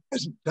at the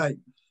present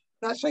time.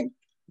 And I think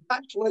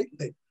that's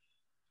likely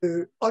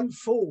to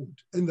unfold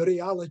in the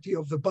reality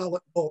of the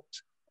ballot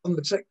box on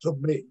the 6th of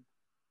May.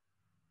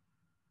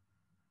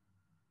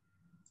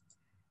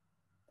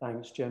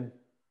 Thanks, Jim.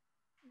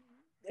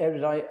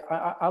 Herald,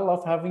 I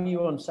love having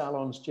you on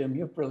Salons, Jim.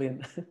 You're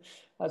brilliant.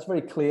 That's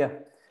very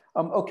clear.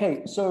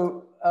 Okay,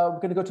 so we're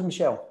going to go to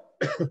Michelle.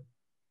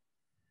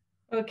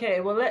 Okay,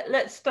 well,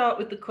 let's start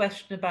with the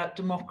question about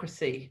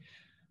democracy.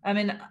 I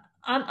mean,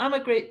 I'm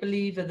a great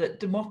believer that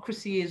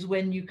democracy is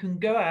when you can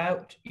go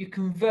out, you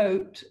can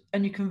vote,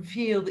 and you can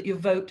feel that your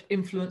vote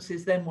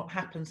influences then what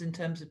happens in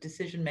terms of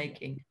decision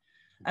making.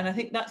 And I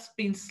think that's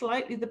been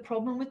slightly the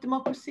problem with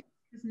democracy,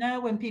 because now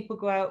when people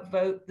go out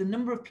vote, the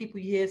number of people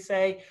you hear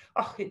say,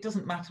 oh, it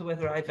doesn't matter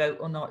whether I vote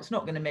or not, it's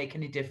not going to make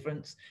any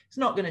difference, it's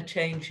not going to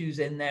change who's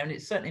in there, and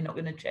it's certainly not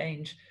going to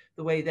change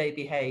the way they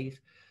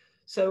behave.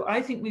 So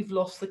I think we've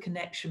lost the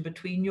connection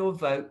between your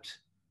vote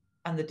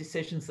and the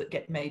decisions that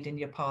get made in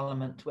your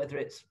parliament, whether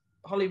it's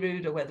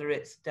Holyrood or whether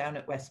it's down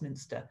at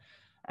Westminster.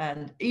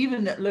 And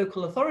even at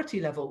local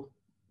authority level,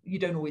 you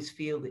don't always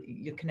feel that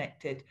you're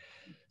connected.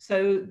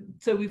 So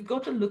we've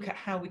got to look at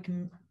how we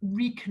can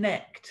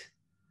reconnect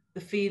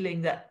the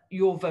feeling that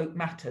your vote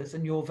matters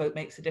and your vote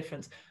makes a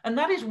difference. And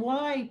that is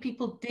why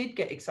people did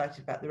get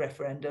excited about the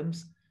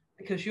referendums,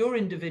 because your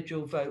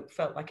individual vote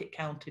felt like it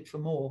counted for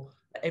more.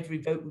 Every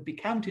vote would be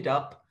counted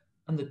up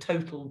and the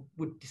total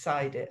would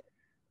decide it.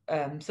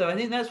 So I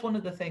think that's one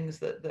of the things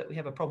that we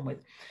have a problem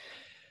with.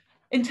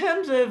 In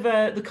terms of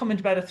the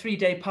comment about a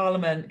 3-day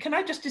parliament, can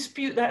I just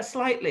dispute that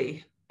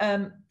slightly?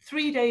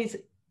 3 days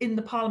in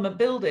the parliament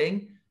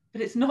building,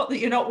 but it's not that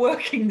you're not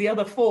working the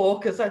other 4,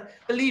 because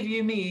believe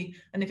you me,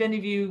 and if any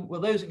of you, well,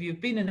 those of you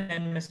who've been an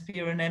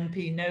MSP or an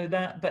MP know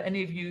that, but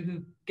any of you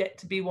who get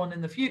to be one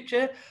in the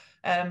future,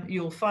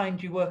 you'll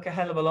find you work a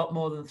hell of a lot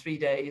more than 3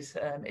 days.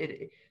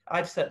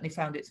 I've certainly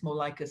found it's more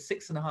like a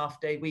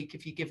 6.5-day week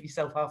if you give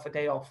yourself half a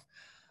day off.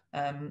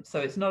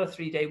 So it's not a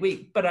 3-day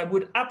week, but I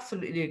would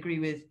absolutely agree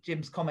with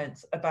Jim's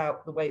comments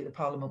about the way the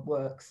parliament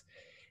works.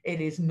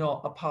 It is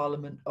not a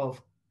parliament of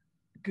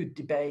good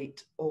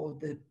debate or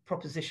the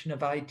proposition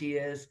of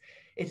ideas.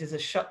 It is a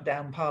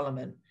shutdown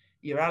parliament.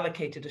 You're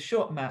allocated a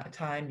short amount of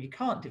time. You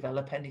can't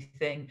develop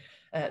anything.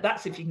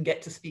 That's if you can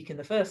get to speak in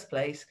the first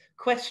place.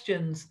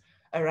 Questions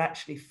are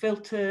actually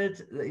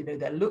filtered, you know,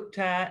 they're looked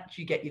at,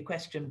 you get your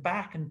question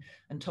back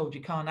and told you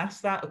can't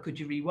ask that, or could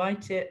you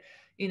rewrite it?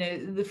 You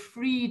know, the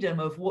freedom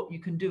of what you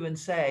can do and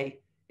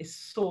say is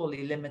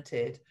sorely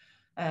limited.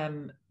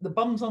 The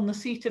bums on the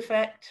seat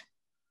effect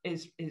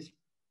is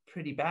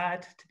pretty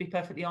bad, to be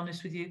perfectly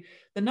honest with you.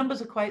 The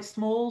numbers are quite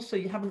small, so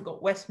you haven't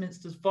got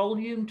Westminster's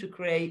volume to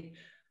create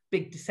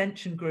big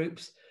dissension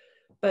groups.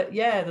 But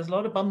yeah, there's a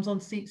lot of bums on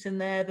seats in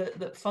there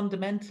that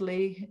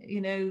fundamentally,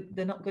 you know,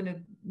 they're not going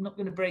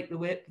to break the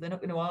whip. They're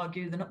not going to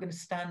argue. They're not going to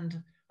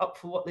stand up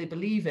for what they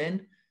believe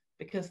in,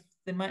 because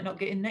they might not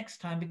get in next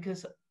time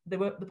because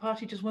the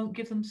party just won't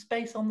give them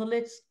space on the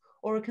list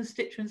or a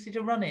constituency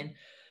to run in.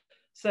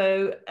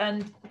 So,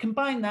 and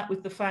combine that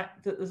with the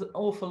fact that there's an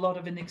awful lot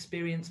of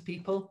inexperienced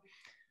people.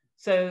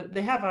 So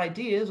they have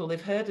ideas, or they've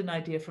heard an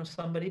idea from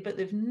somebody, but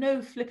they've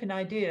no flipping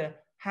idea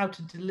how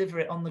to deliver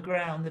it on the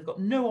ground. They've got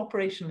no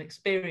operational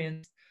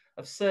experience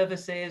of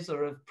services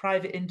or of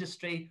private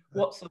industry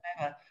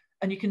whatsoever.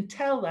 And you can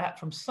tell that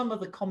from some of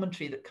the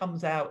commentary that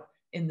comes out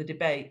in the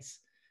debates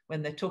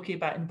when they're talking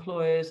about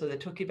employers, or they're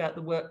talking about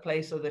the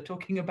workplace, or they're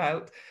talking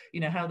about, you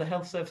know, how the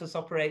health service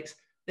operates.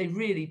 They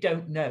really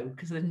don't know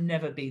because they've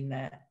never been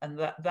there. And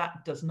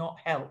that does not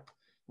help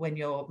when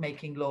you're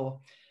making law.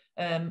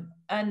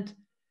 And,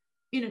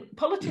 you know,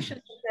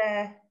 politicians are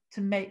there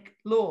to make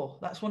law.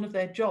 That's one of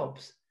their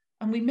jobs.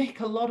 And we make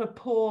a lot of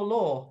poor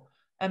law.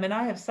 I mean,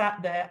 I have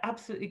sat there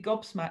absolutely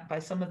gobsmacked by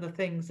some of the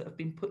things that have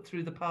been put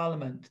through the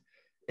parliament.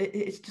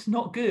 It's just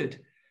not good.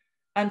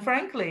 And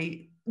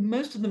frankly,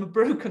 most of them are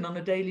broken on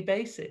a daily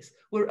basis.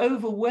 We're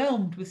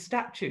overwhelmed with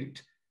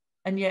statute,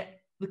 and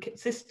yet the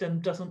system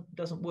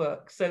doesn't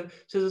work. So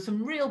there's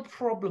some real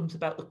problems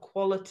about the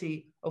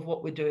quality of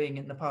what we're doing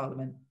in the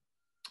parliament.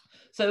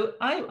 So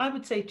I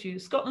would say to you,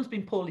 Scotland's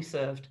been poorly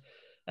served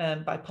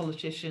by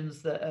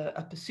politicians that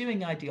are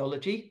pursuing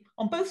ideology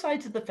on both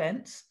sides of the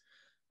fence,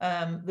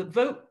 that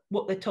vote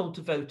what they're told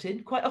to vote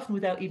in, quite often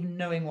without even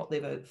knowing what they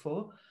vote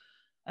for.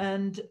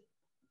 And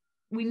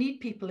we need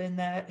people in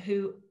there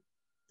who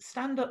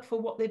stand up for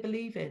what they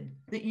believe in,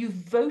 that you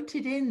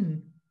voted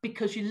in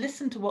because you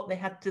listened to what they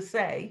had to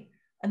say,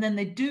 and then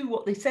they do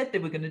what they said they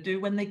were going to do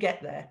when they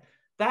get there.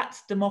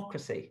 That's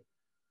democracy.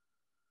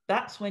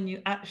 That's when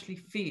you actually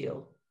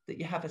feel that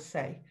you have a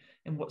say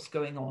in what's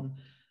going on.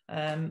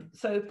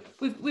 So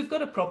we've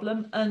got a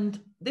problem, and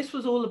this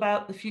was all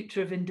about the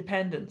future of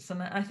independence.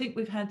 And I think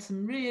we've had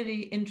some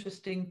really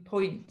interesting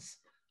points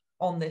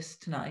on this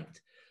tonight.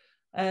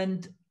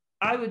 And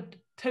I would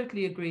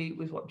totally agree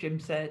with what Jim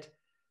said.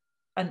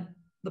 And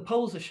the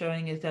polls are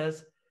showing it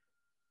as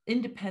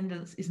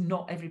independence is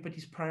not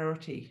everybody's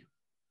priority.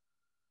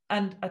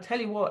 And I tell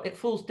you what, it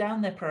falls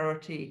down their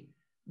priority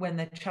when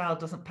their child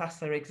doesn't pass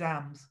their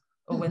exams,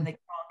 or when they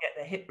can't get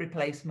their hip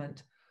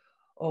replacement,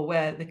 or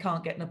where they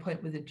can't get an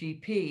appointment with a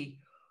GP,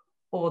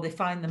 or they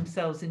find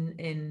themselves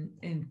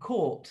in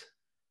court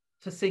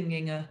for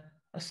singing a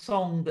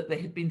song that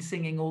they had been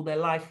singing all their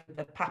life with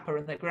their papa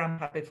and their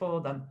grandpa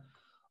before them,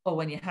 or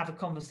when you have a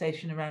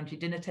conversation around your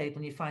dinner table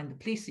and you find the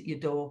police at your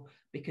door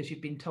because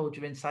you've been told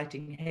you're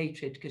inciting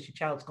hatred because your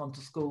child's gone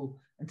to school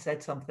and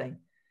said something.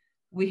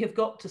 We have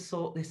got to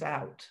sort this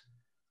out,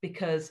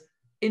 because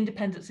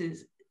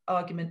independence's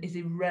argument is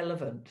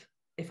irrelevant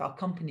if our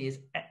country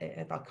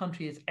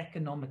is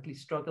economically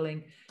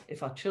struggling,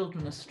 if our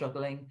children are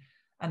struggling.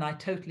 And I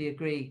totally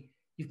agree.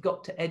 You've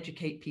got to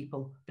educate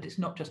people, but it's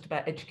not just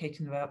about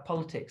educating them about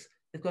politics.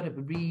 They've got to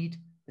read,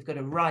 they've got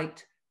to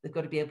write, they've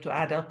got to be able to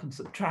add up and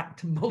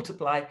subtract and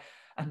multiply.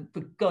 And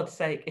for God's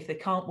sake, if they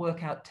can't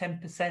work out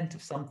 10%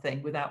 of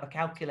something without a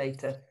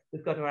calculator,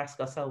 we've got to ask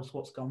ourselves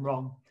what's gone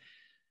wrong.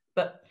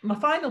 But my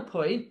final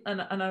point,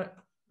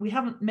 we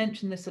haven't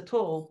mentioned this at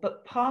all,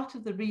 but part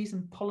of the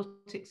reason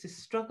politics is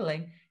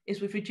struggling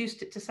is we've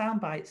reduced it to sound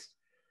bites,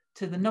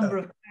 to the number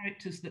of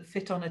characters that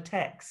fit on a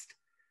text,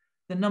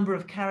 the number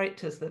of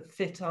characters that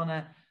fit on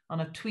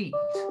a tweet.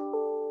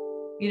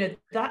 You know,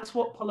 that's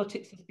what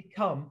politics has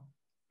become.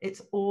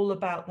 It's all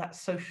about that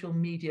social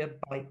media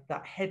bite,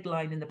 that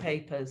headline in the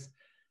papers.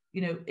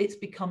 You know, it's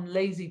become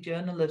lazy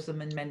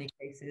journalism in many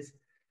cases.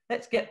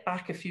 Let's get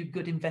back a few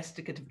good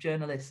investigative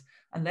journalists,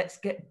 and let's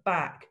get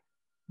back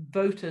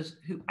voters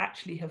who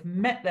actually have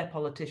met their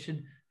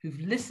politician, who've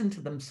listened to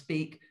them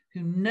speak,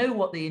 who know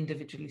what they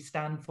individually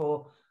stand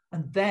for.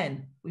 And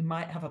then we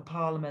might have a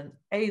parliament,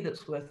 A,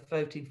 that's worth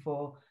voting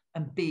for,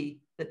 and B,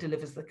 that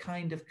delivers the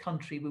kind of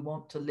country we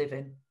want to live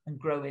in and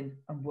grow in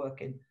and work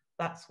in.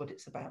 That's what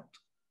it's about.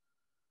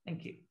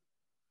 Thank you.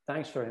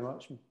 Thanks very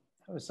much.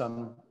 That was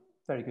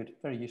very good,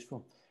 very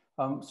useful.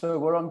 So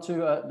we're on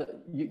to,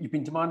 you've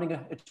been demanding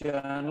a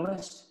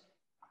journalist,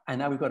 and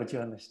now we've got a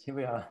journalist. Here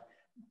we are.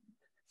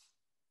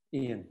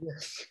 Iain.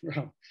 Yes,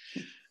 well,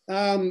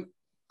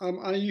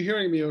 are you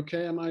hearing me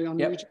okay? Am I on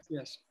mute? Yep.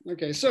 Yes.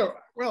 Okay, so,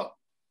 well,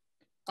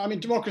 I mean,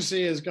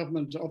 democracy is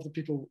government of the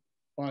people,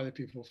 by the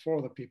people,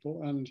 for the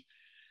people. And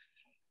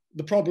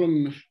the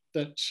problem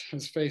that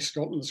has faced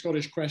Scotland, the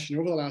Scottish question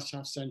over the last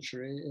half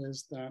century,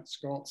 is that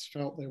Scots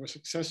felt they were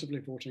successively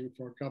voting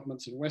for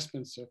governments in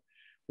Westminster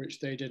which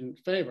they didn't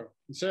favour.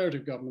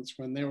 Conservative governments,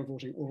 when they were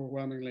voting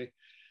overwhelmingly,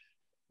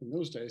 in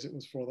those days, it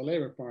was for the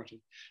Labour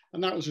Party.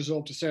 And that was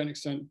resolved to a certain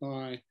extent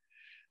by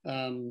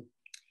the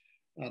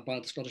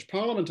Scottish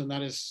Parliament, and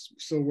that is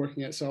still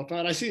working itself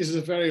out. I see this as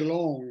a very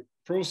long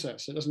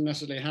process. It doesn't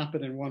necessarily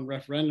happen in one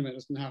referendum. It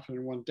doesn't happen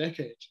in one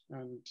decade.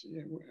 And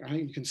I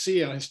think you can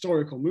see a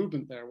historical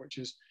movement there, which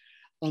is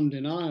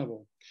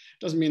undeniable.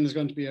 Doesn't mean there's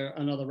going to be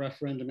another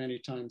referendum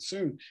anytime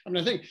soon. I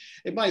mean, I think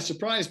it might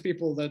surprise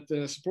people that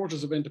the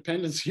supporters of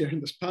independence here in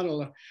this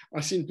panel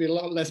seem to be a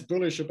lot less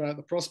bullish about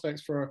the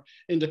prospects for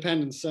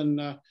independence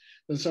than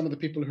some of the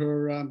people who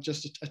are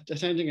just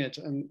attending it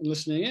and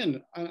listening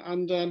in.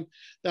 And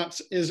that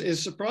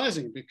is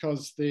surprising,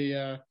 because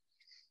the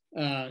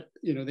the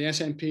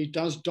SNP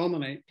does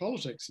dominate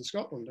politics in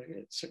Scotland.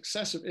 It's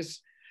excessive.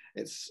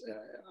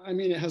 I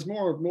mean, it has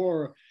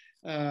more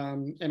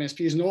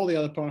MSPs and all the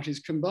other parties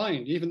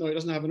combined, even though it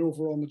doesn't have an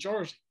overall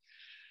majority,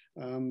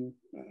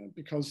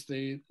 because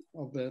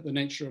of the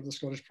nature of the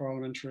Scottish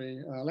parliamentary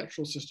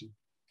electoral system.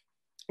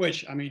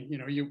 Which, I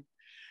mean,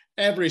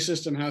 every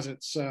system has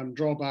its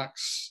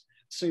drawbacks.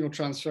 Single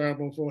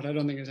transferable vote, I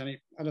don't think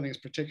it's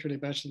particularly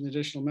better than the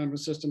additional member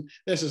system.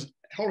 This is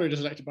Hollywood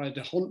is elected by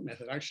the Hunt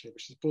method, actually,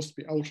 which is supposed to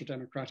be ultra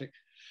democratic.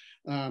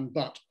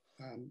 But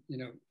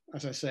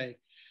as I say,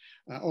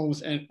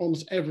 almost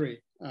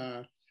every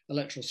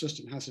electoral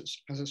system has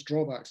its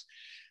drawbacks.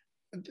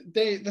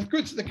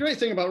 The great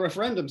thing about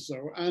referendums,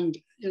 though, and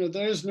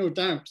there is no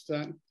doubt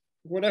that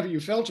whatever you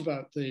felt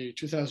about the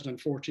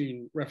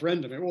 2014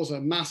 referendum, it was a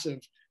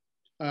massive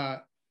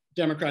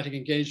democratic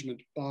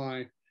engagement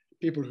by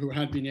people who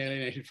had been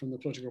alienated from the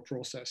political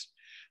process.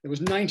 There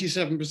was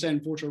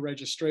 97% voter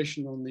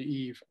registration on the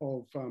eve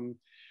of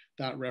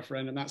that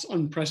referendum. That's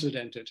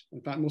unprecedented.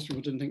 In fact, most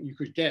people didn't think you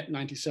could get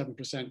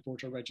 97%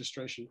 voter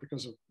registration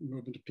because of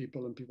movement of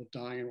people and people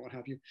dying and what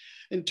have you.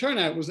 In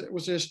turnout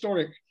was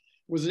historic,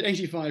 was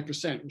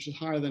 85%, which is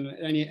higher than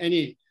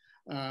any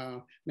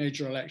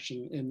major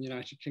election in the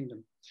United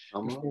Kingdom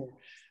before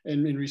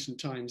in recent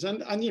times.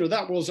 And you know,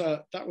 that was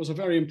a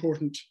very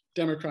important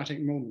democratic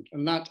moment,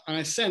 and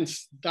I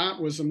sense that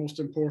was the most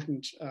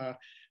important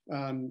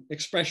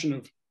expression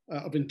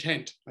of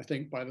intent, I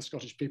think, by the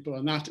Scottish people,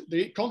 and that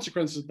the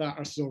consequences of that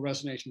are still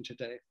resonating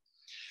today.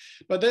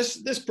 But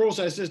this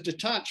process is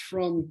detached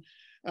from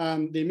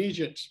the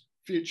immediate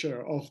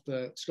future of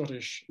the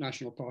Scottish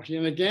National Party.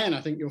 And again,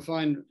 I think you'll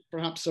find,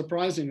 perhaps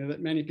surprisingly, that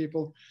many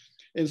people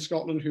in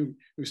Scotland who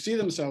see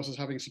themselves as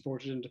having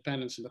supported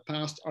independence in the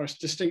past are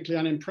distinctly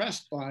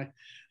unimpressed by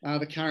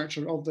the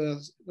character of the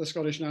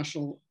Scottish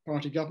National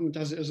Party government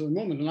as it is at the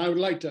moment. And I would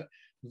like to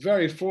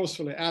very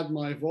forcefully add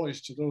my voice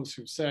to those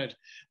who've said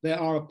they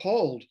are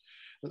appalled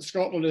that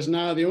Scotland is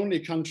now the only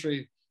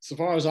country, so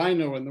far as I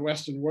know, in the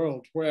Western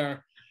world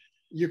where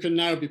you can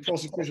now be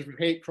prosecuted for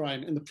hate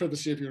crime in the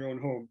privacy of your own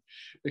home.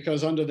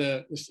 Because under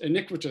this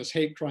iniquitous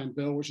hate crime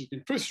bill, which has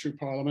been pushed through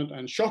Parliament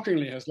and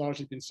shockingly has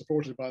largely been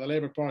supported by the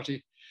Labour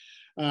Party,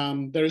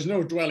 there is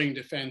no dwelling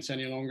defence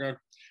any longer.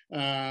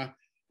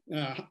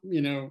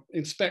 You know,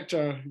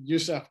 Inspector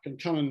Yousaf can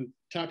come and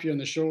tap you on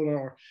the shoulder,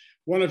 or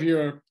one of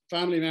your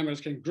family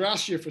members can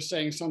grass you for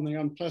saying something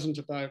unpleasant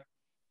about,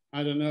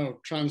 I don't know,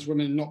 trans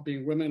women not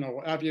being women or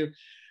what have you,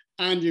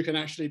 and you can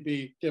actually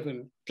be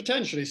given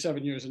potentially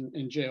 7 years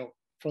in jail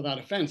for that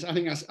offence. I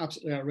think that's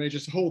absolutely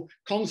outrageous. The whole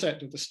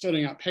concept of the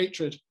stirring up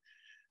hatred,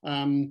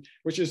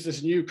 which is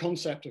this new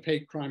concept of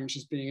hate crime which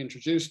is being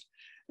introduced,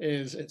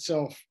 is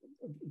itself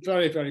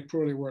very, very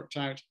poorly worked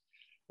out,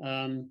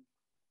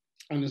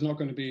 and is not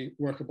going to be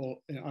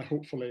workable,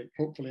 hopefully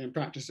in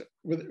practice.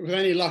 With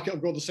any luck, it'll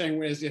go the same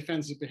way as the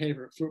offensive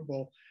behaviour at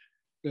football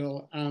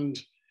bill and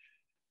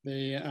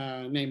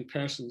the named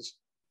persons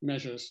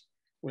measures,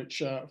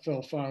 which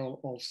fell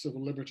foul of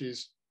civil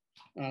liberties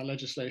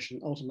legislation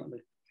ultimately.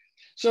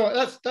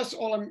 So that's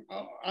all.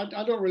 I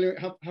don't really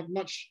have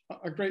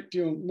a great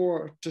deal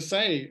more to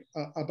say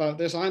about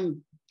this.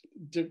 I'm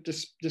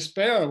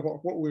despair of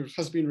what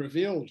has been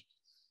revealed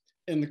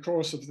in the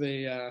course of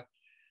the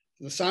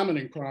Salmon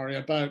inquiry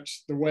about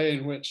the way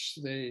in which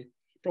the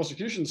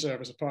prosecution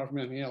service, apart from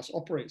anything else,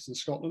 operates in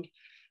Scotland.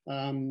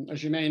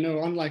 As you may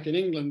know, unlike in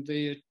England,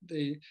 the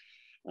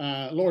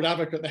Lord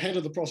Advocate, the head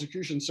of the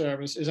prosecution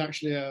service, is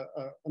actually a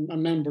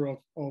member of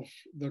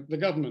the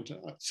government,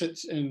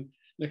 sits in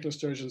Nicola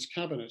Sturgeon's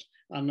cabinet.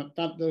 And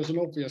that there was an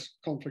obvious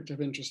conflict of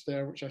interest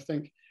there, which I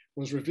think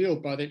was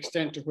revealed by the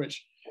extent to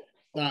which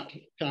that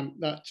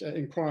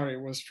inquiry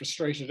was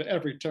frustrated at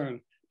every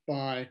turn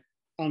by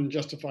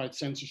unjustified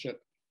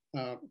censorship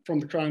from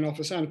the Crown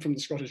Office and from the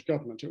Scottish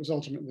Government. It was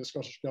ultimately the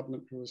Scottish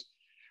Government who was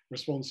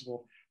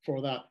responsible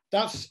for that.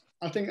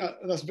 I think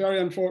that's very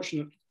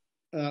unfortunate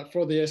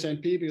for the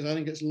SNP, because I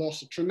think it's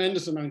lost a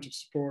tremendous amount of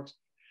support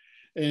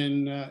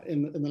in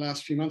the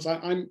last few months.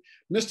 I'm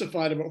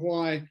mystified about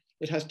why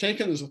it has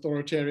taken this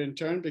authoritarian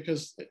turn,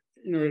 because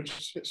you know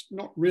it's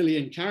not really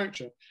in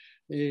character.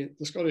 The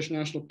Scottish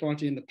National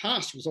Party in the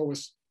past was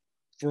always,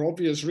 for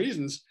obvious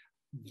reasons,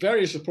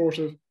 very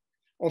supportive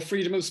of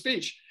freedom of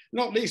speech,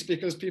 not least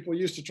because people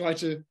used to try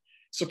to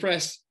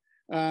suppress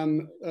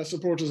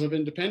supporters of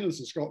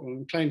independence in Scotland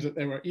and claimed that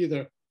they were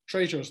either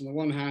traitors on the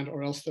one hand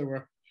or else they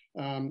were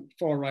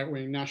far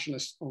right-wing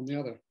nationalists on the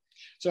other.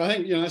 So I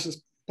think, you know, this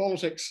is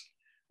politics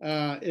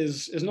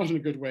is not in a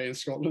good way in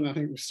Scotland. I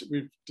think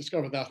we've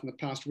discovered that in the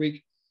past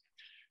week,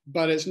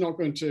 but it's not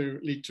going to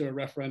lead to a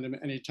referendum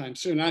anytime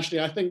soon. Actually,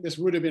 I think this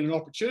would have been an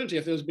opportunity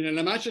if there's been an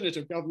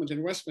imaginative government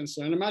in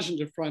Westminster, an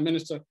imaginative prime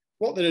minister.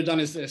 What they'd have done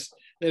is this: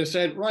 they'd have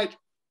said, right,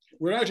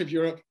 we're out of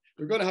Europe,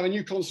 we're going to have a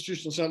new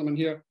constitutional settlement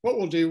here. What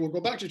we'll do, we'll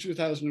go back to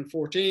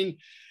 2014,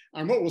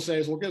 and what we'll say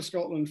is we'll give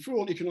Scotland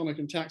full economic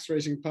and tax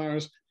raising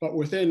powers, but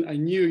within a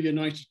new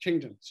United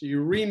Kingdom. So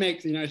you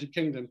remake the United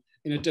Kingdom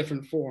in a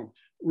different form.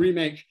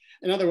 Remake,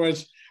 in other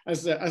words,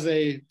 as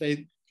they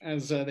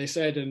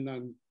said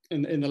in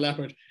the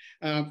Leopard,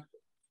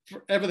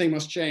 everything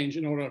must change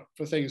in order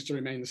for things to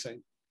remain the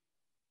same.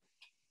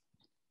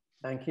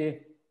 Thank you.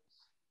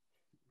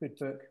 Good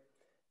book.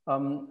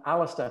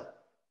 Alastair.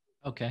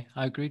 Okay,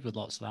 I agreed with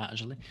lots of that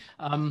actually.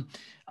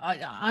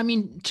 I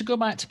mean, to go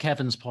back to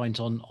Kevin's point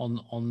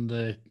on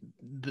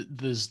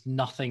there's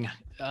nothing,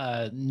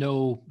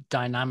 no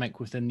dynamic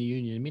within the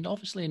union. I mean,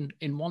 obviously,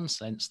 in one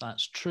sense,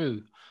 that's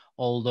true.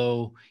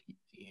 Although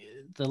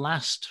the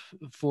last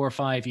 4 or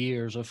 5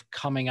 years of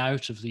coming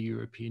out of the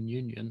European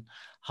Union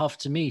have,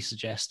 to me,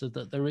 suggested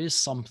that there is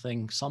some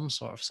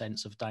sort of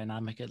sense of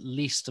dynamic, at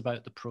least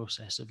about the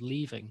process of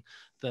leaving,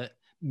 that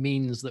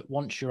means that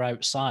once you're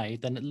outside,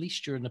 then at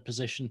least you're in a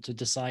position to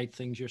decide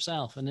things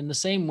yourself. And in the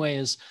same way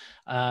as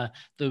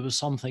there was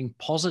something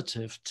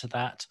positive to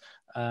that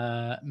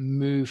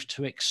move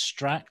to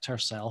extract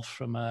ourselves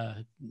from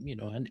an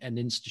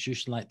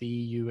institution like the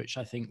EU, which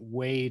I think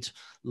weighed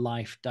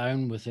life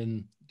down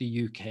within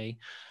the UK.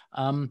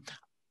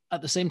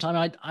 at the same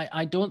time,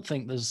 I don't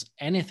think there's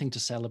anything to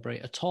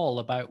celebrate at all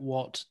about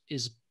what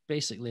is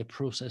basically a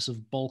process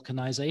of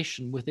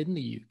balkanization within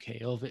the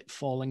UK, of it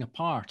falling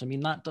apart. I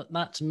mean,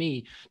 that to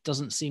me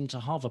doesn't seem to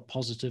have a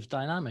positive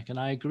dynamic. And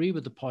I agree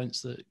with the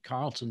points that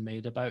Carlton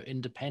made about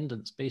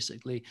independence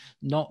basically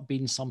not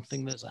being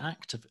something that's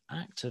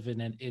active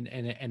in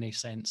any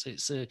sense.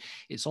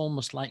 It's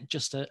almost like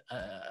just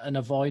an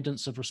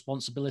avoidance of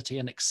responsibility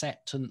and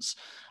acceptance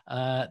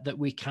that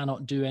we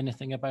cannot do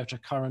anything about our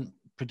current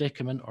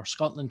predicament, or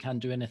Scotland can't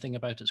do anything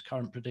about its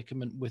current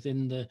predicament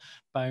within the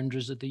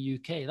boundaries of the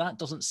UK. That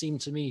doesn't seem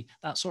to me,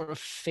 that sort of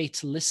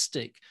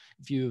fatalistic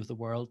view of the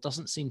world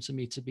doesn't seem to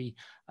me to be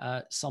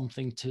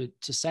something to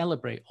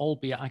celebrate,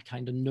 albeit I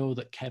kind of know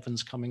that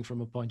Kevin's coming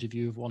from a point of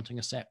view of wanting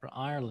a separate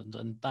Ireland,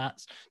 and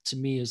that to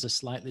me is a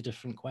slightly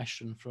different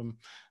question from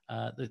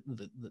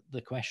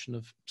the question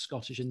of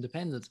Scottish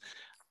independence.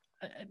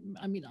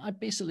 I mean, I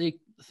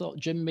basically thought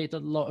Jim made a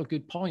lot of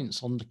good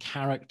points on the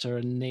character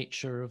and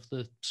nature of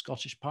the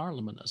Scottish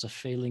Parliament as a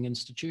failing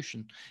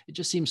institution. It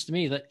just seems to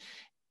me that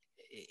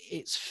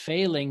it's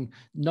failing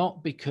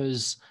not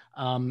because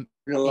the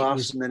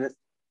last minute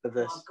of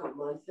this. Oh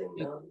my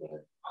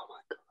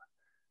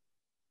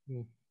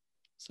God.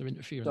 Is there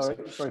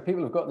interference? Sorry,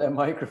 people have got their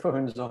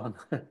microphones on.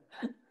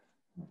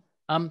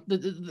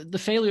 The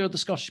failure of the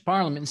Scottish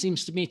Parliament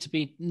seems to me to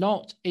be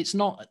it's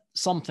not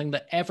something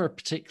that ever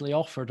particularly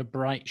offered a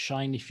bright,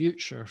 shiny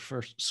future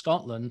for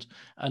Scotland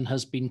and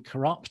has been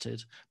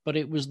corrupted, but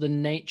it was the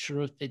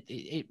nature of it.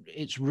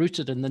 It's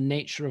rooted in the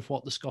nature of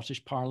what the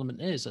Scottish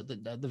Parliament is at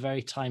the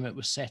very time it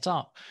was set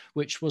up,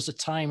 which was a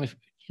time of,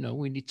 you know,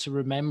 we need to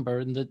remember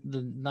in the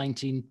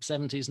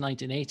 1970s,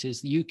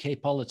 1980s, the UK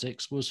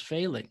politics was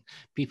failing.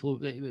 It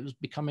was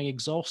becoming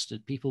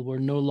exhausted. People were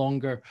no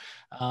longer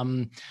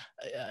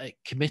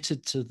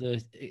committed to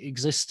the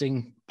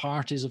existing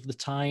parties of the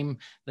time.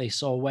 They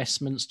saw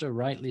Westminster,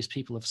 rightly as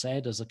people have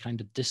said, as a kind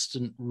of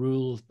distant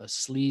rule, a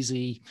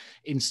sleazy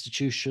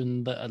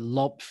institution that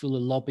full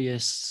of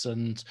lobbyists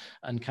and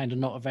kind of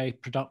not a very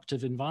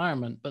productive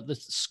environment. But the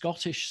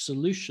Scottish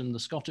solution, the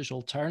Scottish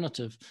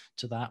alternative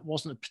to that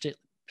wasn't a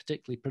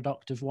particularly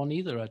productive one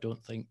either, I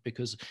don't think,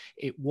 because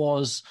it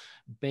was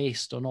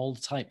based on all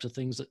the types of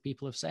things that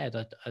people have said,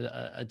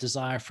 a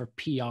desire for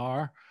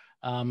PR,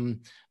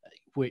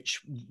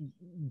 which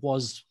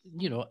was,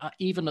 you know,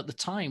 even at the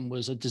time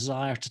was a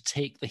desire to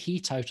take the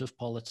heat out of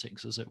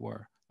politics, as it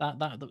were.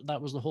 That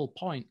was the whole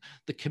point.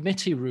 The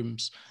committee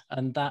rooms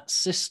and that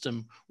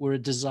system were a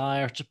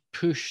desire to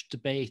push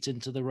debate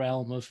into the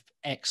realm of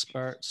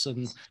experts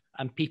and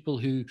people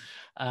who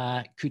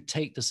could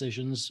take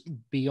decisions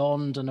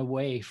beyond and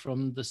away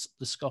from the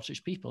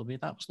Scottish people. I mean,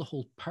 that was the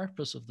whole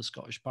purpose of the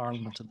Scottish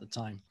Parliament at the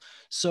time.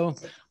 So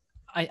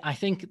I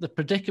think the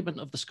predicament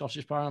of the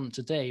Scottish Parliament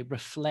today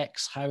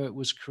reflects how it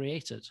was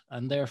created,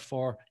 and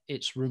therefore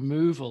its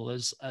removal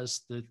as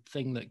the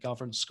thing that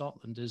governs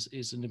Scotland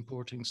is an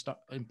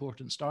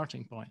important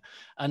starting point.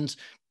 And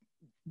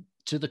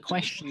to the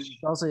question,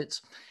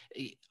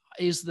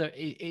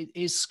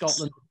 is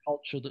Scotland a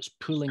culture that's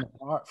pulling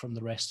apart from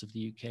the rest of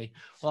the UK?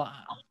 Well,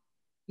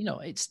 you know,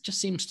 it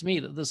just seems to me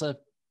that there's a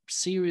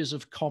series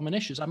of common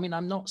issues. I mean,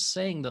 I'm not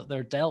saying that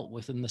they're dealt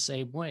with in the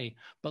same way,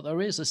 but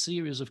there is a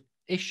series of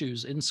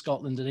issues in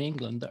Scotland and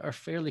England that are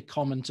fairly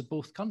common to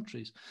both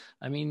countries.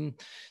 I mean,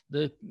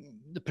 the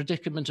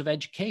predicament of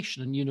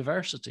education and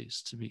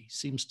universities, to me,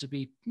 seems to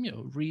be, you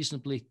know,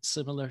 reasonably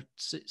similar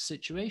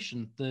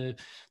situation. The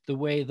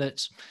way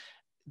that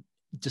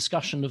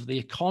discussion of the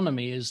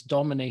economy is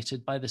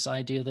dominated by this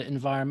idea that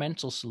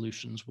environmental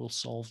solutions will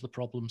solve the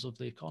problems of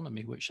the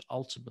economy, which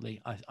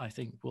ultimately I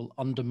think will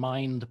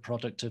undermine the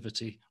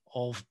productivity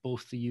of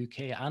both the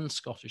UK and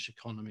Scottish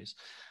economies.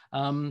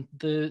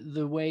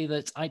 The way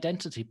that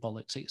identity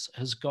politics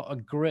has got a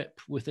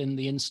grip within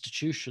the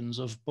institutions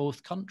of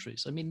both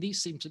countries. I mean,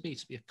 these seem to me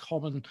to be a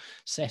common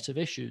set of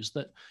issues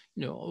that,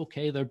 you know,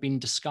 okay, they're being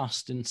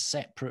discussed in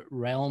separate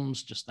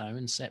realms just now,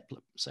 in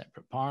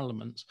separate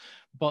parliaments,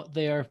 but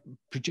they're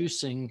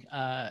producing,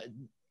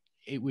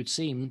 it would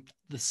seem,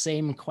 the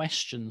same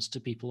questions to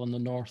people on the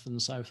north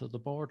and south of the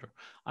border.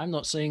 I'm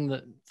not saying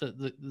that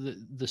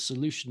the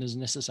solution is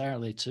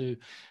necessarily to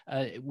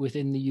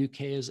within the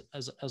UK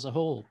as a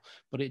whole,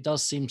 but it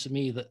does seem to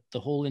me that the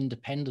whole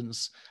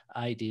independence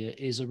idea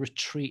is a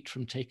retreat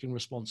from taking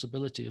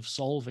responsibility of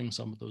solving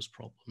some of those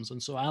problems.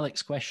 And so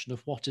Alex's question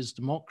of what is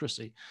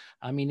democracy,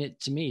 I mean,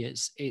 to me,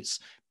 it's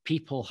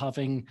people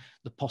having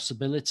the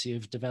possibility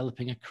of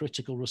developing a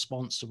critical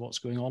response to what's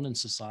going on in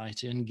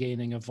society and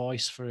gaining a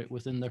voice for it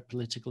within their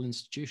political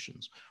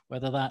institutions.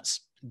 Whether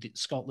that's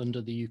Scotland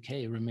or the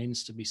UK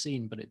remains to be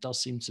seen, but it does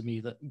seem to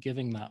me that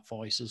giving that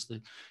voice is the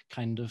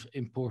kind of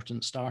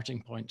important starting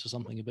point to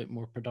something a bit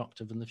more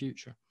productive in the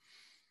future.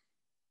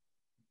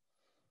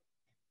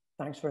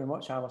 Thanks very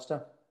much,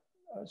 Alastair.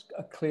 That's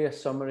a clear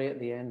summary at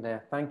the end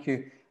there. Thank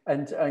you.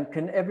 And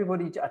can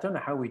everybody, I don't know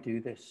how we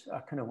do this. I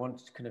kind of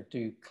want to kind of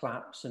do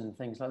claps and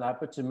things like that,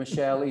 but to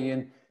Michelle,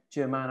 Iain,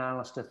 Jim and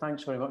Alastair,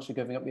 thanks very much for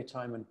giving up your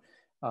time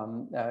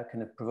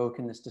kind of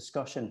provoking this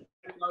discussion.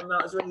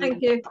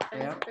 Thank you.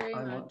 Yeah, Thank you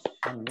very much.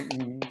 I'm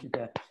muted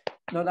there.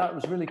 No, that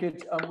was really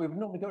good. We've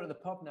normally go to the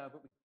pub now,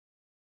 but we